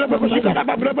karaba brebo ko shikara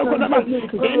ba brebo ko lama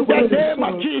in the name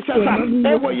of Jesus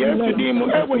ewo Yesu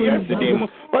dimu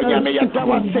onyame yada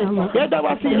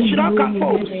wase yeshiraka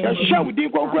fo yeshaw di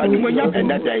kokura ni monya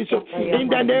enada so in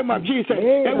the name of Jesus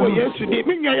ewo Yesu di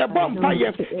minwa ye bompa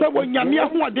ye so wonyame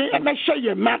ahode e be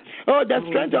hye ma oh the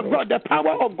strength of God the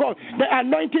power of God the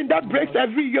anointing that breaks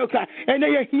every yoke and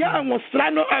ye hia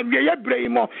anwosra no awie ye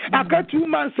breimo aka 2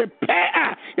 months pe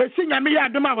yesi nyame ya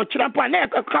adoma wo kirampa na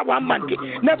ka 1 month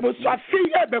na bo so afi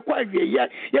e be kwa awie ye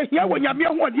hia wonyame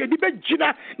ahode ye di be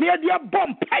gina na ye dia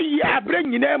bompa ye abre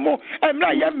nyina mu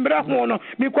emra ye mra ho no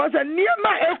because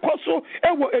niema ekoso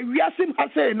ewo ewiasim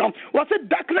hase no was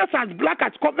darkness as black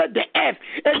as covered the earth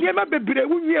niema bebre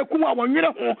wunwie ku a wonwere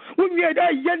ho wunwie da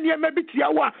ye niema bitia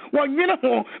wa wonwere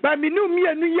ho ba minu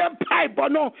mienu ye pipe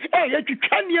no ye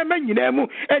twitwa niema nyina mu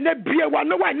ene bie wa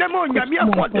no wa nema onyame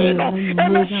ahode no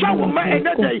eme shawo ma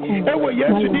ene dai ewo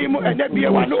Yesu di mu ene bie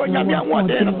wa no onyame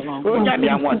ahode no onyame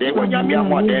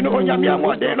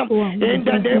ahode no in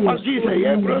the name of Jesus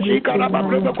ye bro shi karaba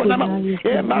bro ko nama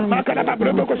mama karaba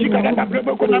bro ko shi karaba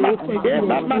bro ko nama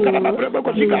mama karaba bro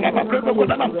ko shi karaba bro ko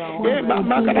nama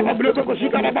mama karaba bro ko shi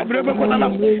karaba bro ko nama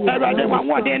erade wa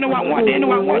wode no erade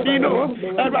wa wode no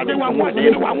erade wa wode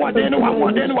no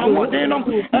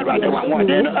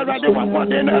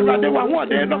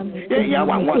ya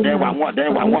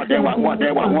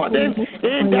wa wode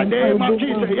in the name of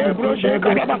Jesus ye bro shi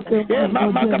karaba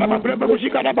mama karaba bro ko shi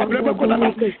karaba bro ko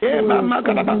nama mama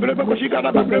karaba bro ko shi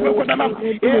karaba bro ko nama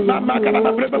mama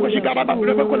karaba bro ko shi karaba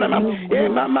bro ko nama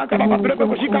mama karaba bro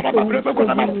ko shi karaba bro ko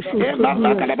nama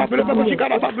mama karaba bro ko shi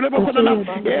karaba bro ko nama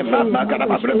mama karaba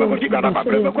bro ko shi karaba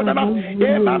bro ko nama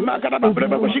mama karaba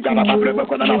bro ko shi karaba bro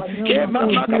ko nama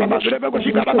mama karaba bro ko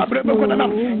shi karaba bro ko nama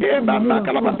mama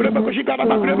karaba bro ko shi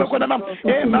karaba bro ko nama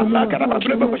mama karaba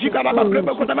bro ko shi karaba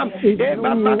bro ko nama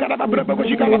mama karaba bro ko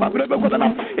shi Shikara Breba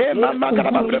Kodama, Mama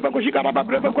Karaba Breba Shikara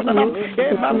Breba Kodama,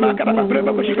 Mama Karaba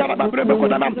Breba Shikara Breba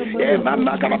Kodama,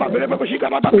 Mama Karaba Breba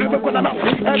Shikara Breba Kodama,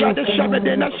 Rade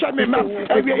Shamede, Nashamima,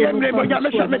 Every Moya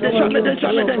Shamede,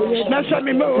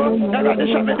 Nashamimo, Rade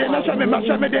Shamede,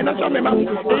 Nashamima,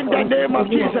 in the name of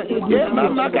Jesus,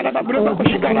 Mama Karaba Breba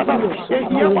Shikara,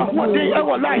 what day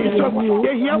our life, so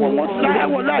here we must lie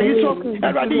our life, so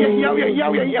Rade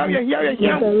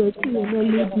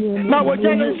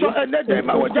so and then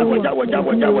in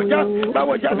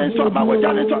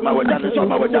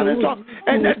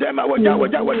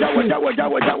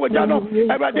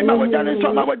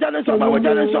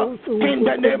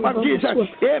the name of Jesus.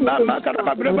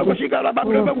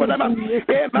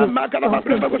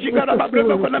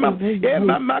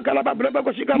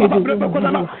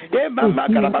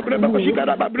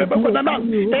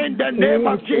 In the name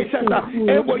of Jesus.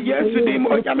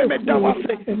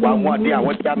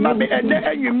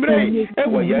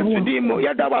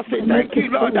 Thank you,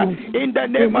 Lord. In the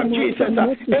name of Jesus.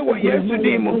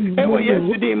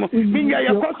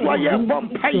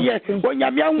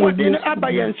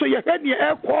 So you had the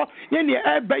airport, any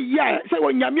air by ya, say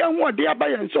when Yamian one day by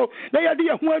and so they are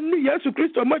the one New Year to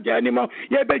Christo Moja anymore.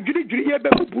 Yebe Judy,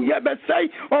 Yebe say,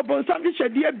 or Bonsami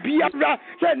Shadia Biara,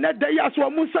 say that they are so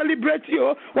much celebrate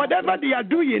you, whatever they are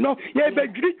doing, you know, Yebe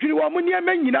Judy, Wamunia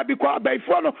Menina, because by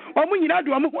follow, Wamunina,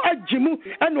 Jimu,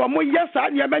 and Wamu Yasa,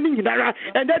 Yamanina,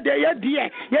 and that they are dear,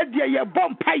 yet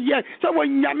bomb pie. So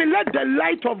when Yami let the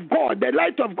light of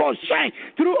God shine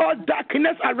through all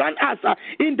darkness around us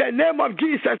in the name of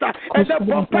Jesus. And the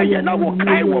vampire now will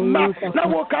cry woman,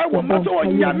 so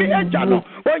when Yami Ejano,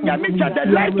 when Yami the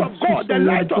light of God, the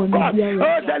light of God,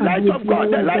 the light of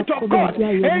God, the light of God.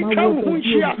 And come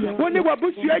Hunshia, when they were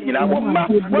Busia, you know,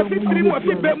 was it three more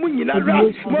Bemunina,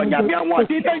 when Yami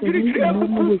wanted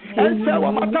and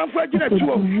so Matan Fragina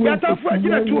tour, Yata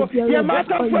Fragina tour,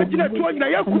 Yamata Fragina tour,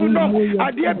 Nayakuno,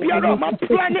 Adia Piano, I'm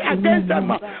planning against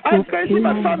them. I'm facing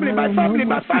my family.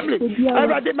 I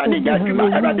rather money,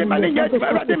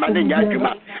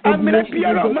 I'm in a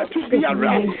piano, to be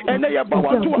around, and they are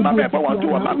about to a mamma,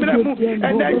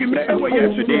 and then you may ever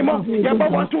yes to demo, you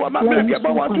want to a mamma,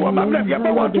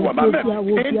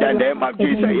 in the name of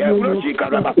Jesus,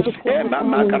 Shikara,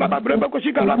 Mama Karaba Breba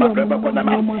Shikara Breba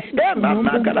Kodama,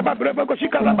 Mama Karaba Breba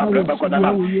Shikara Breba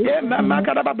Kodama, Mama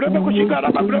Karaba Breba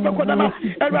Shikara Breba Kodama,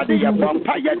 and Radia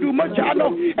Pompaya do Mojano,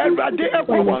 and Radia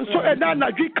Pawon, so and Anna,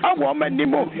 you come woman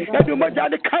Nimo, and you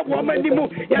Mojana come woman Nimo,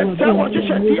 and so what you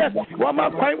said, yes, Wama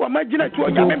Pai, Wamajina to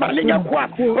Yamania Qua,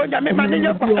 or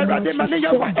Yamania,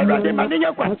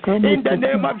 in the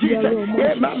name of Jesus,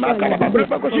 Mama Karaba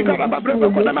Breba Shikara Breba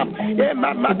Kodama,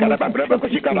 Mama Karaba Breba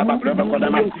Shikara Breba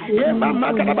Kodama,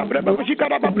 Mama Karaba Breba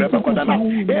Shikara Breba Kodama,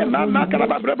 Mama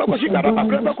Karaba Breba Shikara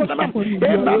Breba Kodama,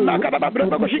 Mama Karaba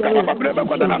Breba Shikara Breba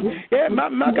Kodama,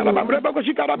 Mama Karaba Breba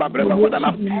Shikara Breba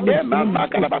Kodama, Mama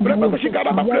Karaba Breba Shikara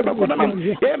Breba Kodama,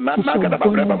 Mama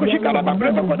Karaba Breba Shikara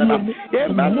Breba Kodama,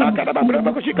 Mama Karaba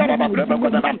Breba Shikara Breba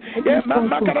Kodama,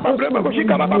 Mama Karaba Breba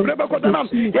Shikara Breba Kodama,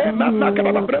 Mama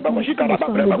Karaba Breba Shikara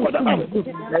Breba Kodama.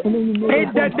 In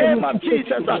the name of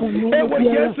Jesus, ewo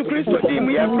Yesu Kristo di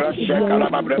mu yefro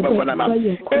shekara Breba Kodama,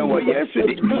 ewo Yesu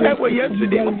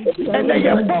di, and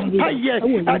ye bompaye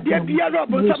ade biara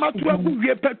obonsama to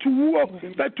aguwie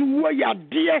petuwo ya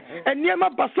de eniema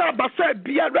basa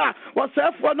biara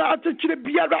wasefo na atechire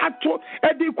biara ato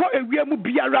edi ko ewie mu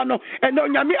biara no ene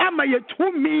onyame ama ye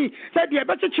tumi said ye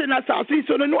betechire na sase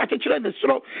so no atechire ne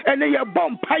soro ene ye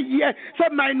bompaye so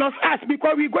minus us,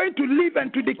 because we're going to live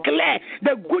and to declare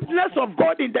the goodness of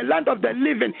God in the land of the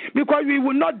living, because we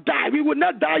will not die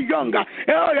younger.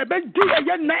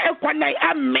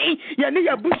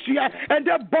 And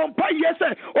the bompa yes,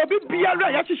 obi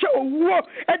biara ya chise owo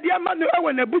e dia ma no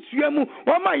ewe na busua mu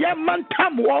wo ma ya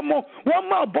mantam wo mo wo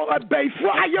ma bo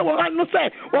abaifo aye wo anu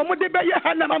se wo mo de be ye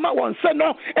ha na mama won se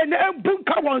no ene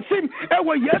embunka won sim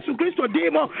ewe Yesu Kristo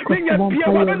dimo nya bia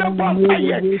wo na bompa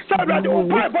ye sabra de wo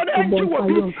pa bo de enji wo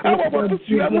bi ewe wo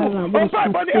busua mu wo pa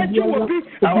bo de enji wo bi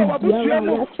ewe wo busua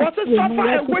mu what is suffer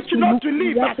and which not to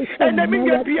live and then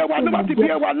nya bia wa no mati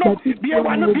bia wa no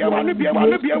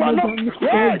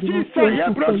yeah Jesus yeah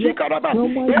bro shikaraba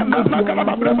yeah mama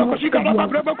karaba breba shikaraba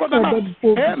breba kodama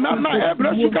yeah mama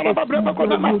bro shikaraba breba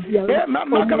kodama yeah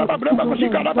mama karaba breba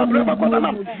shikaraba breba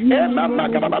kodama yeah mama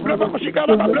karaba breba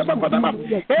shikaraba breba kodama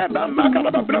yeah mama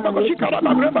karaba breba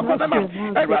shikaraba breba kodama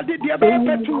eradi dia be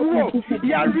petuwo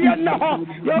ya ria na ho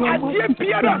yo adie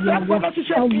biara sa fo na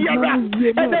shisha biara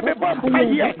ene be bon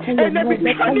paye ene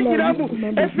be kani giramu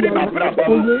efiri ma brabo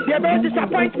dia be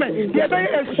disappointment dia be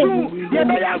esu dia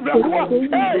be abrawo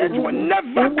it will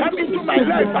never come into my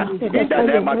life in the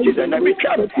the name of Jesus, and every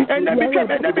trap, and every trap,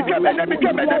 and every trap, and every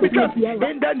trap, and every trap,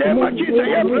 in the name of Jesus,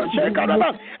 Yabroshe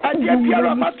Karaba, Adia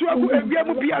Biara Matua,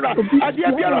 Eviamu Biara,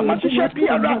 Adia Biara Matusha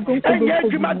Biara, and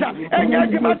Yajimada, and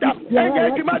Yajimada, and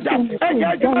Yajimada, and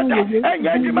Yajimada, and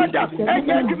Yajimada, and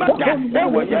Yajimada,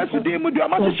 and what yesterday Mudu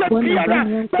Matusha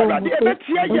Biara, Para the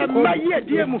Ebetia Yamaya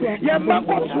Diemu,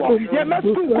 Yamakoso,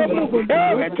 Yamasku,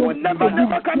 it will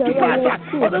never come to pass,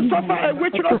 or the suffer a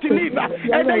witch not to live,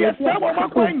 and they are some of my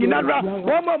coin in Ara,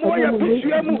 one more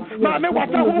Yamu, Mamma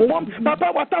Wata,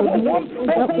 Papa Wata,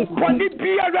 Pony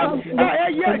Biara,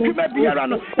 Biara,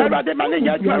 the money,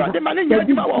 the money,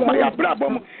 my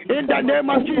problem in the name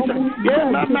of Jesus. Yeah,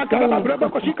 Mamma Karaba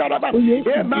Koshikaraba,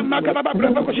 yeah, Mamma Karaba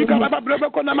Koshikaraba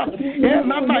Brebakonama, yeah,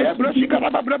 Mamma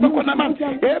Ebroshikara Brebakonama,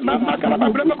 yeah, Mamma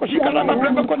Karaba Koshikaraba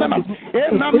Brebakonama,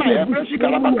 yeah, Mamma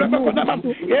Ebroshikara Brebakonama,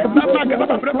 yeah, Mamma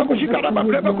Karaba Koshikaraba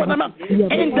Brebakonama,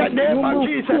 in the name of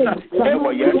Jesus.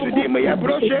 Ewo Yesu di me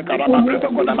Ebroshe Karaba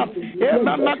Brebakonama, yeah,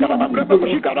 Mamma Karaba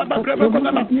Koshikaraba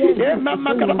Brebakonama, yeah,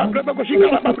 Mamma Karaba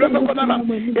Koshikaraba Brebakonama,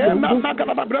 yeah, Mamma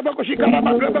Karaba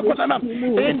Koshikaraba Brebakonama,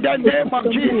 in the name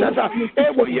of Jesus.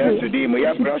 Ewo Yesu di me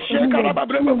Ebroshe Karaba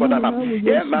Brebakonama,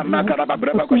 yeah, Mamma Karaba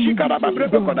Koshikaraba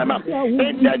Brebakonama,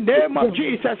 in the name of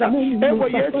Jesus. Ewo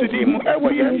Yesu di me, Ewo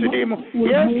Yesu di me,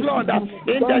 yes Lord,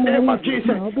 in the name of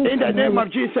Jesus, in the name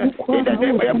of Jesus, in the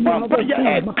name of Papa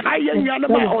ya kaya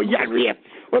nyanama o yare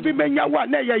obi menya wa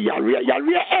na ya yare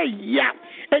eya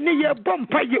ene ye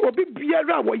bompa ye obi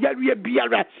biara wo yare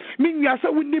biara minwa sa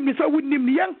wonim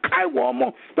yan kai wo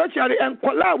mo to chare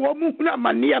enkola wo mu na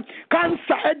mane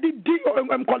cancer edidi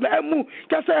enkola mu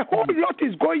just a whole lot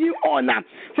is going on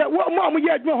say wo mo ye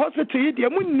adwo hospital ye de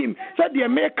munim say de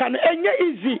make an enye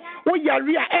easy wo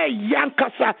yare eya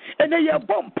nkasa ene ye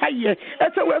bompa ye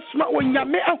ese we sma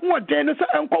onyame ahoden no say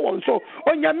enko won so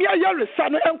onyame ayare sa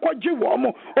no enko gi wo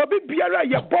mo obi biara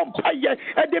ye bompa ye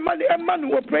e de man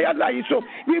emanu prayer life so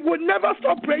we will never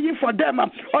stop praying for them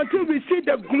until we see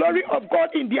the glory of God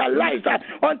in their lives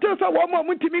until so one more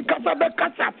mutimi kasa be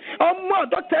kasa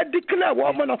doctor declare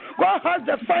woman God has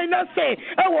the final say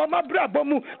e wo ma brabo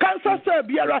mu cancer cell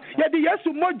biara ye de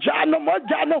Yesu moja no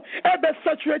e be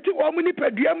saturate wo mu ni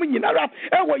padua mu nyinara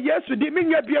e wo Yesu di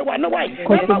menwa bia wa no wai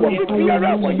e ma wo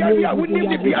biara wo yare a woni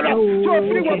di biara so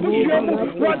free wo busu mu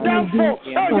wo danfo e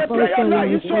ye prayer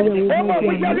life so o ma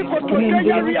wo yare ko to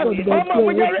yare o ma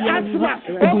wo yare asma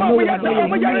o ma wo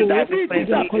yare diabetes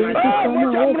mo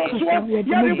jamro so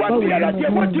yare wa biara de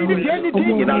mo di di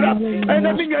nyinara e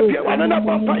na menwa bia wa na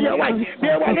bompa ye wai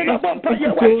bia wa na bompa ye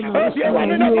wai bia wa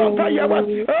na bompa ye wai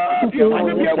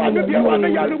bia wa na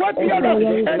yare wa biara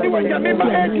e ni wo nyame ma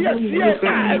e di asie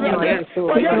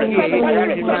wa yare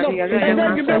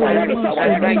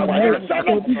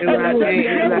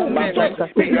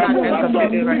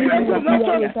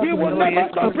we will never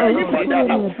stop praying for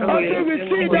them until we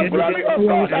see the glory of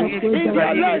God in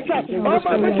their lives. Oh,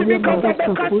 my because of the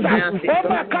cancer. Oh,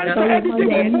 my cancer, everything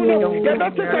will move. You're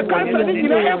not just a cancer, you're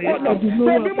not a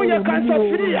cancer. You're cancer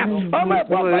free. Oh, my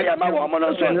boy, I'm a woman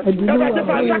also.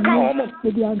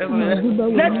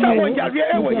 Next time when you're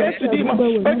yesterday, when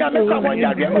in the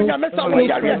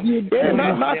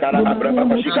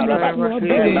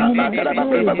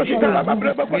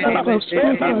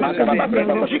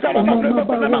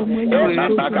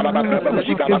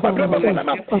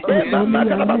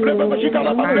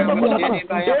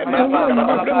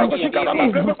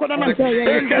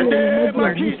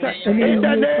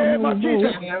name of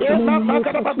Jesus,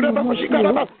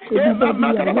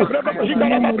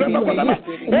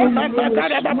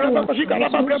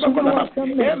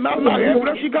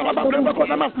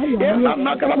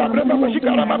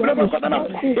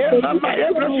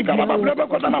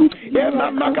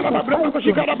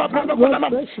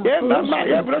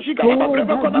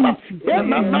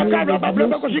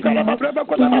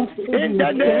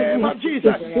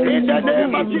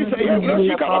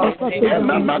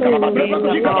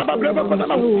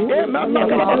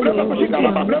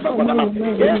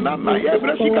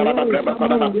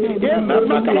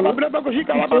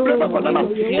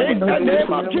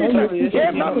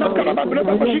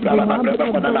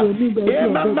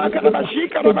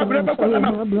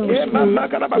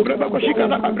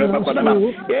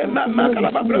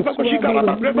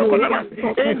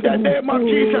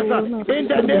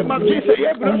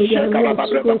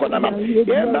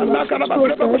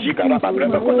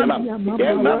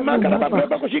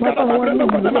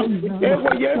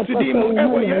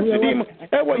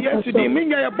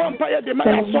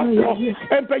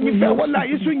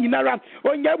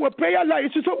 prayer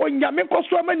life so onyame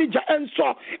koso manager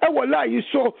enso e wola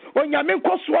yiso onyame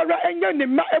koso ara enye ne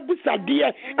ma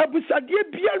ebusade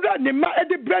biara ne ma e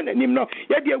de brand nim no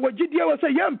ye de wogidie wo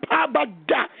say yem pa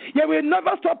bada ye will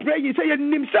never stop praying say ye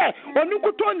nim say onu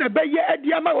kuto na be ye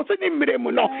adiama wo say nim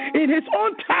miremu no in his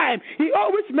own time he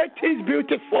always make things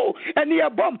beautiful and he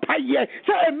bomb paye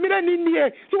say emire ni nie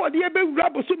so wo de be wura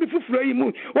bo so bi fufuro yi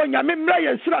mu onyame mra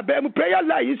ye sra ba mu prayer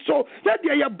life so that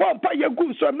ye bomb paye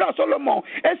gu so mra Solomon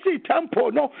esi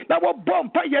temple no na wo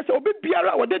bomb paye say obi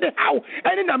biara wo de how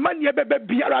any na man ye be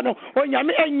biara no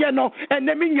onyame enye no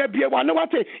enemi nye bie wa no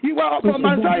wate you are upon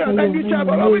Mount Zion and you shall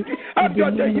have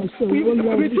your day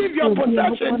receive your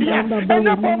possession there and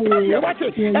na bomb paye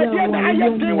wate and then I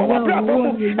am doing what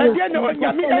brabo and then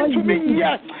onyame entu mi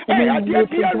nye ade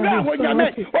biara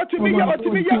onyame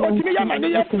otumi ya mane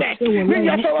ye fe mi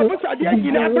ya so wo sa de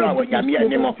nyina bra onyame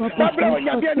animo na bra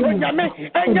onyame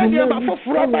enye ne ma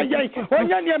foforo ba ye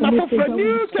onye ne ma foforo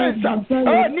new things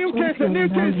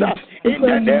in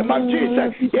the name of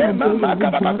Jesus ye mama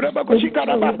kaba breba ko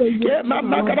shikaraba ye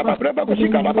mama kaba breba ko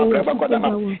shikaraba breba ko dama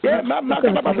ye mama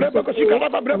kaba breba ko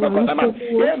shikaraba breba ko dama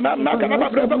ye mama kaba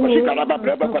breba ko shikaraba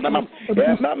breba ko dama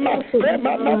ye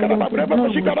mama kaba breba ko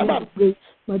shikaraba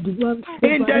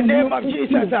in the name of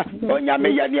Jesus, onyame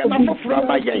ye ma foforo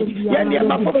ma ye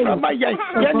ma foforo ma ye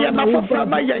ma foforo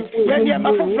ma ye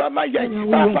ma foforo ma ye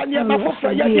papa ye ma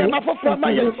foforo ye ma foforo ma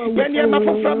ye ma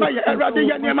foforo ma ye erade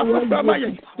ye ma foforo ma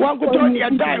ye wan ko to ni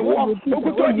dai wo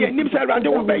ko to ni nim se erade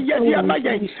wo be ye dia ma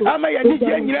ye ama ye ni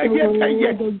je nyira ye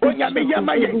ye onyame ye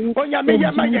ma ye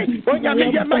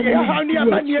ha ni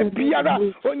ama ni biara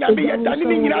onyame ye dani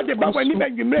ni nyira de ba wani ba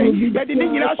nwumre ye de ni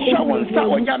nyira sha won sa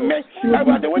onyame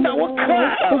the one that walk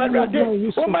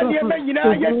o mani e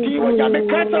nyina ye ti o ya me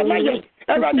kasa ma ye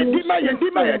erade di ma ye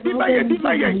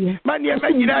mani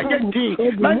e nyina ye ti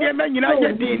mani e nyina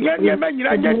ye ti ye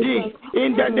nyina ye ti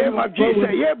in the name of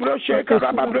Jesus ye bro sheka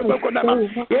raba brebo konama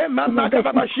ye mama ka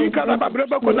baba shika raba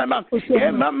brebo konama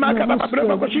ye mama ka baba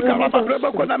brebo ko shika raba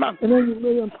brebo konama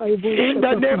in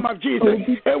the name of Jesus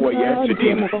e wo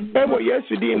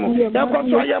Yesu dimu ya ko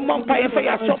so ye mompa ye fa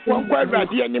ya sofo nko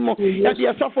erade animo ya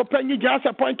de sofo panyi just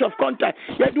a point of contact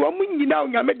ya de omu nyina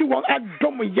onyame de won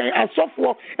adom ye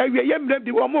asofo awie ye mrem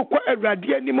de omu ko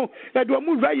erade animo ya de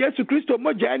omu ra Yesu Kristo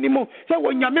moja animo se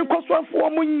wonyame kosofo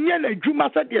omu nye na dwuma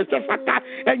se de se fata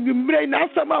enwumre na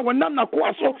asama wonam na ko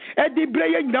aso e de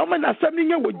bre ye nyina o na asam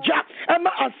nye woja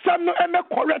ema asam no eme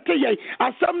correct ye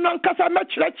asam no nkasa me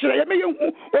kire ye me ye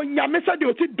hu onyame se de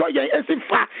oti do ye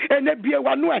esifa ene bie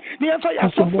wano e ne fa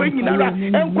ya sofo nyina ra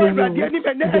enko erade ani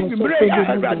be na enwumre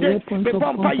ya erade be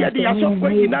pompa ye de ya sofo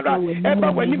nyina ra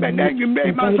eba wani be na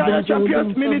enwumre Mountzion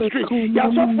Champions Ministry ya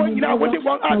sofo nyina wo de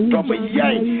won adom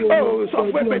ye oh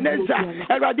sofo beneza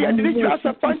erade de ni just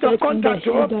a point of contact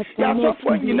ya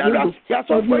sofo nyina ra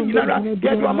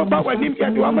ya do am ba wani ya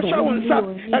do am sha won sa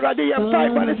erade ye pai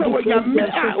ba ne se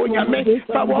onyame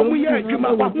ba wo mu ye adwuma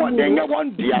wa mo de nye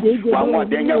won dia wa mo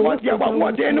de nye won dia wa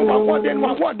mo de no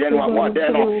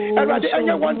erade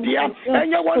enye won dia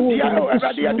oh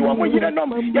erade ya do mo yire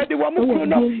nom ya de wo mo kunu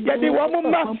no ya de wo mo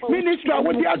ma ministry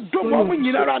wo dia do mo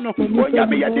nyina ra no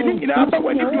onyame ya de ni nyina ba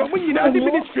wani do mo nyina di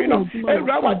ministry no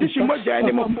era wa dishi mo ja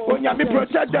ni mo onyame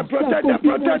protect them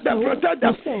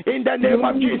in the name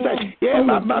of Jesus ye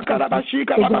mama karabashi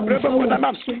karaba brebo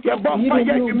konama ye bompa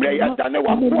ye nwumre ya dane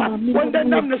wa kwa wonde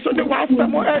nam ne so de wa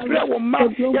asamo edre wo ma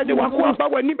ye de wa kwa ba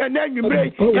wani be na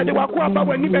nwumre ye de wa kwa ba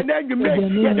wani be na nwumre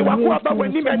ye de wa kwa ba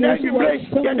wani be na nwumre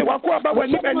ye de wa kwa ba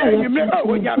wani be na nwumre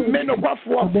o onyame no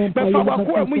kwafo be fa wa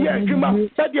kwa mu ye adwuma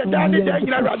se de dane de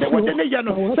nyina rade wo de ne ye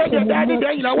no se de dane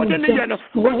de nyina wo de ne ye no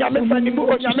onyame fanimu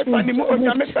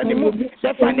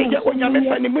se fani ye onyame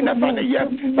fanimu na fani ye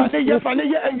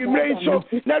nwumre so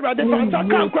na rade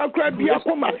fa kwa bia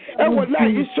koma e wo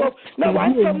lai so na wa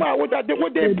sama wo da de wo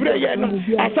de prayer no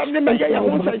asam ne me ye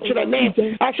ho sanchire ne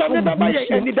asam ne ba ye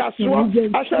ani da so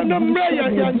asam ne mre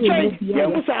ye nchai ye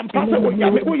hu sam pa se wo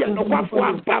nyame wo ye no kwafo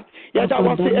ampa ye da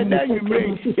wo se ena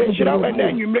nwumre ye shira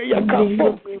ena nwumre ye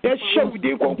kafo ye shew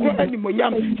de konkro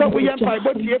animonyam so wo ye mpa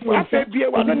bo tie fo afa bie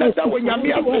wa no na da wo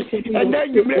nyame afa ena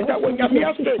nwumre da wo nyame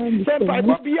afa se mpa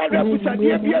bo bia reputa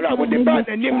de bia ra wo de ba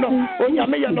na nim no o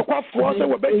nyame ye no kwafo se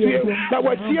wo betie na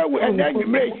wo tie wo ena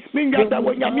nwumre minga da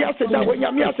wo nyame ase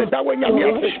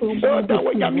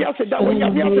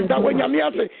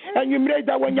enwumre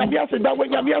da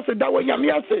wo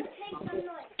nyame ase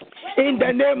in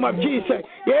the name of Jesus.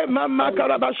 Ye mama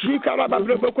karabashi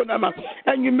karababrebokonama.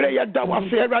 And you may yet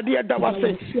dawase, radia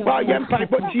dawase. While yem pipe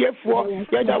for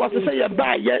ye dawase say ye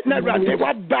buy yet never de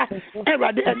what back and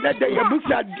that day your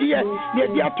books are dear. Ye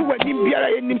dear to a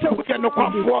nimbia in himself can no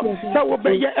come for. So will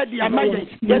be ye at the amaya.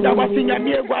 Ye dawase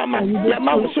yamia guama. Ye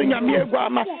mouse yamia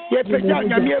guama. Ye peja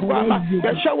yamia guama.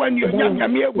 Ye show and you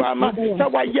yamia guama. So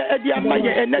why ye at the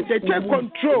amaya and that they take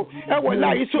control. And will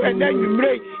lie so and then you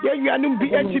may. Ye you are no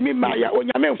be anti maya on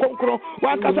yamen concro.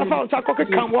 One casa found Sakoka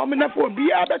can woman for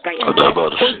be other kind of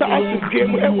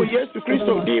game and we yes to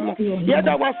Christo demo. Yet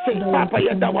I was saying, Papa,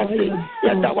 yet I was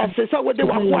saying, so what they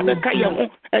want the Kayamo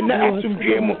and then I assume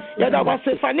game. Yet I was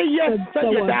saying, Fanny, yes,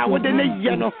 so yet I would in a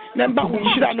yano, number we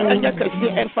should have and yet I see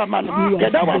and Famano.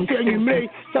 Yet I was saying, you may,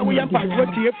 so we are part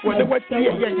of here for the what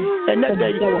year and that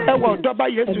day I want to buy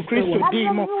yes to Christo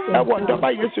demo. I want to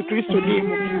buy yes to Christo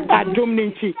demo. I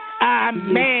dominate.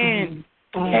 Amen.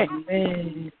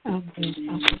 Amen. Amen. Amen.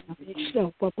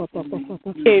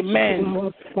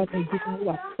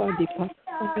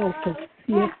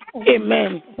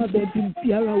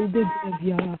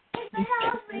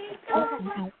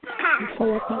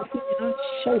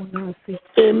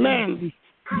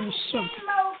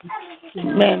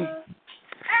 Amen.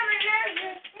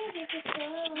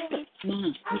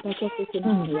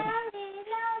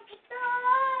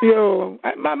 Yo,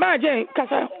 Mama Jane,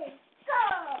 Kasa.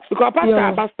 Because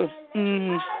Pastor.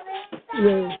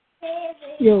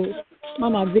 Yo,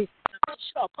 Mama Vic.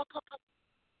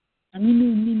 I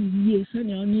mean, yes,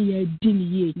 and only a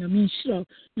dinner. I mean,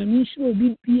 sure,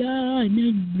 be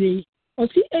behind. Or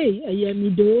see, I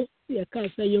am do. I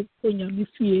can't say your point. I'm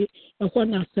fear. I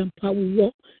want to send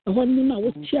power. I want to know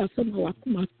what chair somehow I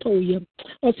told you.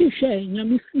 Or see, sharing.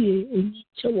 I'm fear. Only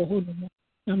show home.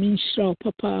 I mean, sure,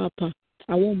 Papa.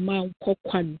 I won't mount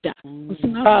Coquanda.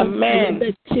 Amen.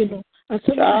 I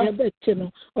said, I bet you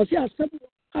know. Or see, I said,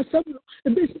 a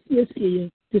bit yes,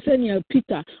 to send you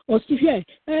Peter. Or see,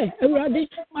 everybody,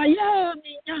 my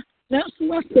that's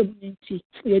what's the minty.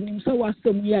 And so was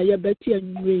some year, Betty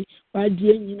and Ray, by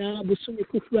dear Nina, but soon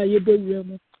you fly your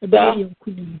bedroom. A baby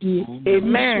couldn't do.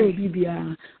 Amen.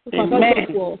 Bibia.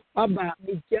 Papa, Abba,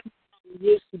 me just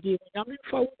yesterday. I'm in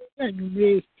for and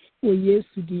Ray. Oh, yes,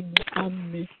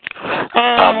 Amen.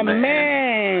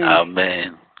 Amen.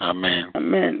 Amen. Amen.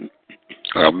 Amen.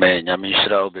 Amen.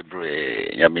 Yamishra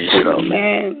obebre. Yamishra.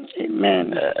 Amen.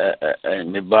 Amen.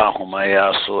 Me ba homa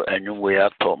ya so enwe ya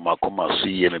to makoma so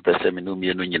ye me pese me no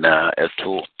mienu nyina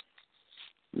eto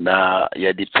na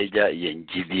ye di peja ye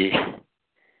njidie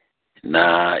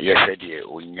na ye hwede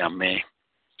onyame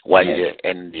waye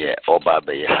ende oba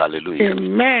be hallelujah.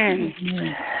 Amen.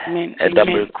 Amen.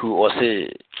 Edabeku o se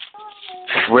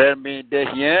frère me de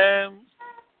hiem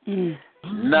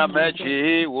na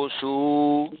mechi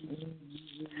wosu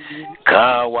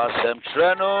ka wasem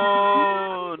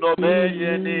treno no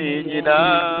beye ni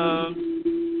nyina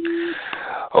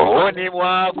oni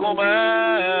wa kuma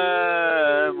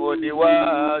oni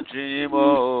wa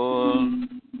jimo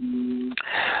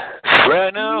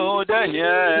freno de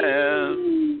hiem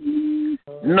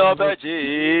no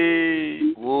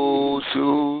beji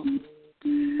wosu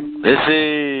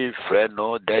Ese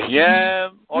freno de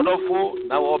hiem onofo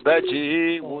na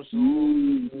obeji wosu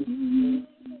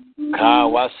ka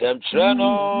wasem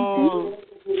treno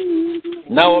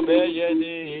na obeye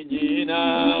ni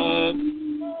nyina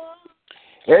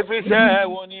every say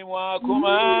woni wa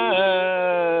kuma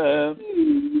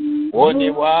woni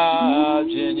wa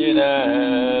jinyina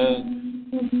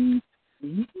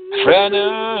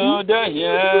freno de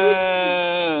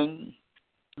hiem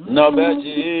no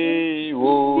beji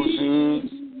wosu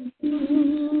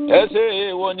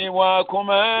ese woni wa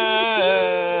kuma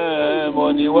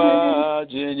woni wa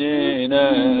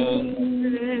jinyina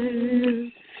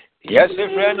yes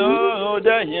freno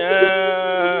de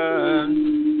hiem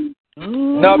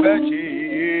no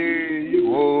beji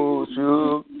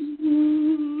wosu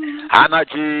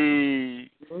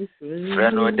anaji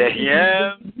freno de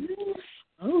hiem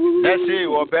Nesi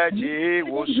obeji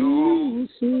wosu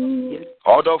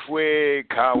odofwe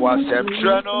ka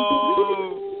wasemtreno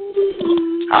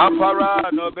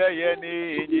apara no beye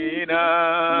ni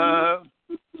nyina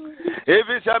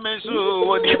evisa mensu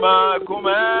wonima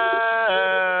kuma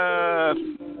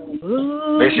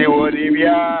meshi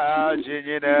wonibia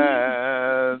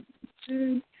jinyina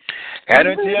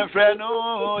enunti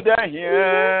enfreno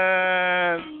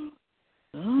dahia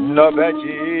no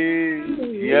beji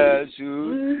Yesu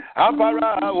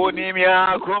apara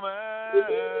wonimia kuma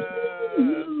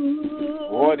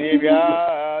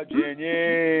wonimia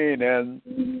jinyina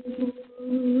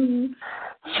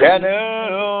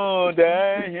senu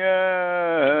dehia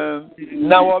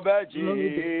Nawabaji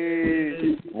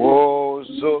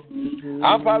wozo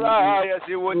Ampara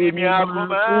yasi woni mi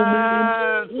akuma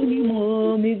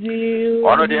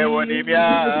Ono de woni mi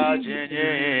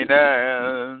ajinina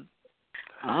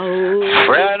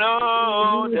Freno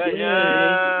danya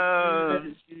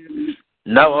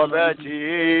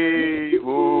Nawabaji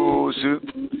wozo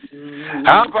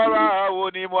Ampara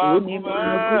woni mi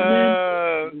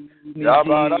akuma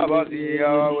Yabarabasiya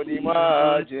woni mi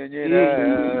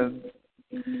ajinina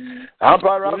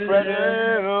Ampara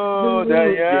freno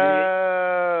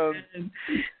daya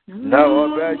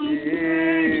Nawabaji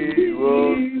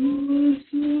wo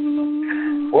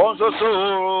Onzo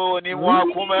so ni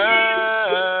mwakuma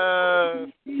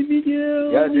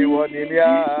Yazi woni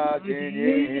ya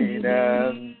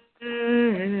tinina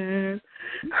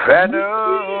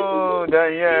Freno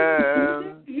daya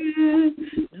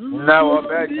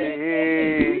Nawabaji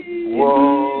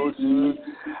wo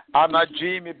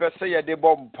Anajimi bese ye de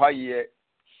bompaye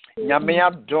nyame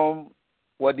adom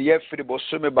wode ye firi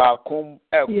bosume baakom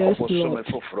ekọ bosume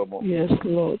foforo mo. Yes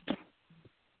Lord.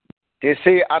 They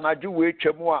say anaju we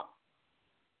twemu a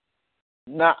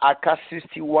na aka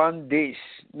 61 days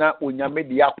na onyame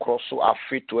de akroso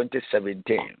afi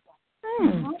 2017.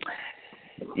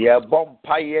 Ye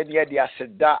bompaye ne de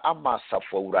aseda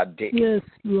amasafo urade. Yes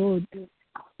Lord.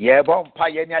 Ye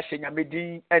bompaye ne ahyenyame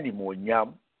din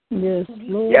animonyam. Yes,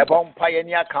 Lord. Yeah, Bompire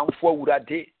near come forward.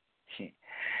 David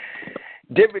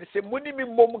said, Muni me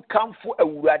mom come for a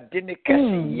radinic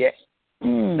yet.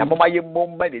 Namama ye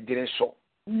mom many didn't so.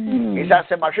 Is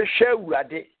as a master share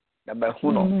radi, number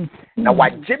huno. Now,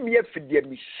 what Jimmy for the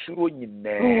Missouri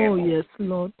name? Oh, yes,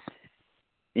 Lord.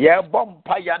 Yeah,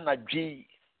 Bompire na G,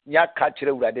 ya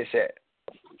catcher radi said.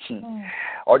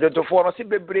 Or to for us in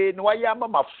the brain, why am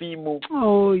I female?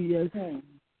 Oh, yes.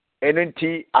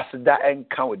 Enti asda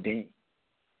encounting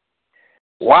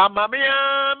wa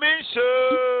mamia miso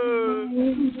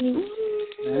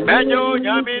menyo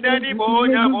nyami nani mo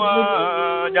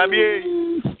nyamwa nyami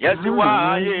yesi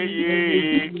wa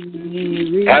ye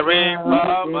every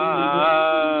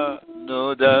mama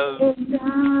no da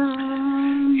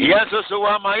yeso so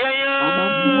wa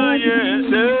maya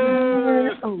yes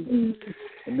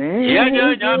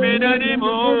Yanya nyami nani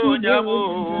mo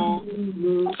nyamu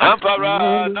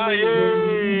Ampara na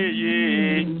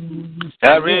ye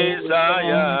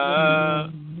Arizaya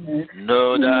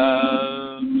no da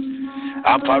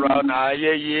Ampara na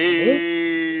ye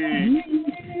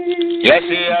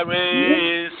Yesi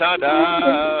Arizada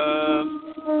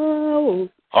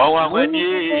Owa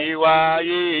weni wa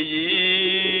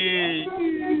ye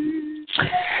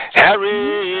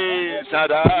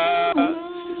Arizada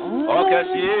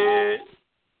Okasi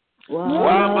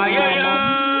wa mayaya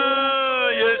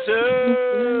yesu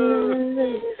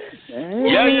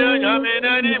yaya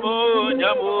nyamena ni mo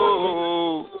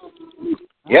nyamu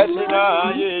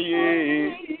yesina ye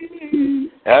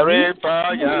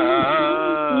erepaya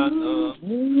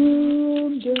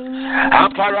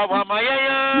ampara wa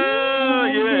mayaya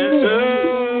yesu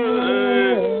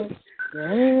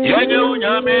yaya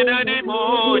nyamena ni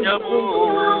mo nyamu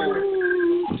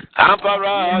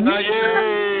Ampara na ye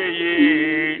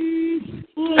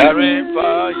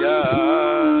Erefaya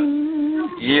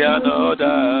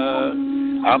Yanoda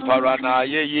Ampara na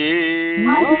ye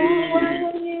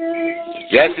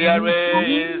Yes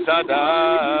Ere Sada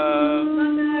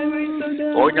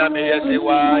Onyame yes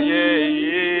wa ye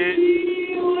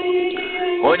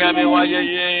Onyame wa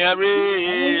ye Ere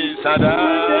Sada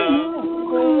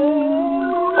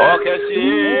Okesi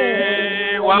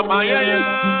wa mayaya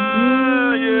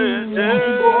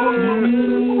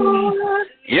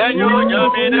Yanyo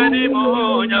nyamina ni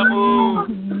mo nyamu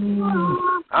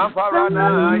Ampara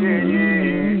na ye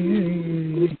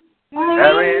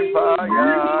Erefaya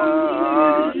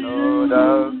no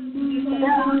da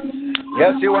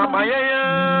Yesi wa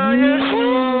mayaya yesu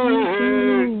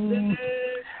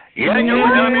Yanyo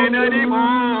nyamina ni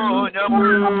mo nyamu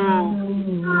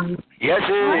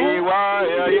Yesi wa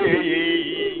ye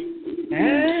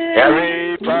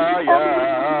Erefaya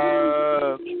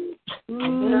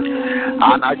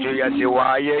Anajo yesi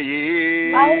wa ye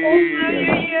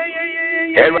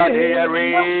Erade ere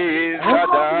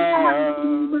sada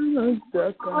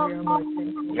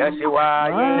Yesi wa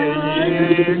ye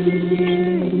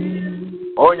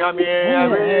Onyami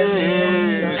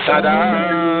ere sada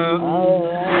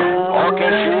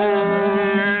Okesi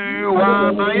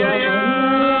wa mayaya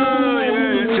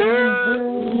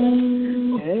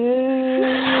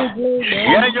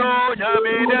Yeyo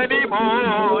nyami dani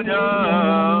monya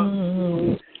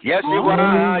Yes you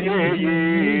are ye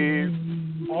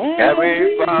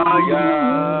Every fire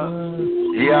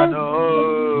Yano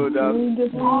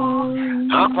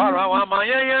Ampara wa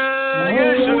mayaya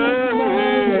Yesu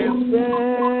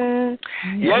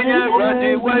Yenya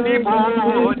gradi wani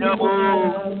mo nyamo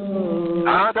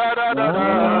Adada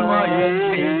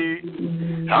mayi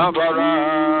Ampara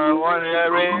wani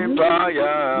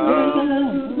rimpaya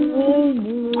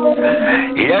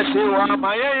Yesu wa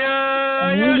mayaya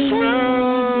Yesu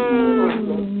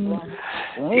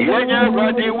Yenya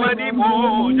gradi wani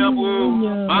mo nyamo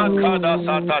Makada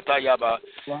satata yaba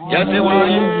Yesu wa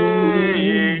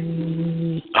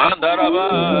Andaraba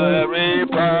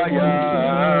repaya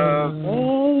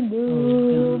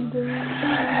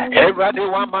Everybody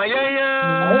want my yes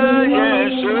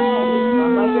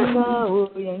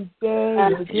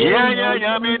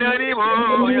yeah minani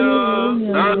moya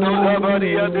Nato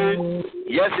sabari ade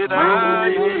yes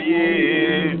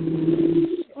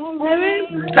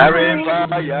na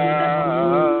repaya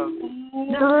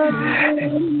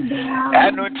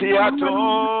Enuti ato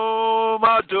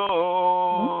mado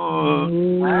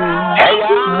Eya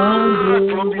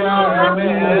tubia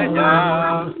menya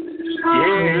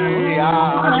Ye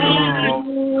ato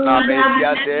na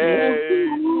mediate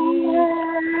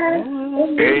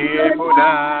Eye muna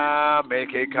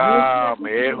mekeka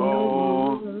meho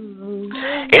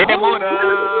Ene muna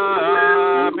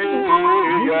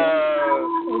meya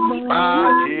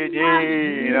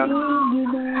Majinira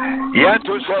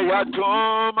Yato se yato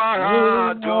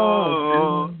marato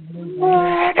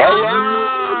Eya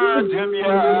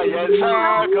tumia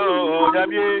yesako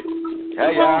nabye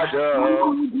Eya do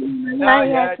na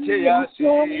yati yasi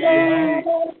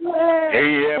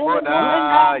Eye muna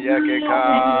yakeka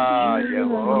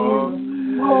yeho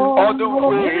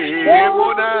Odumwe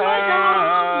muna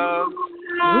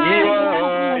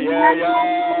Yeah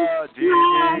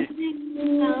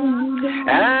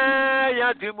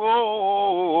Ayadimo,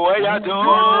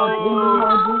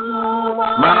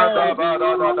 Mada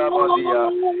bada da bodia.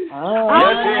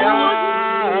 Yesia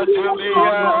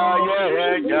tumia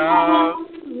yenya.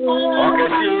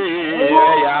 Okesi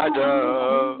ayado.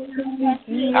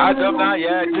 Adona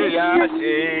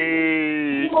yetiasi.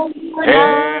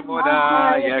 Emuna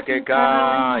yekeka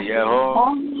yeho.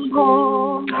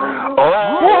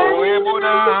 Oh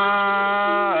emuna.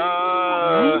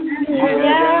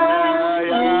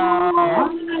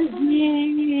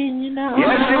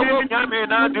 Yes,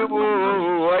 Yamina Dubu,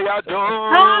 Ayado,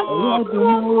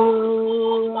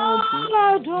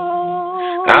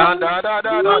 and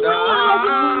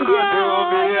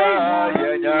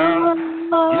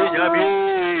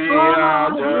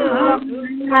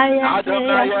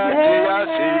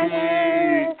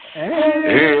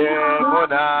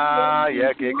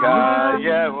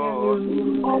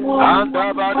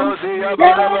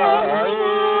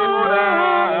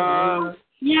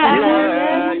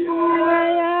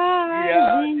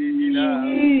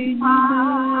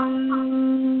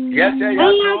yes,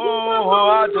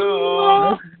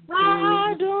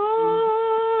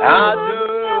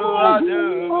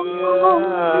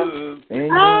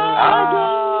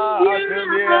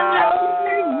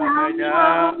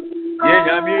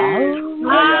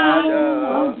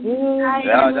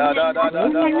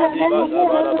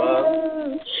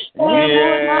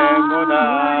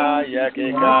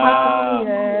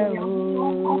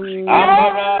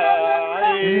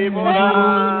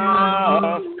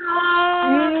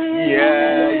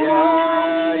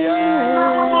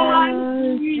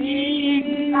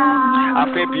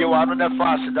 If you are on the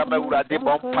fast, that may would have been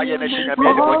Paya Nation and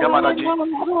Yamanaji.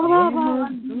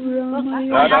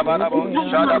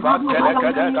 Shadaban,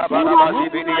 Teleka, Barabazi,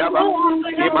 Bidiaba,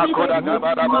 Imakoda,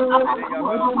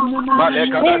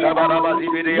 Maleka, Barabazi,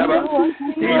 Bidiaba,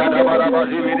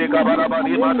 Yadabarabazi,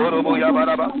 Bidicabarabadi, Madorobu,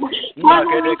 Yabaraba,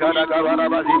 Makeda,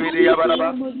 Barabazi, Bidiabaraba,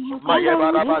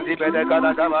 Mayabarabazi,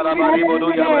 Bedekada, Barabadi, Bodu,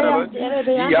 Yabaraba,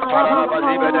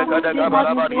 Yaparabazi, Bedekada,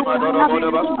 Barabadi,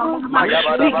 Madorobo,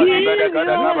 Mayabarabazi,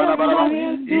 Bedekada,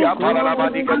 Iya para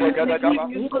badi kada kada kaba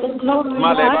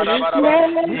male bara bara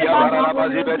iya bara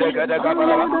bazi bede kada kaba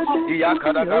iya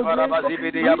kada kaba bazi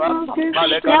bede yaba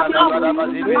male kada kaba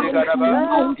bazi bede kada ba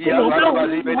iya bara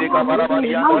bazi bede kaba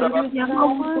iya bara ba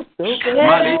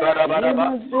mali bara bara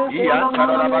iya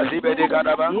kada bazi bede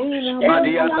kada ba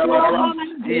mali anda bara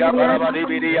iya bara bazi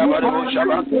bede ya bara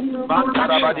shaba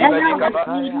mantara badi bede kaba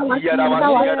iya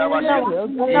rawasi iya rawasi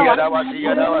iya rawasi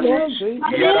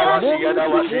iya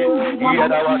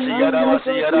rawasi iya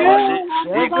rawasi iya rawasi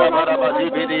Ikabarabazi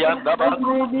Bidiandaba,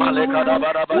 Malekada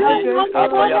Barabazi,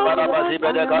 Apaya Barabazi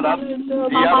Bedekala,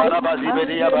 Yabarabazi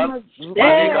Bediaba,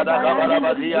 Malikada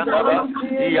Barabazi Andaba,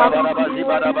 Yabarabazi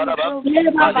Barabaraba,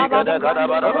 Malikada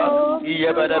Kadabaraba,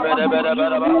 Yabada Beda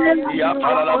Baraba,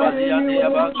 Yaparabazi and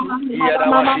Yaba, Yada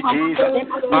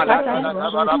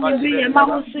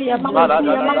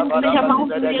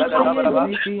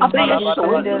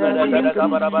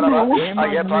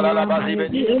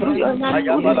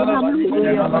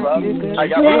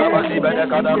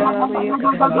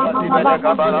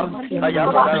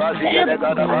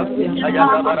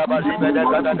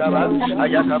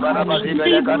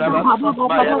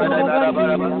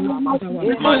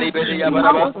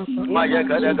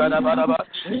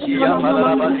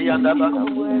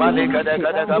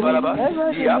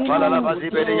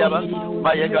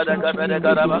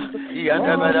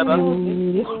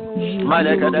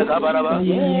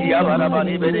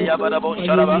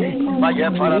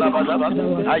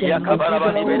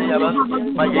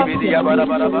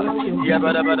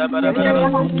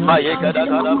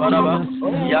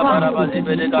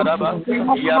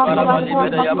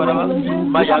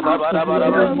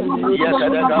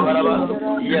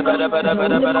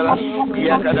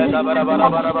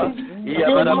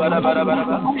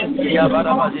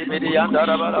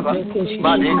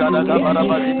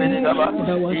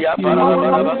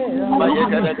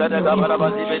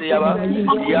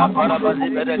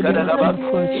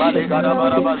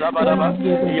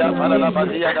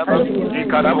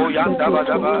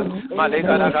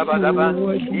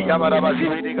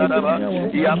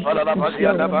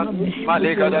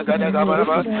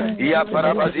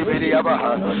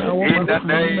In the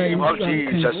name of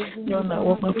Jesus.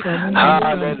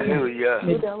 Hallelujah.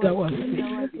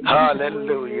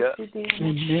 Hallelujah.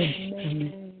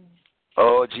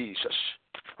 Oh, Jesus.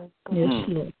 Yes,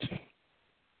 Lord.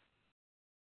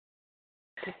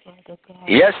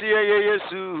 Yes,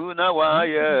 yes, now I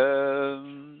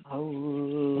am.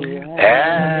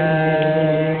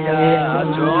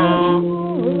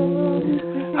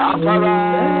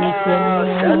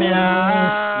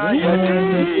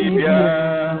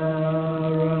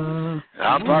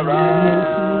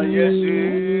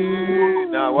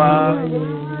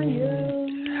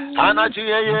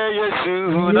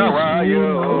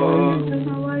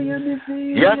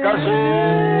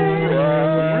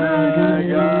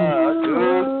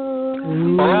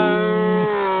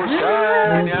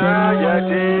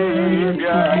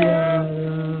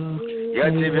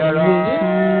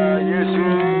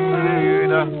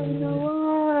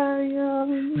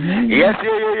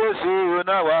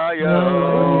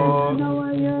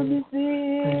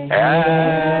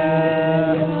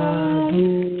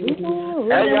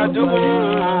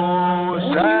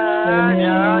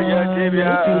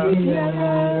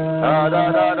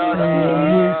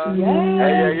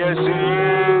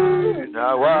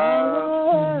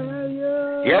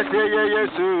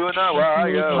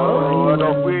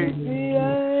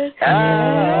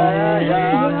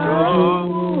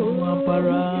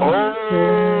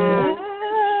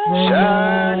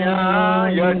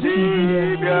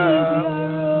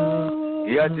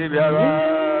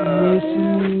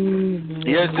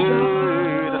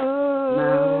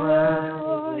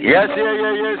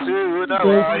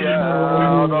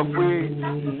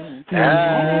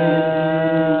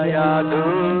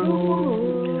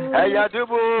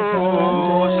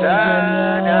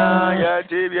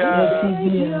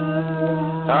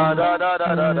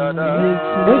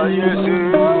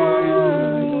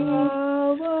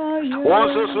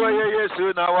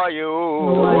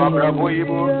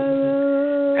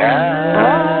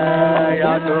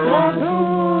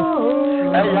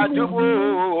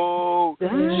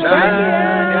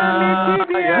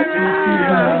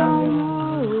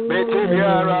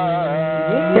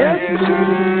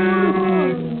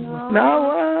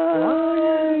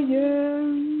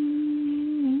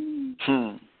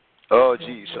 Oh,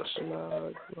 Jesus.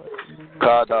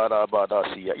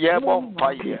 Yeah,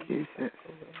 bonfire.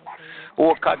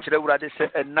 Oh, catch the radice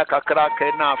and Nakaka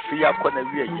na fear Kona.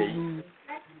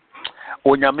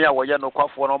 Onyamia wa no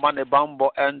kwafo no ma ne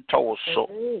bambo ento so.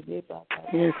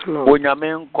 Yes, Lord.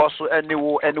 Onyame nkoso ene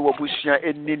wo busua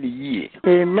eni ne yie.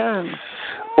 Amen.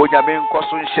 Onyame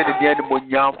nkoso nhye de dia ne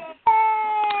monyam.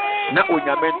 Na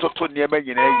onyame ntoto ne ma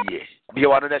nyina yie. Bia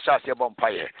wa no de sha se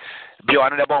bompaye. Bia wa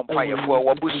no de bompaye fo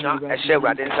wo busua ehye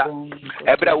urade nsa.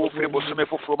 Ebra wo firi bosume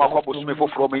foforo ma kwa bosume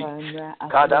foforo mi.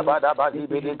 Kada bada badi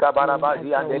bidi kabara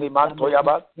badi andeli manto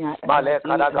yaba. Male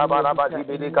kada kabara badi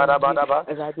bidi kada bada ba.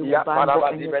 Ya para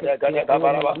badi bede kada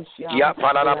kabara ba. Ya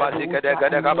para badi kada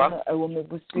kada kaba.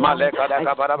 Male kada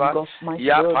kabara ba.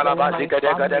 Ya para badi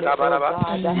kada kada kabara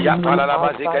ba. Ya para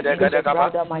badi kada kada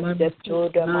kaba.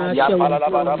 Ya para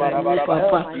badi bede kada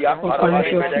kada. Ya para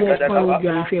badi bede kada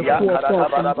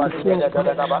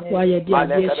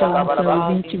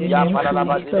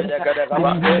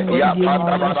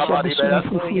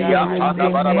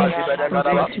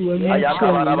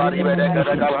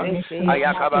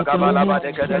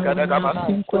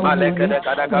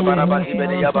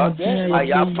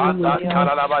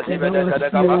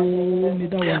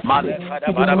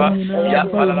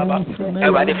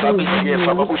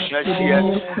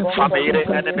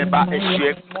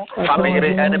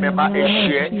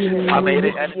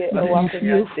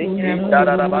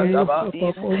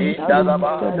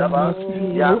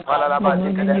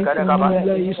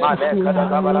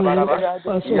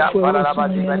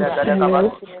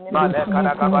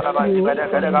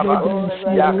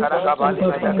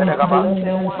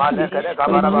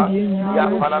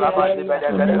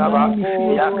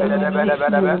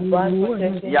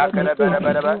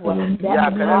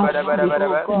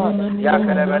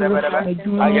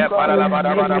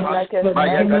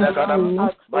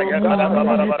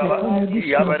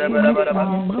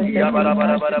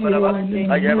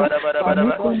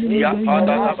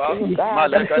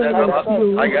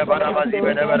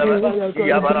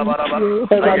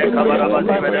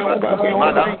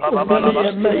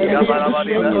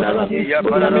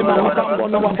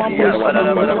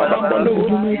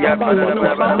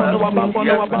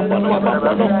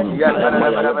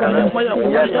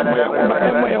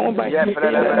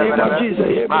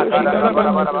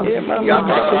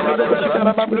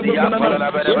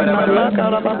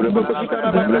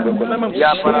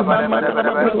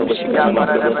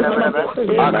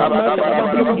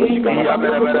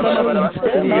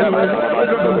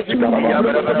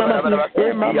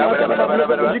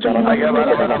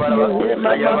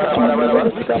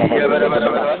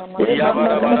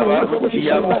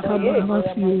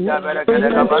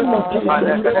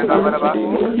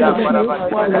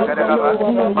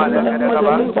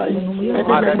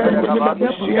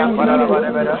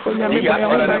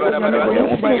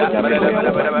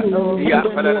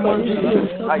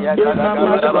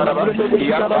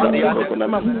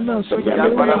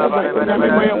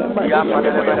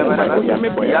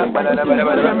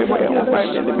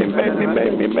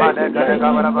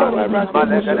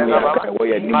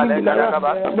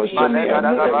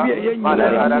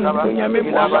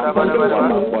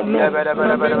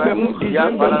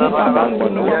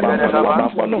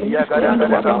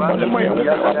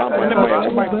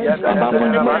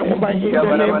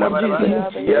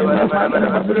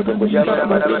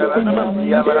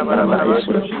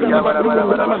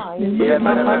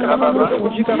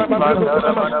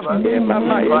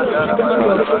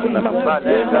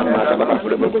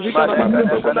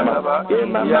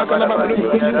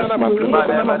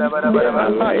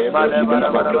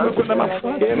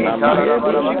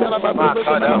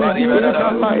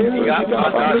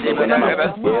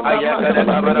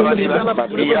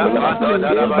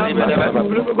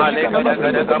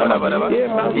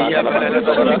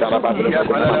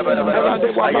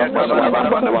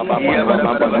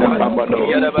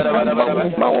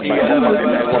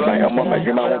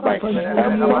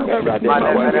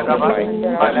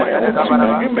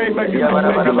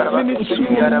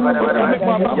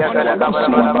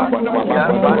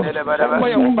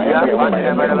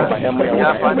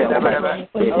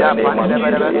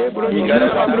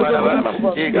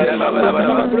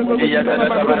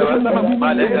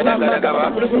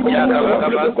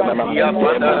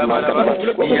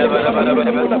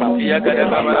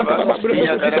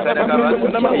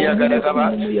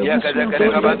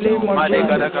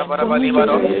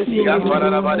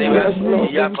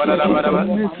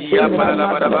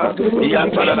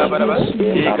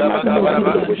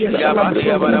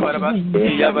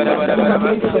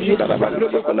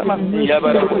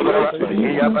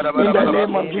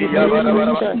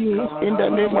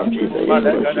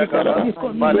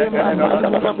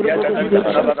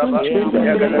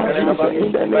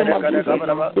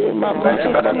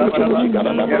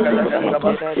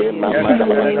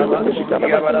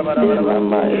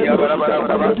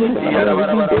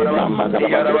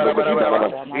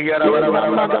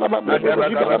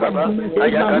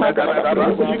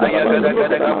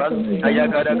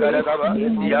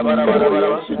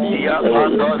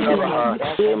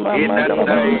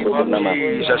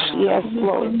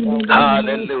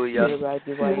Hallelujah.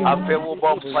 Afewo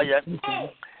bonfire.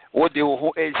 Wo de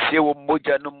wo ehie wo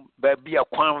moja no ba bia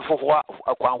kwan foho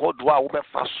akwan hodo a wo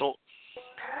befa so.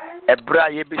 Ebra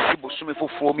ye besi bosumi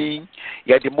fofo mi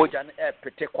ye de moja no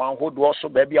epete kwan hodo so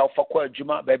ba bia wo fa kwa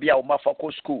adwuma ba bia wo ma fa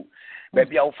kwa school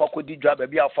baby a ufa ko di dwa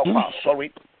baby a ufa ko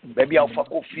sorry baby a ufa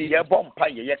ko fi ye bom pa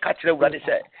ye ka kire wura de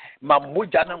se ma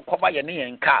moja na nkoma ye ne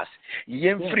yen cars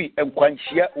yen free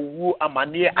enkwanhia owu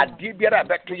amane ade biara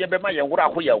beto ye be ma ye wura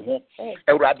ho ye ho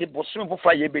ewurade bosom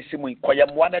fofa ye besimu koye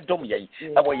moa na dom ye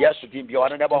abo yesu din bi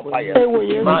ona na bom pa ye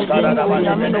ma gara da ba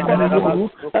ya me ne gara da ba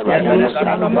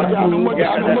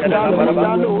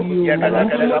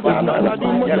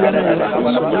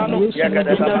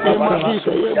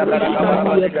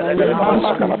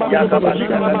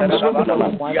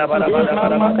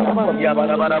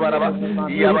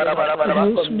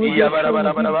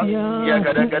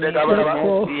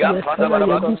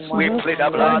we play the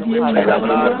blood, we play the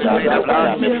blood,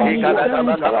 we play the blood.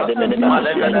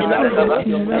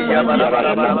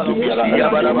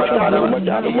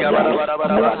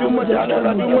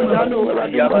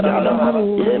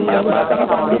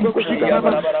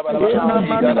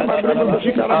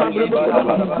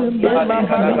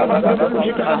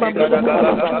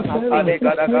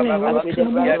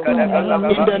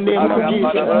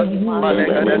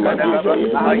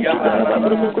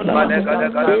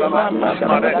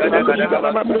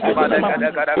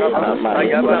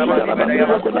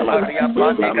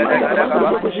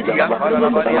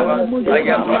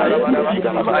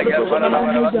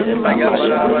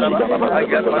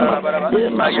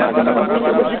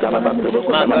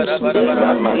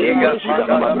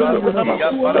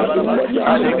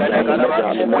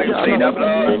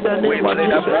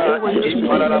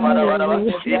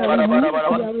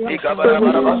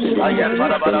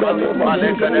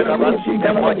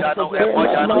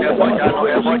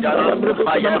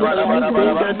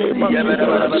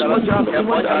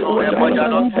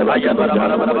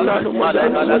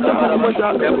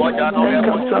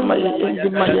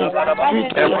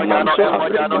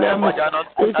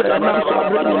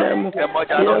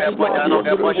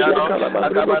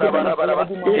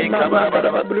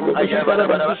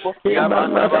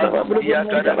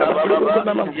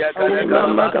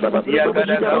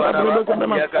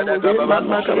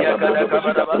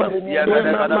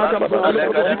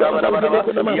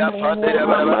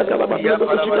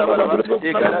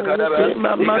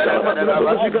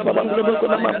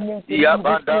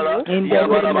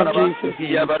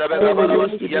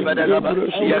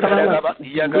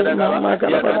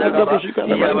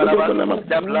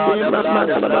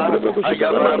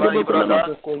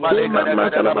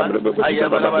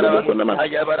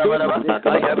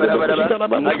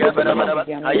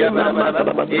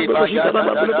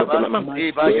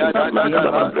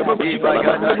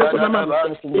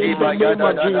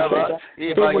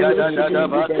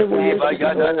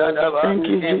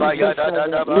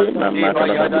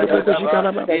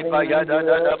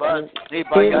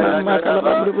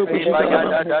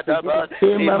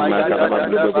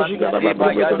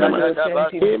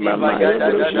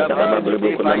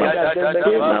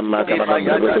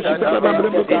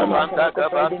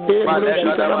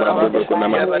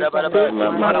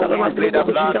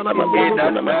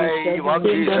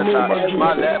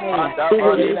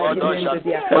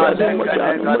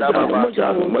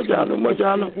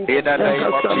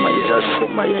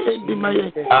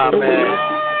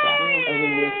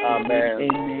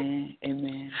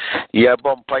 Ye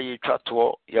bompa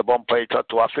ye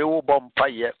twato afi wo bompa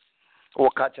ye wo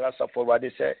ka kira safo wade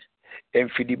se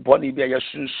emfidi boni bia ye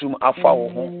sunsum afa wo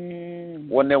ho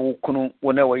wone wo kunu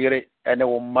wone wo yere ene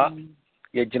wo ma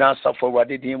ye gina safo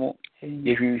wade dimu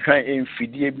ye hwehwan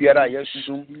emfidi biara ye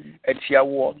sum etia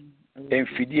wo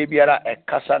emfidi biara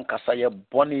ekasa nkasa ye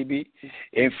boni bi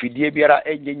emfidi biara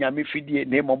enye nyame fidie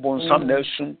ne mobonsam na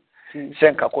sum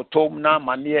senka kotom na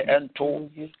mane ento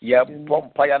ye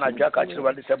bompa ya na dwaka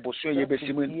kire de se boso ye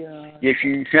besimu ye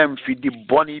hwehwam fidi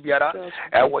boni biara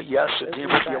ewo yesu dim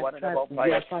ye wana na bompa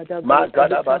ya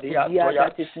magada badia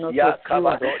toya ya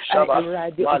kabado shaba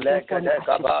maleka de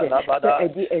kaba labada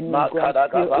makada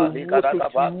kaba likada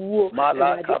kaba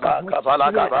malaka kaba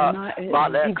kaba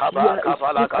maleka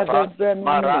kaba kaba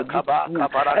marakaba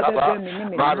kaba kaba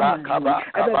malaka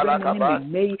kaba kaba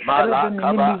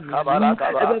malaka kaba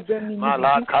kaba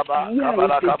Malakaba,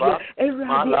 Kabalakaba,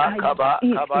 Malakaba,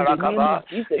 Kabalakaba,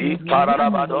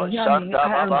 Iparabado,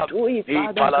 Shandababa,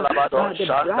 Iparabado,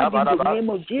 Shandababa,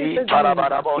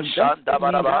 Iparabado,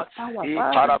 Shandababa,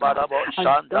 Iparabado,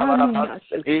 Shandababa,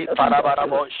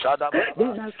 Iparabado, Shandababa,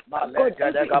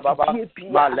 Malekababa,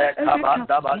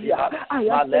 Malekabandababa,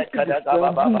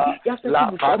 Malekababa,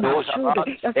 La Padosha,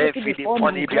 Efidi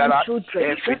Ponibiara,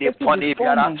 Efidi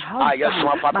Ponibiara,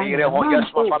 Ayaswa Famire,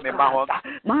 Oyaswa Famima,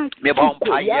 me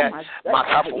bompaye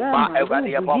matafupa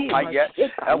ewade bompaye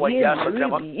ewaya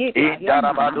sotemo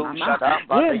indarabadu shada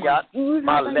badia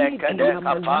maleka de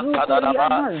kapanta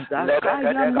daraba leka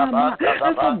de kapanta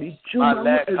daraba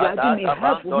maleka da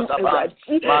kapanta daraba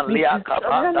malia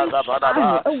kapanta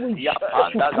daraba ya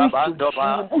panda gabando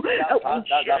ba ya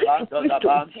panda gabando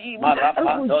daraba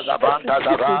marapando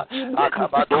daraba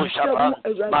akabado shaba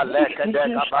maleka de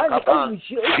kapaka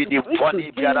fidi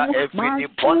boni biara every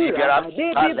boni biara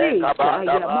aleka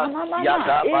banda ya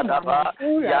gabada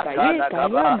ya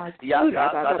gaba ya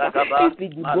gaba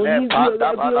alepanda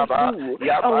balaba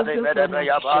ya bade bede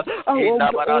ya ba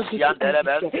inabara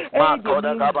siandelebe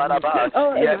makoda gabara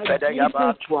ya fede ya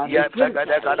ba ya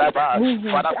fede gabara.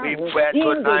 Father, we pray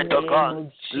tonight to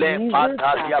God le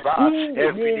pata ya ba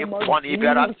every boni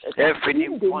biara every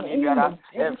boni biara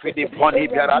every boni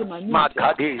biara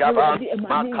makadi ya ba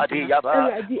makadi ya ba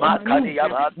makadi ya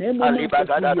ba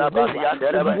alibagada da ba ya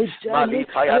derebe mali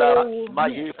payara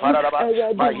mayi pararaba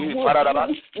mayi pararaba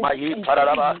mayi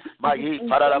pararaba mayi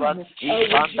pararaba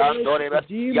ipandan dorebe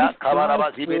ya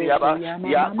kabaraba zibiria ba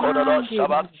ya kododo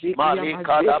shaba mali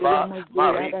kadaba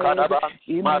mari kadaba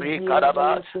mari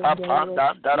kadaba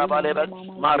apanda daraba lebe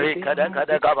mari kada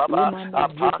kada gababa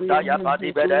apanda ya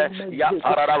badi bede ya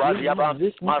pararaba ya ba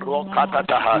maron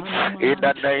katata in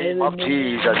the name of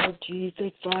Jesus.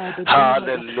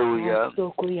 Hallelujah.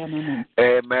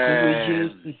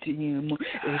 Amen.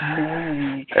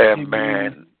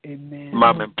 Amen.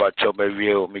 Mama mpacho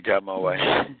bewie mi jama wa.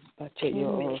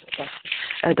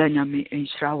 Nyame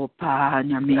nhyira wo paa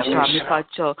nyame nhyira me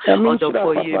pacho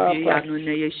odofo ye bi anu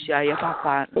na ye hia ye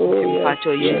papa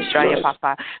pacho ye nhyira ye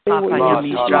papa nyame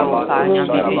nhyira wo paa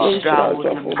nyame nhyira wo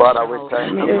nyame Father, we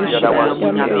thank you for your word.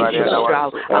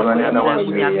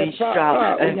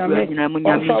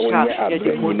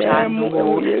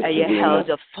 Held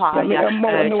of fire, your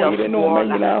family,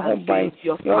 against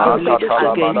yourself, against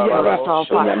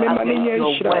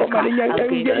your work,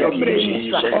 against your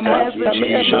ministry.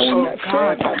 Everything, oh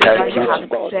God, that you have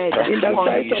said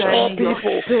concerning your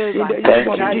servant.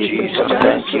 Thank you, Jesus.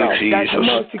 Thank you, Jesus.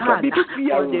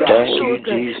 Thank you,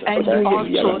 Jesus. And you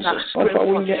also pray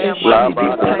for them. We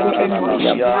thank you for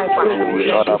his life. We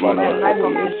thank you for the life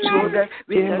of the children.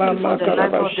 We thank you for the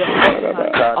life of the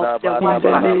husband, of the wife.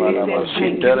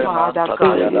 Thank you, Father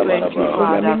God. Thank you,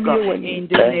 Father God.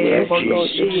 In the name of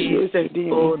Jesus.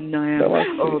 Oh, no.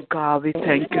 Oh, God, we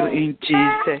thank you in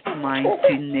Jesus'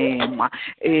 mighty name. Amen.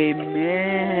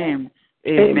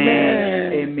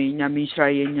 Amen. Amen. Nyamisha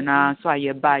yenyina so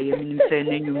ayeba yemin se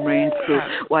nenumren so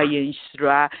wa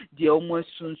yenhira de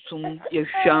omosunsum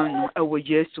yehwan no ewo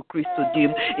Yesu Kristo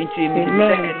dim nti mi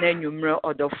se nenumre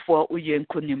odofo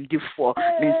uyenkonimdifo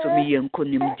menso mi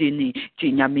yenkonimdini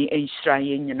ti nyame enhira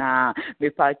yenyina me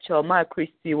pa choma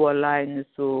Kristi wo line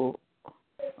so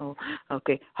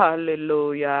okay.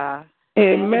 Hallelujah.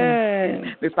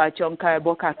 Amen. We pachon kai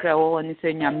boka krewo woni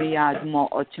se nyame ya admo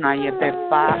ochina ye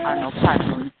beba anopa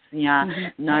nonsia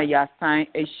na ya san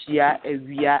ehia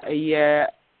ewia eye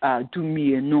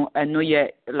dumie no eno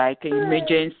ye like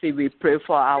emergency. We pray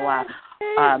for our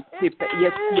people.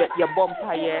 Yes, your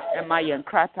bompa ye ema ye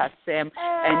krata sem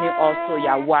and also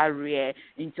your warrior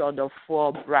into the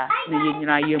four bra ni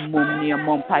nyina ye mom ni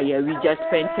mompa ye. We just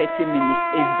spent 30 minutes.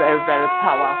 It's very, very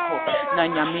powerful. Na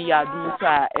nyame ya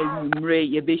dusa enumre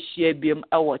ye be share biem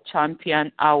our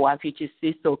champion hour which is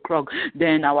 6 o'clock.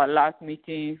 Then our last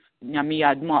meeting nyame ya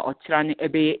admo otrane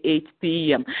ebe 8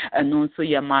 p.m. and also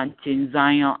your Mountain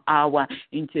Zion hour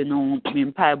into no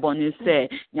mimpa boni say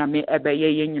nyame ebe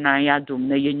ye nyina ya dum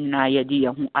na ye nyina ye di ye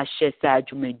ho ahye sa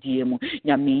adwumadie mu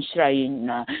nyame nhyira ye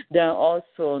nyina. Then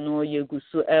also no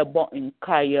yeguso ebo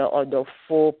nkaye or the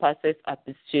full pastors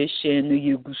appreciation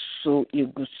yeguso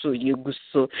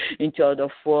into the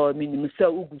four minimum say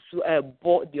uguso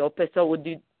ebo the opesa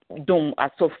wodi dum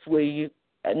asofwe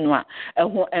no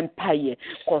eho empire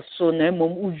koso na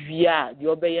mom uvia de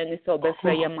obeye ne se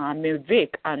obefa ye maame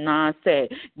Vic ana say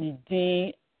ni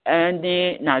din and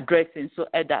na dressing so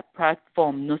at that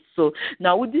platform no so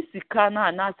na wudi sika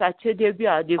na na sa chede bi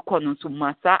ade kono so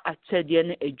masa achede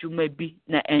ne adwuma bi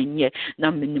na enye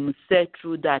na minim say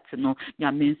through that no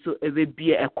nyame so ebe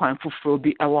bi ekwan foforo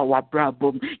bi awa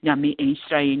wabrabom nyame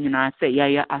enhira ye nyina say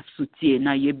ya asutie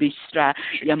na ye be hira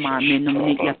ya maame no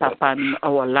ne ya papa no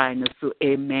our line so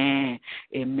amen.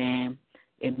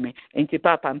 Enti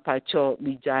papa mpacho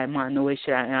mi jai ma no we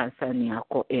hira answer ni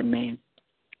akọ amen.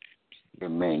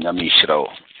 Amen. Namishro.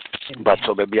 But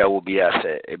so baby I will be as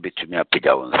a bit to me a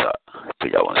pijawansa.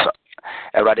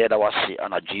 Every day was see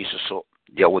on a Jesus so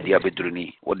there would be a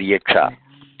bedruni, what the yetra.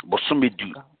 But some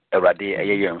do every day a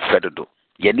year and fedo.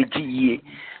 Yeniji ye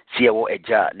see a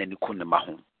jar, Nenikuna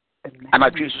Mahon.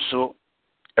 anadwo so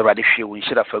Awurade hwe wo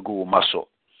nhyira fa gu wo ma so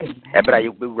ebra ye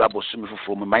bewura bosom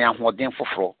foforo mu man ahoden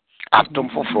foforo atom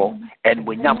foforo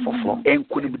enbonyam foforo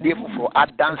enkunimde foforo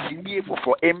adansinie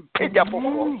foforo empagya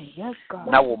foforo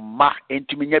na wo ma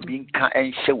entumi nya bi nka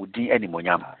enhye wo din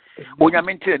animonyam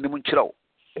onyame ntere nim nkyerɛ wo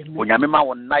onyame ma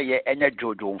wo naye enya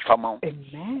jojo mfama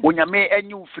onyame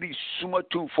enyu free suma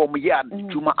tumfom ye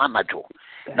adwuma anadwo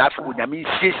na afi onyame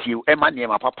siesie ema ne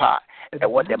ma papa e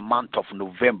what the month of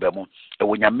November mu e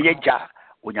onyame agya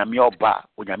onyame oba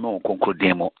onyame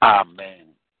onkonkrodin mu amen.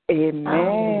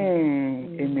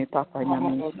 Amen. Amen. Papa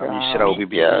nyame shira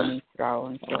obibia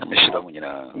shira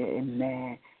munyina.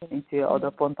 Amen. Into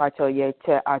other pompacho ye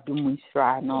che adum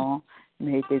shira no.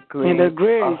 May the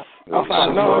grace of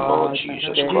our Lord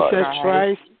Jesus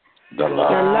Christ, the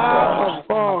love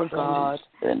of God,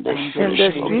 and the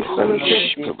sweet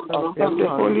fellowship of the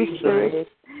Holy Spirit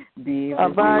be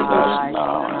abide with us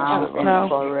now and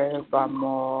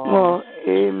forevermore.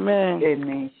 Amen.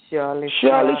 Amen.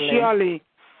 Surely,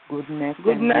 goodness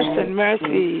and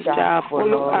mercy shall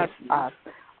follow us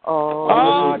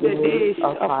all the days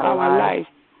of our life.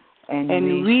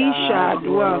 And we shall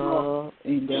dwell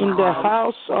in the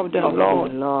house of the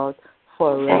Lord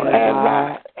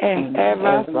forever and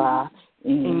ever.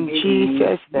 In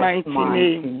Jesus' mighty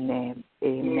name.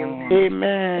 Amen.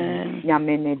 Amen.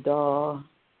 Yamenedo.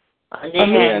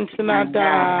 Amen.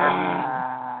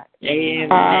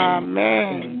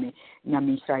 Amen.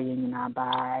 Nyamisha yenina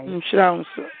bye.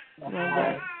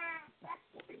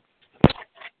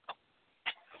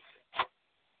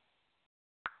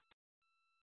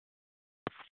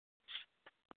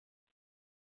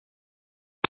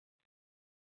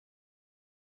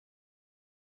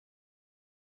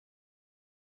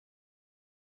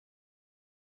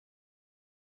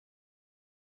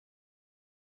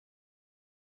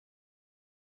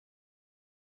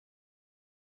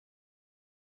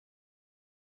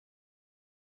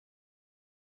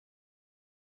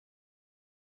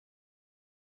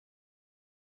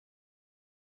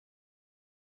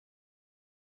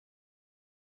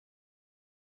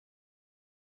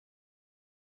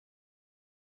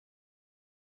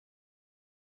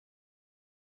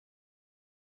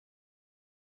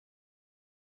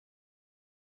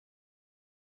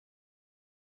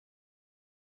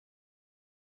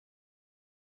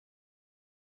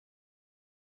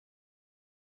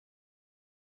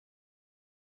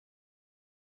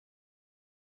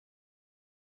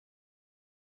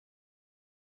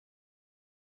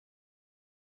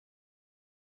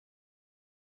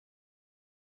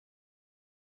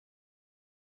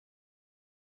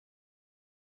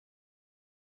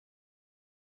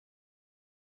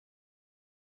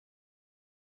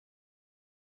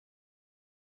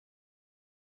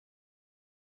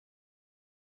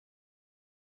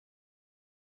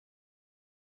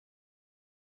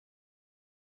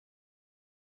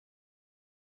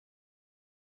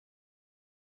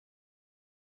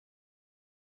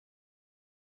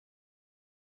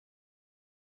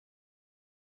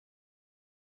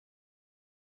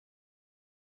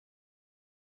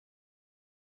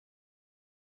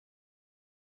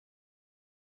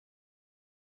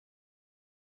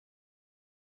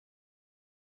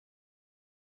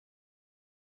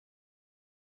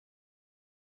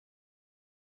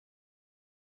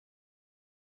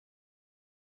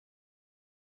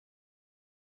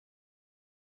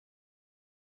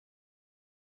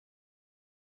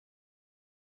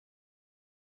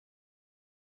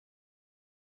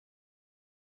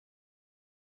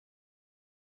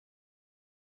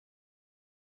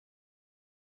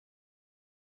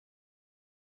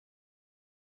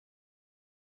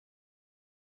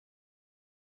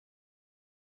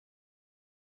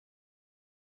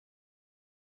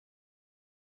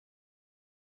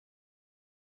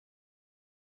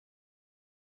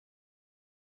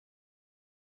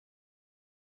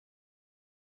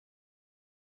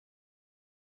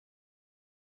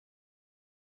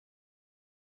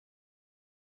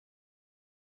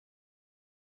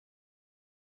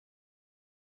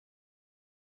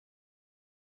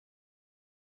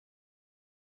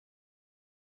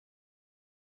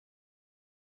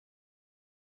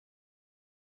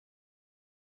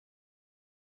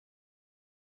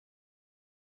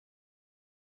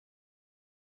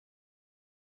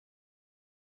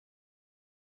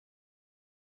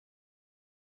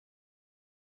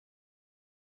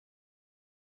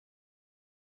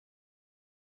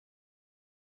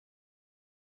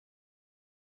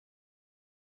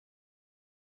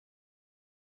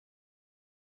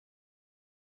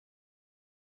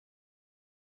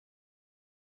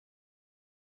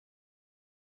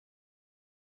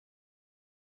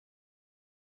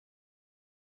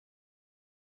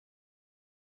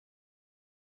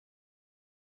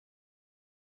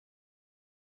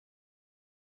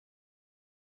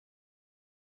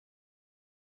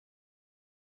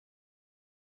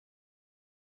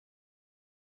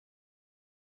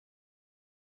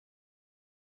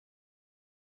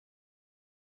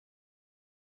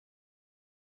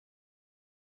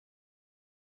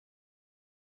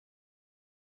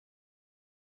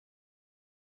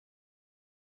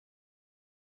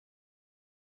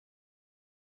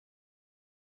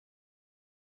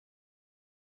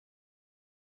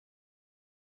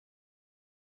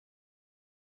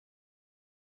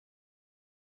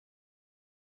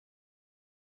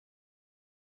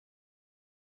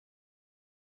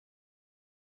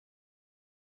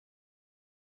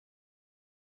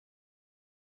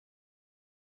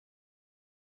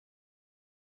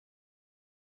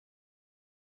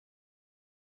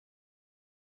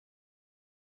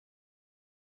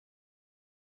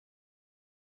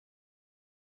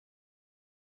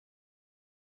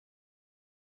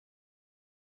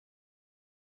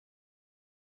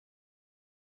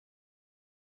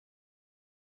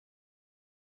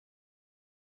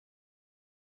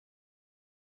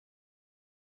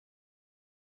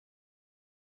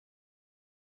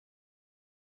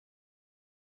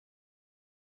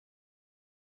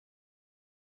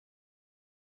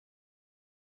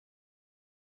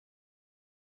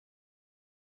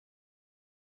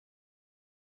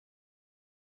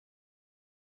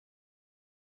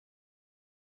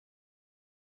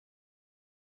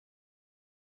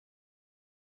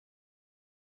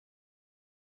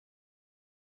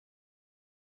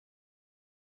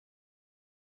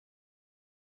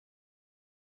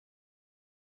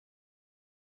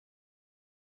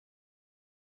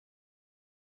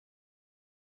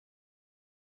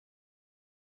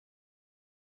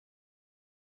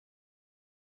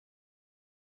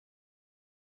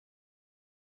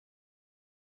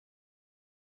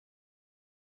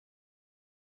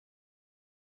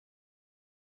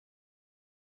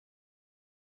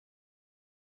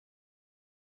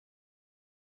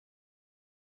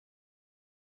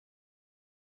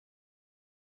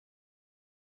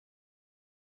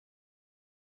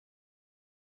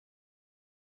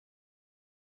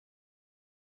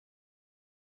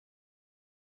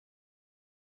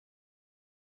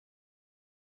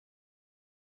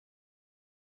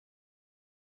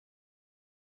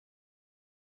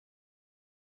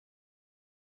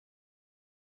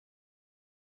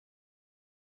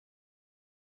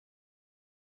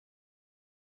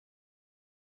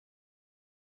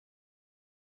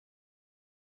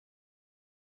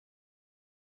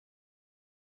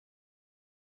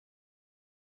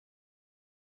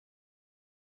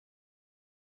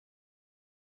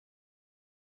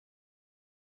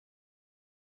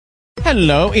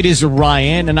 Hello, it is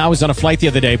Ryan, and I was on a flight the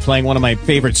other day playing one of my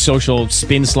favorite social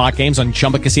spin slot games on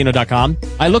ChumbaCasino.com.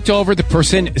 I looked over at the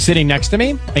person sitting next to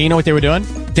me, and you know what they were doing?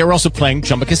 They were also playing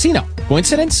Chumba Casino.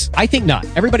 Coincidence? I think not.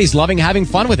 Everybody's loving having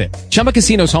fun with it. Chumba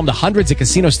Casino is home to hundreds of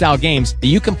casino-style games that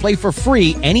you can play for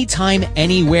free anytime,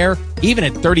 anywhere, even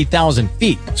at 30,000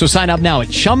 feet. So sign up now at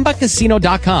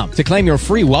ChumbaCasino.com to claim your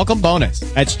free welcome bonus.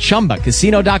 That's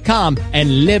ChumbaCasino.com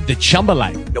and live the Chumba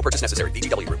life. No purchase necessary.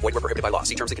 VGW. Void where prohibited by law.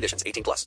 See terms and conditions. 18+.